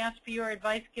 Can I ask for your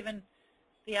advice given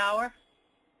the hour?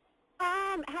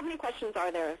 How many questions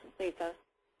are there, Lisa?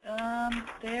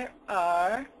 There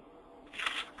are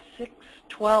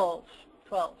 12.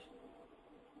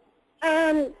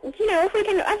 You know, if we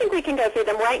can, I think we can go through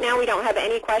them. Right now we don't have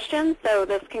any questions, so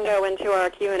this can go into our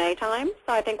Q&A time.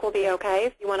 So I think we'll be okay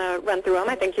if you want to run through them.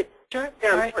 I think they're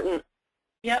important.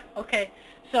 Yep, okay.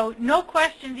 So no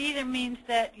questions either means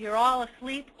that you're all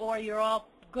asleep or you're all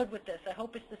good with this. I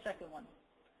hope it's the second one.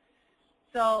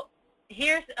 So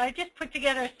I just put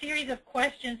together a series of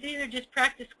questions. These are just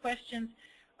practice questions.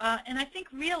 And I think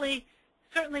really,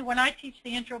 certainly when I teach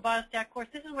the Intro Biostat course,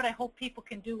 this is what I hope people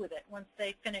can do with it once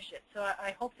they finish it. So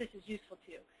I hope this is useful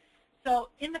to you. So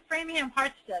in the Framingham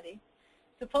Heart Study,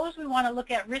 suppose we want to look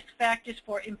at risk factors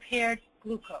for impaired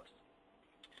glucose.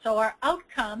 So our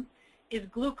outcome is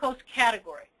glucose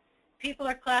category. People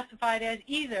are classified as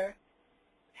either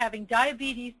having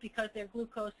diabetes because their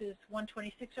glucose is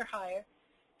 126 or higher,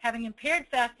 having impaired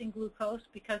fasting glucose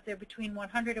because they're between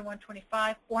 100 and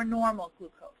 125, or normal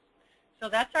glucose. So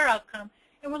that's our outcome.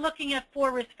 And we're looking at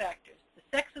 4 risk factors: the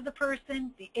sex of the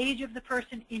person, the age of the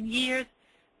person in years,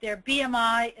 their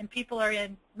BMI, and people are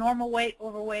in normal weight,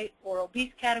 overweight, or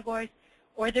obese categories,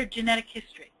 or their genetic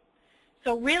history.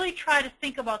 So really try to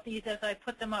think about these as I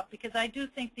put them up, because I do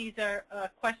think these are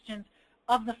questions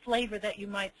of the flavor that you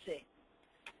might see.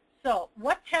 So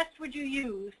what test would you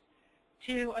use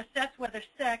to assess whether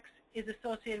sex is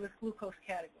associated with glucose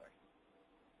category?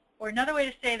 Or another way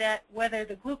to say that, whether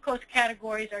the glucose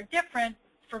categories are different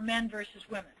for men versus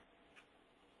women.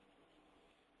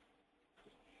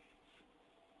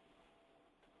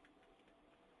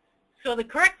 So the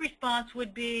correct response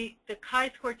would be the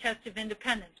chi-square test of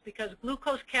independence, because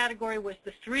glucose category was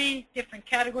the 3 different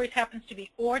categories, happens to be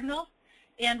ordinal,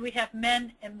 and we have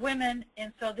men and women,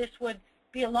 and so this would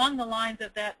be along the lines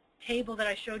of that table that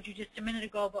I showed you just a minute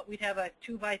ago, but we'd have a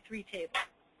 2x3 table.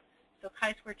 So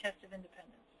chi-square test of independence.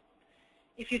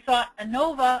 If you thought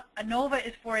ANOVA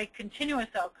is for a continuous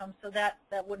outcome, so that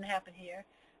wouldn't happen here.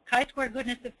 Chi-square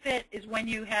goodness of fit is when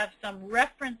you have some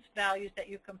reference values that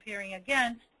you're comparing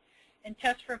against, and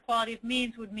test for equality of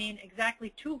means would mean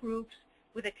exactly 2 groups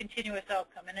with a continuous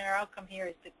outcome, and our outcome here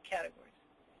is the categories.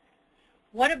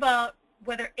 What about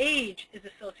whether age is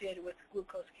associated with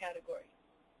glucose category?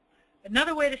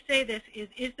 Another way to say this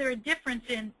is there a difference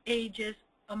in ages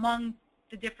among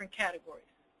the different categories?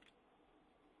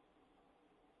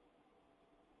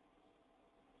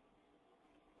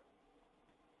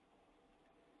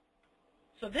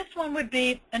 So this one would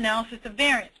be analysis of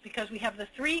variance, because we have the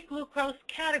 3 glucose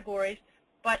categories,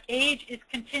 but age is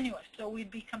continuous. So we'd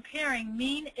be comparing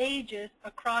mean ages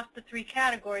across the 3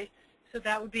 categories, so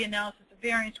that would be analysis of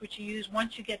variance, which you use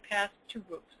once you get past 2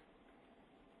 groups.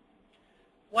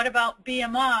 What about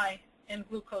BMI and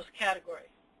glucose category?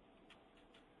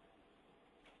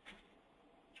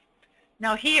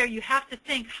 Now here you have to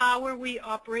think, how are we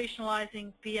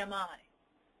operationalizing BMI?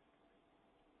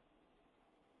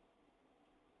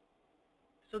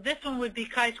 So this one would be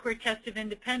chi-square test of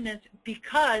independence,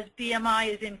 because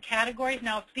BMI is in categories.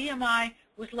 Now if BMI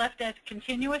was left as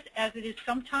continuous, as it is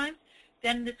sometimes,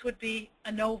 then this would be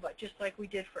ANOVA, just like we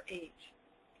did for age.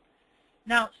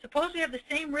 Now suppose we have the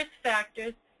same risk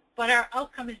factors, but our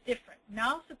outcome is different.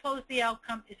 Now suppose the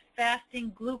outcome is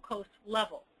fasting glucose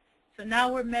level. So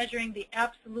now we're measuring the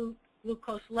absolute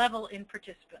glucose level in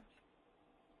participants.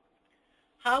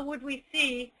 How would we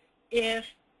see if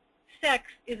sex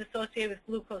is associated with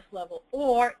glucose level,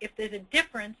 or if there's a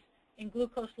difference in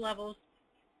glucose levels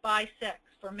by sex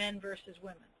for men versus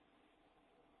women?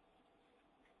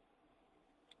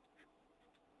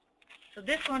 So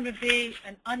this one would be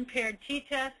an unpaired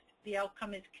t-test. The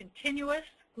outcome is continuous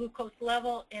glucose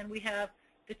level, and we have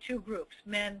the 2 groups,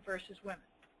 men versus women.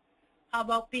 How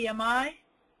about BMI?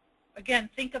 Again,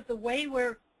 think of the way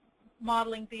we're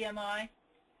modeling BMI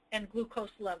and glucose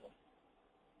level.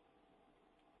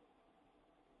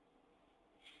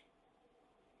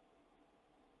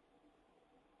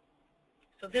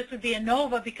 So this would be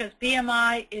ANOVA, because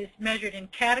BMI is measured in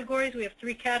categories. We have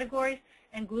 3 categories,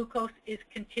 and glucose is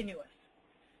continuous.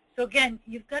 So again,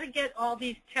 you've got to get all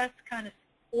these tests kind of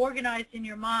organized in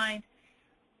your mind.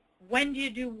 When do you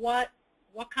do what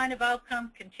kind of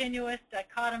outcome, continuous,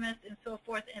 dichotomous, and so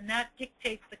forth, and that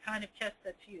dictates the kind of test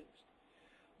that's used.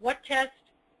 What test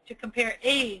to compare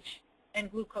age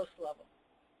and glucose level.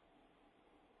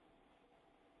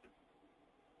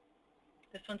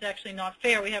 This one's actually not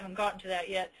fair. We haven't gotten to that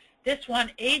yet. This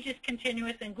one, age is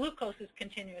continuous and glucose is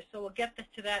continuous. So we'll get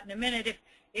to that in a minute.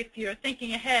 If you're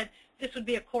thinking ahead, this would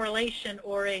be a correlation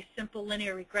or a simple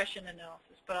linear regression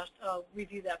analysis. But I'll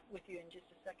review that with you in just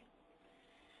a second.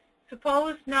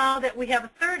 Suppose now that we have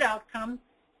a third outcome,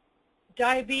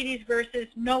 diabetes versus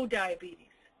no diabetes.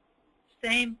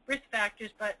 Same risk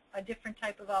factors, but a different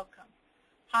type of outcome.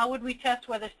 How would we test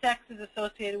whether sex is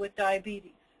associated with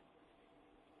diabetes?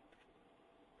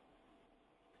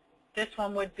 This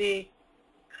one would be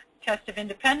test of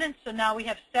independence. So now we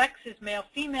have sex is male,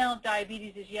 female,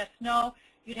 diabetes is yes, no.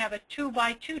 You'd have a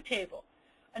 2-by-2 table.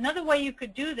 Another way you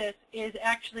could do this is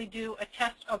actually do a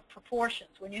test of proportions.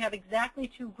 When you have exactly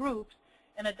two groups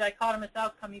and a dichotomous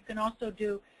outcome, you can also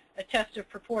do a test of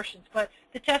proportions. But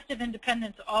the test of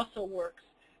independence also works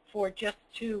for just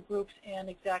two groups and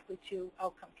exactly two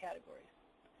outcome categories.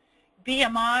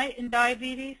 BMI in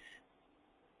diabetes.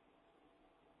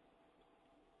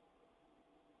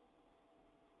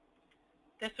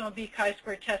 This one will be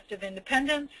chi-square test of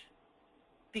independence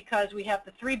because we have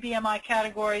the 3 BMI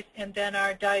categories and then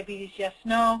our diabetes yes,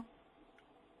 no.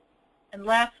 And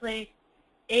lastly,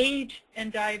 age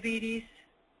and diabetes.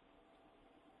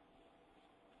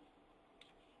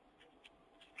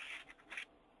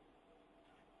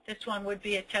 This one would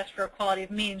be a test for equality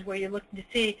of means where you're looking to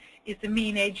see is the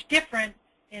mean age different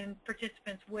in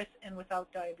participants with and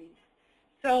without diabetes.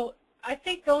 So I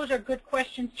think those are good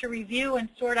questions to review and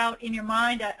sort out in your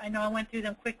mind. I know I went through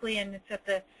them quickly and it's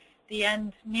at the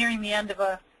end, nearing the end of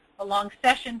a long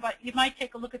session, but you might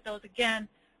take a look at those again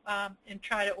and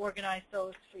try to organize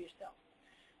those for yourself.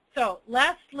 So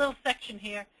last little section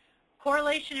here,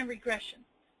 correlation and regression.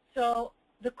 So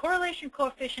the correlation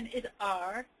coefficient is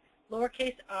R,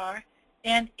 lowercase r,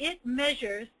 and it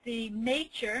measures the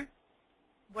nature,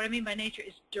 what I mean by nature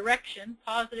is direction,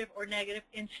 positive or negative,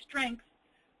 and strength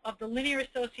of the linear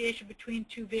association between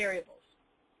two variables.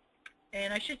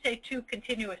 And I should say two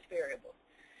continuous variables.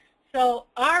 So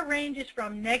our range is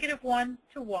from -1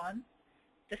 to 1.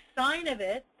 The sign of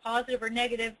it, positive or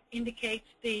negative, indicates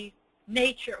the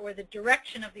nature or the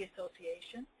direction of the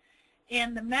association.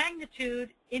 And the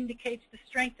magnitude indicates the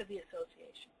strength of the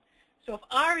association. So if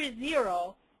R is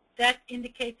 0, that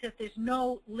indicates that there's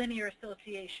no linear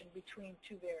association between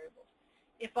two variables.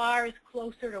 If R is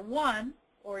closer to 1,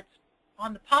 or it's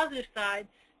on the positive side,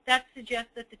 that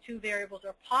suggests that the two variables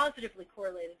are positively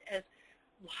correlated, as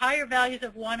higher values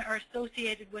of one are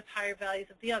associated with higher values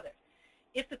of the other.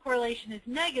 If the correlation is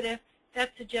negative,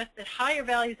 that suggests that higher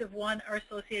values of one are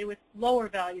associated with lower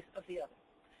values of the other.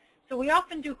 So we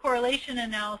often do correlation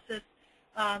analysis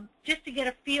just to get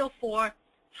a feel for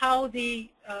how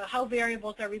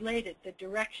variables are related, the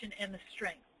direction and the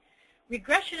strength.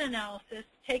 Regression analysis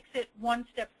takes it one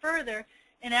step further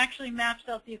and actually maps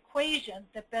out the equation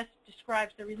that best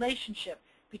describes the relationship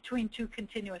between two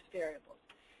continuous variables.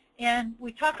 And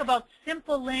we talk about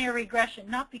simple linear regression,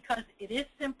 not because it is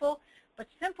simple, but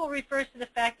simple refers to the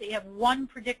fact that you have one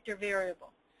predictor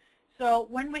variable. So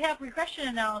when we have regression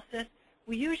analysis,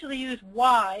 we usually use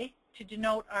Y to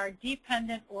denote our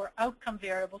dependent or outcome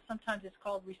variable, sometimes it's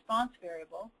called response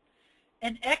variable,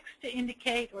 and X to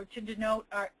indicate or to denote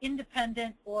our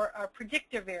independent or our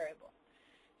predictor variable.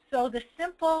 So the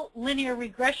simple linear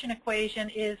regression equation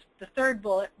is the third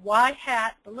bullet, Y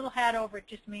hat, the little hat over it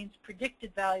just means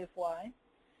predicted value of Y,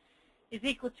 is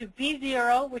equal to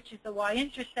B0, which is the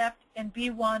y-intercept, and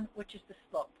B1, which is the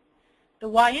slope. The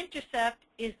y-intercept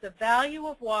is the value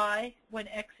of Y when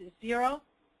X is 0,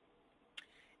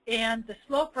 and the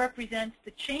slope represents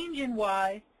the change in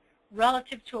Y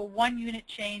relative to a 1-unit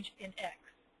change in X.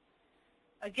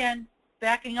 Again,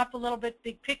 backing up a little bit,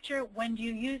 big picture, when do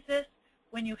you use this?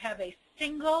 When you have a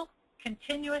single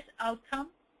continuous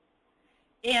outcome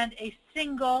and a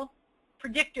single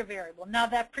predictor variable. Now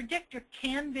that predictor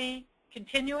can be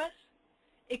continuous.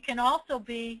 It can also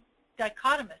be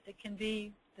dichotomous. It can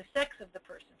be the sex of the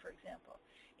person, for example,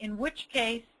 in which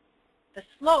case the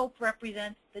slope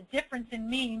represents the difference in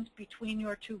means between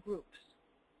your two groups.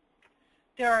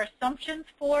 There are assumptions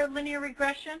for linear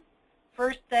regression.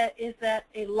 First, that is that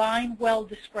a line well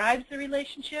describes the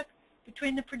relationship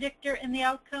between the predictor and the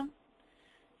outcome.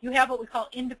 You have what we call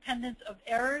independence of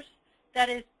errors. That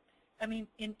is,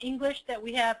 in English, that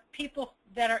we have people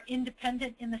that are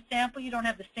independent in the sample. You don't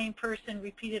have the same person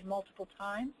repeated multiple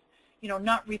times,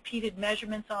 not repeated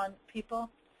measurements on people.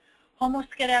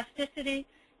 Homoscedasticity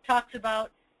talks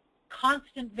about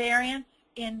constant variance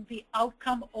in the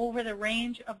outcome over the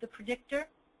range of the predictor.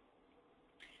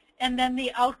 And then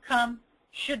the outcome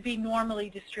should be normally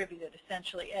distributed,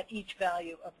 essentially, at each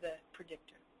value of the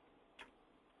predictor.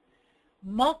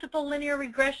 Multiple linear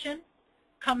regression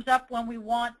comes up when we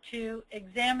want to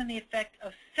examine the effect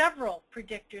of several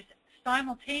predictors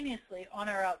simultaneously on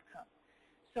our outcome.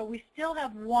 So we still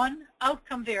have one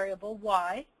outcome variable,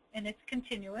 y, and it's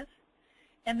continuous,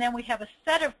 and then we have a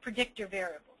set of predictor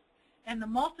variables. And the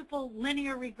multiple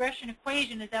linear regression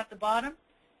equation is at the bottom,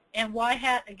 and y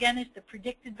hat, again, is the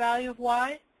predicted value of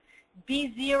y.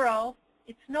 B0,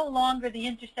 it's no longer the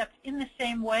intercept in the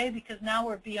same way because now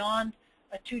we're beyond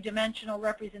a two-dimensional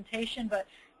representation, but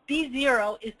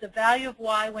B0 is the value of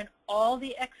y when all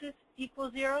the x's equal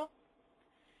 0.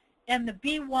 And the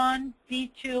B1,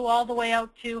 B2, all the way out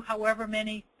to however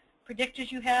many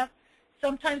predictors you have,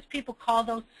 sometimes people call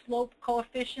those slope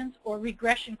coefficients or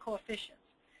regression coefficients.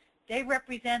 They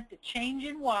represent the change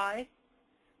in y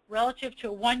relative to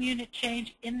a one-unit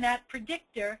change in that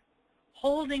predictor,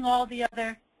 holding all the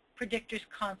other predictors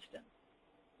constant.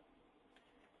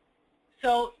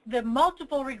 So the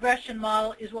multiple regression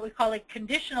model is what we call a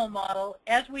conditional model.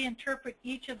 As we interpret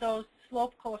each of those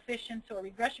slope coefficients or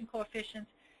regression coefficients,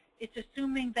 it's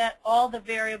assuming that all the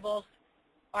variables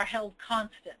are held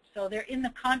constant. So they're in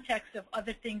the context of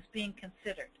other things being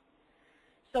considered.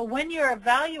 So when you're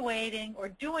evaluating or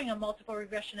doing a multiple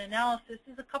regression analysis,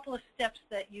 there's a couple of steps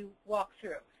that you walk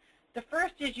through. The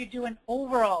first is you do an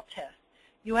overall test.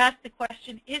 You ask the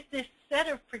question, is this set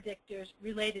of predictors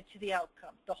related to the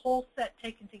outcome, the whole set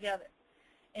taken together?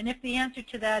 And if the answer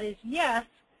to that is yes,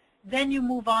 then you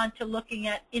move on to looking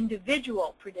at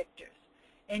individual predictors.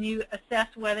 And you assess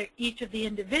whether each of the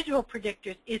individual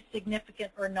predictors is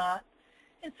significant or not.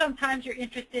 And sometimes you're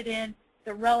interested in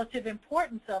the relative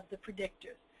importance of the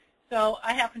predictors. So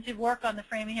I happen to work on the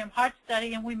Framingham Heart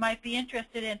Study, and we might be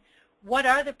interested in what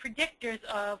are the predictors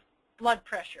of blood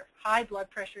pressure, high blood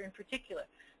pressure in particular.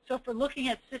 So if we're looking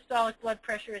at systolic blood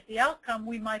pressure as the outcome,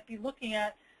 we might be looking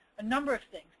at a number of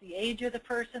things: the age of the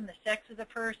person, the sex of the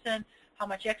person, how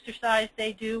much exercise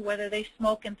they do, whether they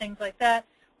smoke, and things like that.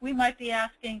 We might be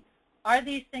asking, are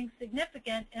these things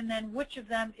significant, and then which of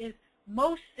them is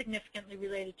most significantly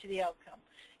related to the outcome?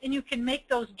 And you can make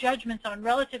those judgments on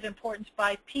relative importance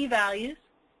by p-values,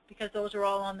 because those are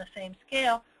all on the same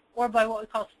scale, or by what we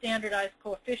call standardized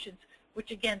coefficients, which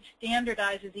again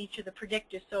standardizes each of the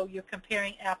predictors, so you're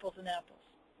comparing apples and apples.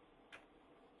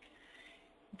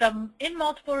 In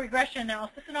multiple regression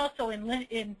analysis, and also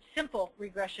in simple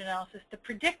regression analysis, the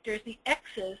predictors, the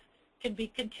x's, can be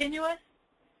continuous.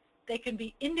 They can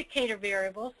be indicator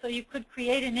variables, so you could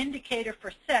create an indicator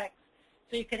for sex.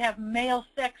 So you could have male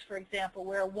sex, for example,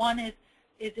 where 1 is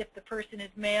if the person is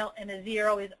male and a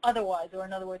 0 is otherwise, or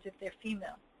in other words, if they're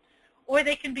female. Or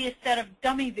they can be a set of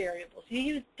dummy variables. You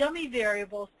use dummy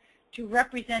variables to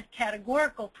represent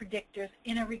categorical predictors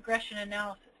in a regression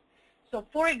analysis. So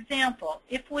for example,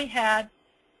 if we had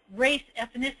race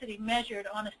ethnicity measured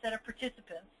on a set of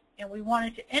participants, and we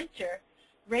wanted to enter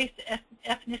race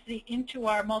ethnicity into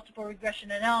our multiple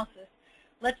regression analysis,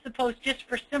 let's suppose just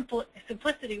for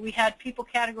simplicity we had people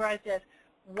categorized as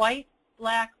white,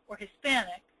 black, or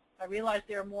Hispanic. I realize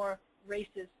there are more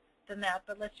races than that,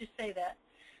 but let's just say that.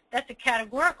 That's a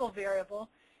categorical variable.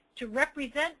 To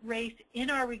represent race in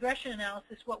our regression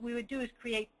analysis, what we would do is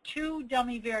create 2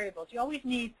 dummy variables. You always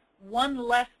need one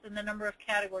less than the number of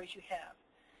categories you have.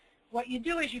 What you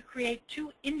do is you create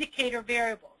 2 indicator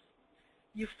variables.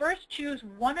 You first choose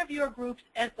one of your groups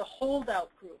as the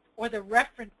holdout group or the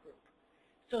referent group.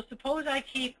 So suppose I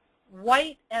keep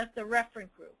white as the referent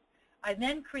group. I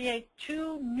then create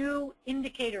 2 new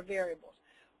indicator variables.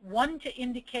 One to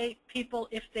indicate people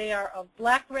if they are of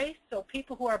black race, so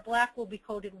people who are black will be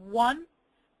coded 1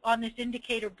 on this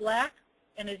indicator black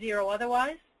and a 0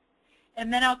 otherwise.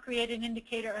 And then I'll create an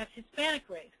indicator of Hispanic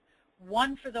race,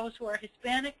 1 for those who are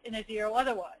Hispanic and a 0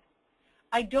 otherwise.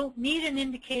 I don't need an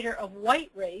indicator of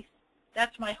white race.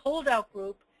 That's my holdout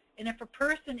group. And if a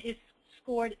person is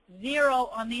scored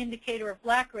 0 on the indicator of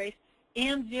black race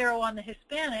and 0 on the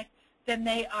Hispanic, then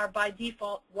they are by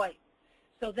default white.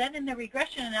 So then in the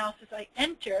regression analysis, I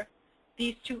enter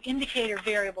these 2 indicator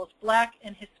variables, black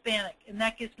and Hispanic, and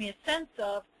that gives me a sense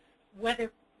of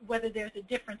whether there's a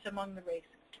difference among the races.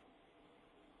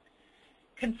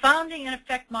 Confounding and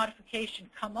effect modification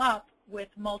come up with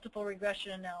multiple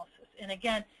regression analysis. And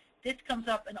again, this comes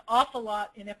up an awful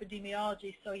lot in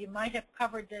epidemiology, so you might have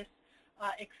covered this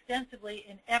extensively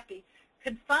in epi.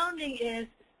 Confounding is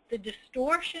the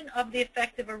distortion of the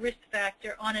effect of a risk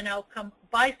factor on an outcome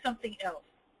by something else.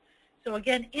 So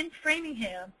again, in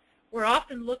Framingham, we're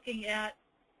often looking at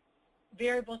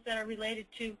variables that are related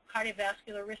to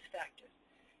cardiovascular risk factors.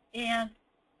 And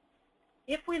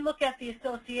if we look at the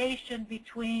association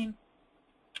between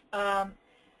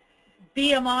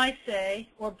BMI, say,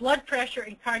 or blood pressure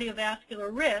and cardiovascular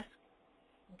risk,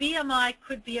 BMI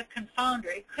could be a confounder.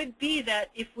 It could be that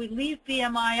if we leave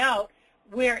BMI out,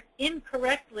 we're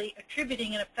incorrectly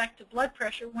attributing an effect to blood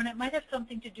pressure when it might have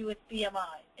something to do with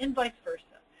BMI, and vice versa.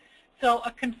 So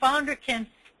a confounder can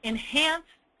enhance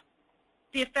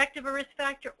the effect of a risk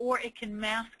factor, or it can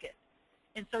mask it.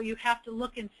 And so you have to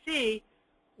look and see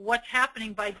what's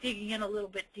happening by digging in a little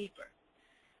bit deeper.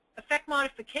 Effect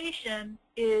modification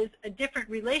is a different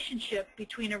relationship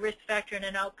between a risk factor and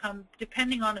an outcome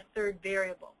depending on a third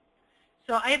variable.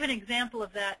 So I have an example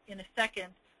of that in a second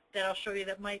that I'll show you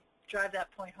that might drive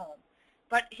that point home.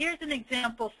 But here's an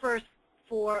example first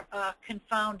for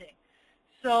confounding.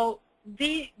 So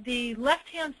the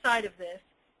left-hand side of this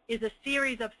is a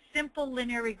series of simple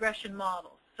linear regression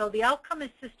models. So the outcome is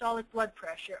systolic blood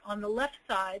pressure. On the left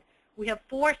side, we have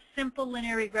 4 simple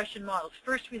linear regression models,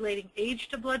 first relating age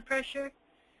to blood pressure,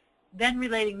 then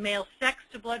relating male sex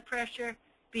to blood pressure,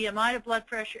 BMI to blood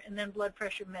pressure, and then blood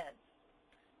pressure meds,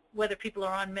 whether people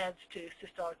are on meds to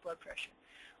systolic blood pressure.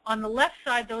 On the left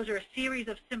side, those are a series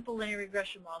of simple linear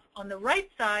regression models. On the right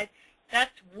side,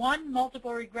 that's one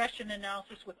multiple regression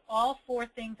analysis with all 4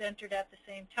 things entered at the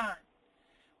same time.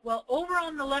 Well, over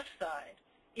on the left side,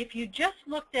 if you just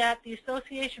looked at the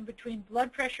association between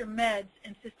blood pressure meds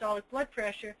and systolic blood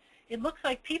pressure, it looks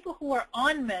like people who are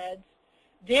on meds,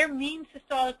 their mean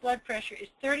systolic blood pressure is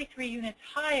 33 units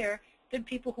higher than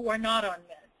people who are not on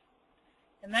meds.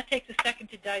 And that takes a second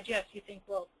to digest. You think,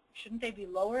 well, shouldn't they be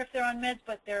lower if they're on meds?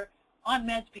 But they're on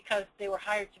meds because they were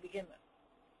higher to begin with.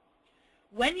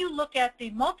 When you look at the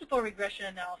multiple regression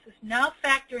analysis, now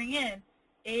factoring in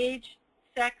age,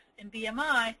 sex, and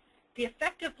BMI, the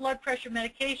effective blood pressure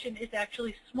medication is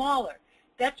actually smaller.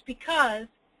 That's because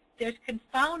there's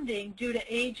confounding due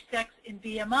to age, sex, and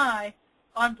BMI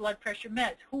on blood pressure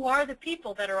meds. Who are the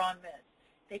people that are on meds?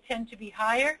 They tend to be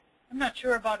higher. I'm not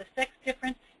sure about a sex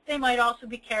difference. They might also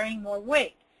be carrying more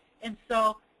weight. And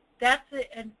so that's it.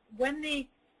 And when the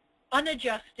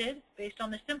unadjusted, based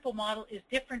on the simple model, is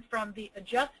different from the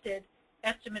adjusted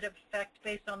estimate of effect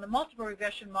based on the multiple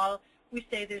regression model, we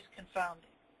say there's confounding.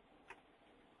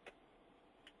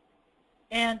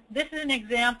 And this is an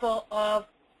example of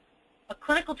a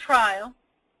clinical trial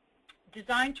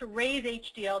designed to raise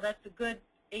HDL, that's the good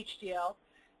HDL,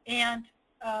 and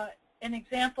an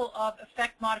example of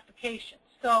effect modification.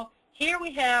 So here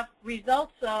we have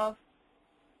results of,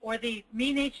 or the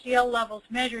mean HDL levels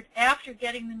measured after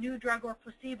getting the new drug or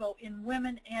placebo in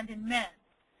women and in men.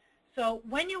 So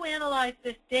when you analyze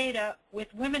this data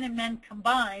with women and men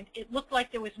combined, it looked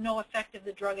like there was no effect of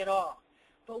the drug at all.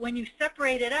 But when you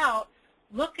separate it out,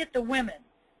 look at the women.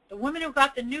 The women who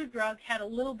got the new drug had a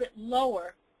little bit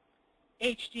lower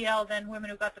HDL than women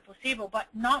who got the placebo, but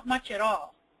not much at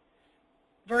all.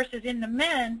 Versus in the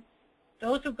men,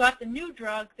 those who got the new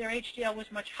drug, their HDL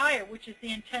was much higher, which is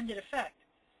the intended effect,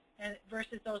 and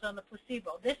versus those on the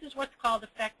placebo. This is what's called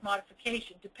effect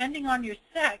modification. Depending on your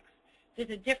sex, there's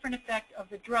a different effect of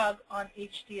the drug on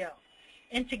HDL.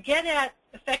 And to get at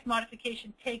effect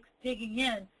modification takes digging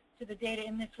in to the data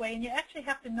in this way, and you actually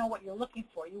have to know what you're looking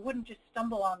for. You wouldn't just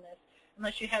stumble on this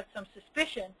unless you had some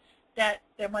suspicion that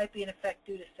there might be an effect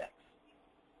due to sex.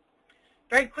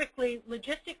 Very quickly,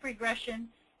 logistic regression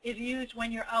is used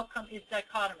when your outcome is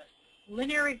dichotomous.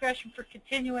 Linear regression for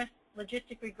continuous,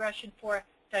 logistic regression for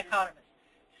dichotomous.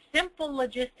 Simple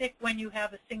logistic when you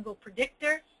have a single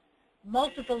predictor,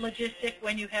 multiple logistic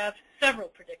when you have several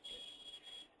predictors.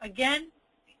 Again,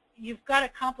 you've got a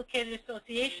complicated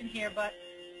association here, but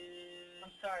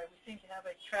I'm sorry, we seem to have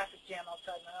a traffic jam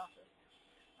outside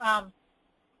my office.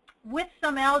 With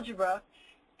some algebra,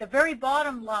 the very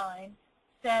bottom line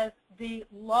says the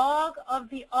log of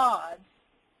the odds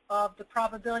of the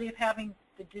probability of having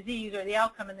the disease, or the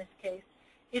outcome in this case,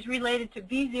 is related to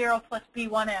B0 plus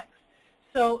B1x.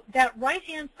 So that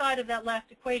right-hand side of that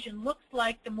last equation looks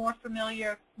like the more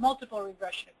familiar multiple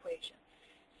regression equation.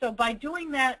 So by doing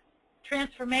that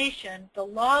transformation, the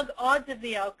log odds of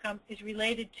the outcome is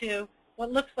related to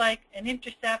what looks like an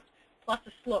intercept plus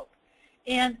a slope.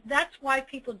 And that's why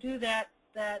people do that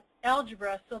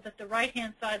algebra, so that the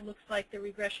right-hand side looks like the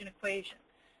regression equation.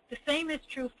 The same is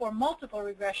true for multiple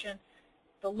regression.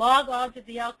 The log odds of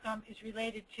the outcome is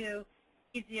related to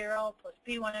B0 plus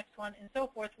B1x1 and so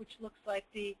forth, which looks like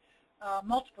the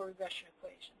multiple regression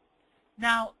equation.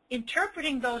 Now,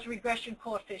 interpreting those regression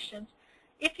coefficients,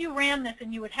 if you ran this,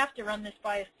 and you would have to run this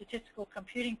by a statistical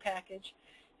computing package,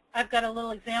 I've got a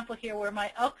little example here where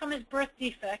my outcome is birth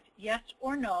defect, yes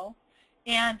or no,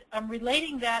 and I'm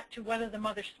relating that to whether the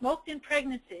mother smoked in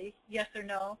pregnancy, yes or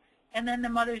no, and then the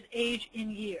mother's age in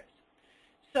years.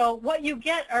 So what you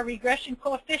get are regression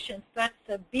coefficients, that's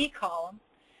the B column,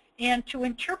 and to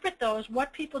interpret those,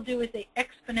 what people do is they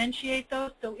exponentiate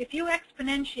those. So if you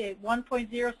exponentiate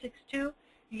 1.062, you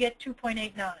get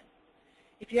 2.89.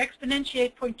 If you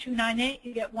exponentiate 0.298,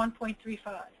 you get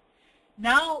 1.35.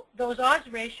 Now those odds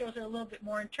ratios are a little bit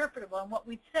more interpretable, and what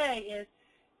we'd say is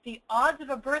the odds of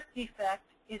a birth defect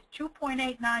is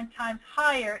 2.89 times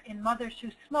higher in mothers who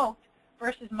smoked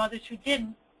versus mothers who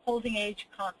didn't, holding age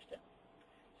constant.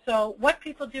 So what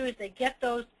people do is they get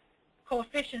those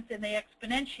coefficients and they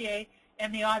exponentiate,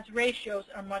 and the odds ratios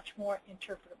are much more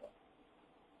interpretable.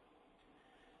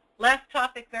 Last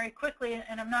topic very quickly,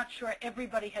 and I'm not sure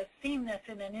everybody has seen this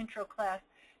in an intro class.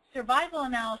 Survival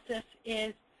analysis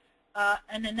is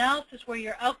an analysis where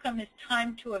your outcome is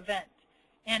time to event.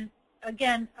 And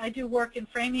again, I do work in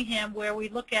Framingham where we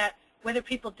look at whether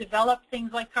people develop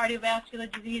things like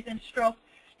cardiovascular disease and stroke.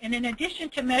 And in addition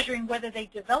to measuring whether they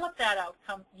develop that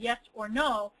outcome, yes or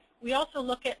no, we also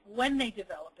look at when they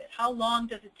develop it. How long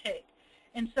does it take?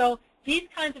 And so these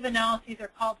kinds of analyses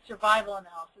are called survival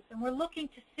analysis. And we're looking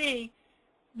to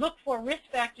look for risk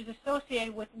factors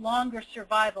associated with longer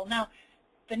survival. Now,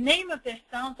 the name of this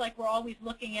sounds like we're always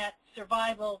looking at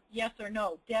survival, yes or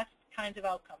no, death kinds of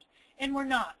outcomes. And we're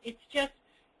not. It's just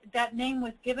that name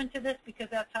was given to this because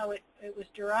that's how it was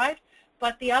derived.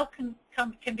 But the outcome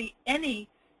can be any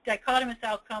dichotomous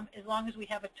outcome as long as we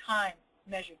have a time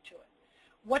measured to it.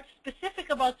 What's specific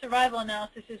about survival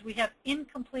analysis is we have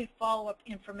incomplete follow-up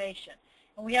information.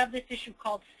 And we have this issue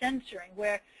called censoring,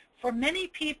 where for many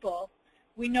people,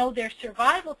 we know their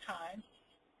survival time,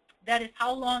 that is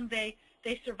how long they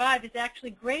survive, is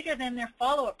actually greater than their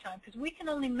follow-up time, because we can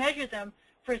only measure them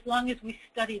for as long as we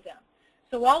study them.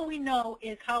 So all we know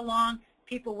is how long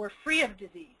people were free of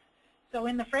disease. So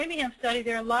in the Framingham study,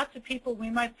 there are lots of people, we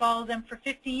might follow them for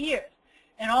 50 years.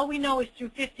 And all we know is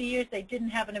through 50 years they didn't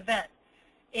have an event.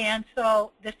 And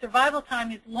so the survival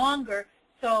time is longer,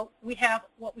 so we have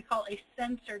what we call a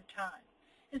censored time.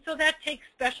 And so that takes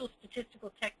special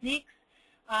statistical techniques.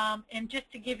 And just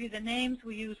to give you the names,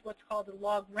 we use what's called a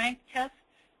log rank test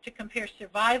to compare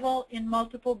survival in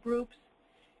multiple groups.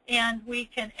 And we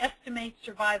can estimate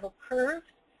survival curves.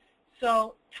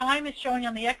 So time is showing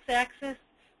on the x-axis,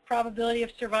 probability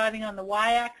of surviving on the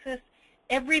y-axis.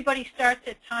 Everybody starts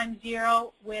at time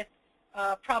 0 with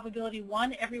probability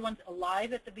 1. Everyone's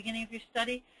alive at the beginning of your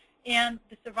study. And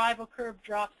the survival curve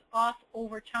drops off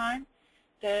over time.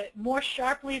 The more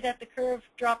sharply that the curve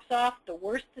drops off, the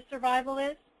worse the survival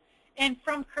is. And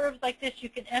from curves like this, you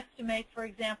can estimate, for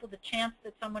example, the chance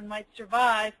that someone might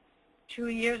survive 2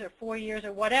 years or 4 years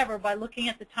or whatever by looking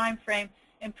at the time frame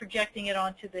and projecting it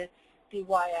onto the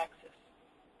y-axis.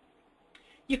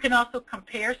 You can also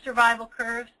compare survival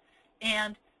curves,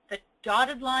 and the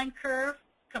dotted line curve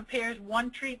compares one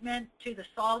treatment to the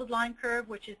solid line curve,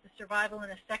 which is the survival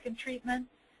in a second treatment.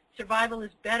 Survival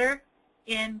is better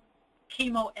in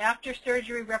chemo after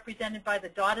surgery, represented by the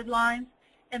dotted lines,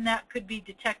 and that could be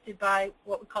detected by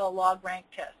what we call a log rank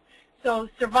test. So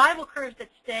survival curves that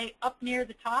stay up near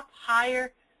the top,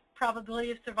 higher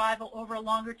probability of survival over a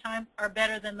longer time, are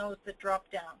better than those that drop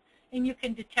down. And you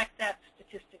can detect that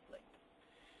statistically.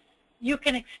 You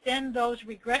can extend those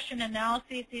regression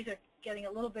analyses. These are getting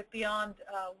a little bit beyond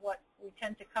what we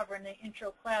tend to cover in the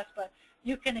intro class, but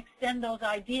you can extend those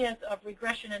ideas of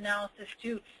regression analysis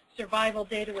to survival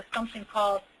data with something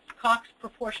called Cox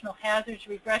proportional hazards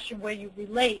regression, where you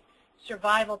relate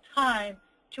survival time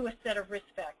to a set of risk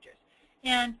factors.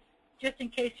 And just in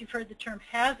case you've heard the term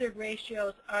hazard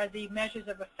ratios, are the measures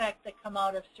of effect that come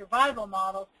out of survival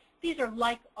models. These are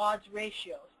like odds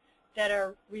ratios that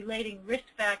are relating risk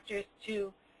factors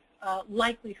to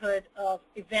likelihood of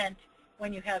event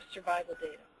when you have survival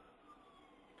data.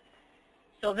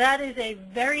 So that is a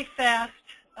very fast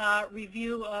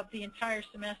review of the entire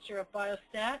semester of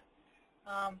Biostat.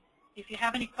 If you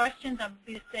have any questions, I'm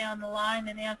happy to stay on the line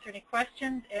and answer any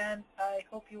questions, and I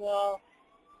hope you all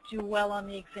do well on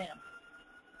the exam.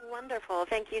 Wonderful.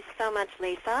 Thank you so much,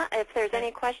 Lisa. If there's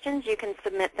any questions, you can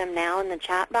submit them now in the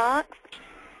chat box.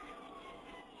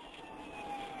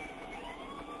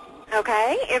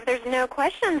 Okay, if there's no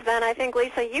questions, then I think,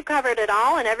 Lisa, you covered it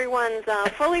all, and everyone's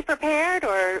fully prepared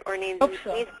or needs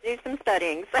to do some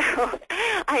studying. So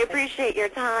I appreciate your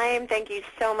time. Thank you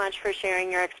so much for sharing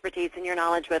your expertise and your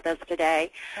knowledge with us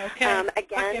today. Okay.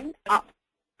 Again,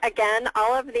 Again,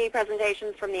 all of the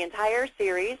presentations from the entire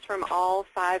series from all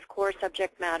 5 core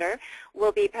subject matter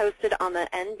will be posted on the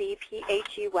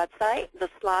NBPHE website, the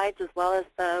slides as well as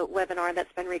the webinar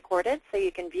that's been recorded, so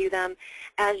you can view them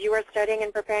as you are studying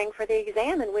and preparing for the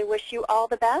exam. And we wish you all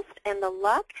the best and the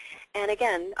luck. And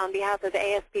again, on behalf of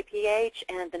ASBPH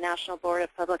and the National Board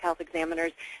of Public Health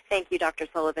Examiners, thank you, Dr.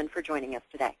 Sullivan, for joining us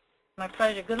today. My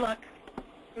pleasure. Good luck.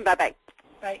 Bye-bye.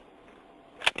 Bye.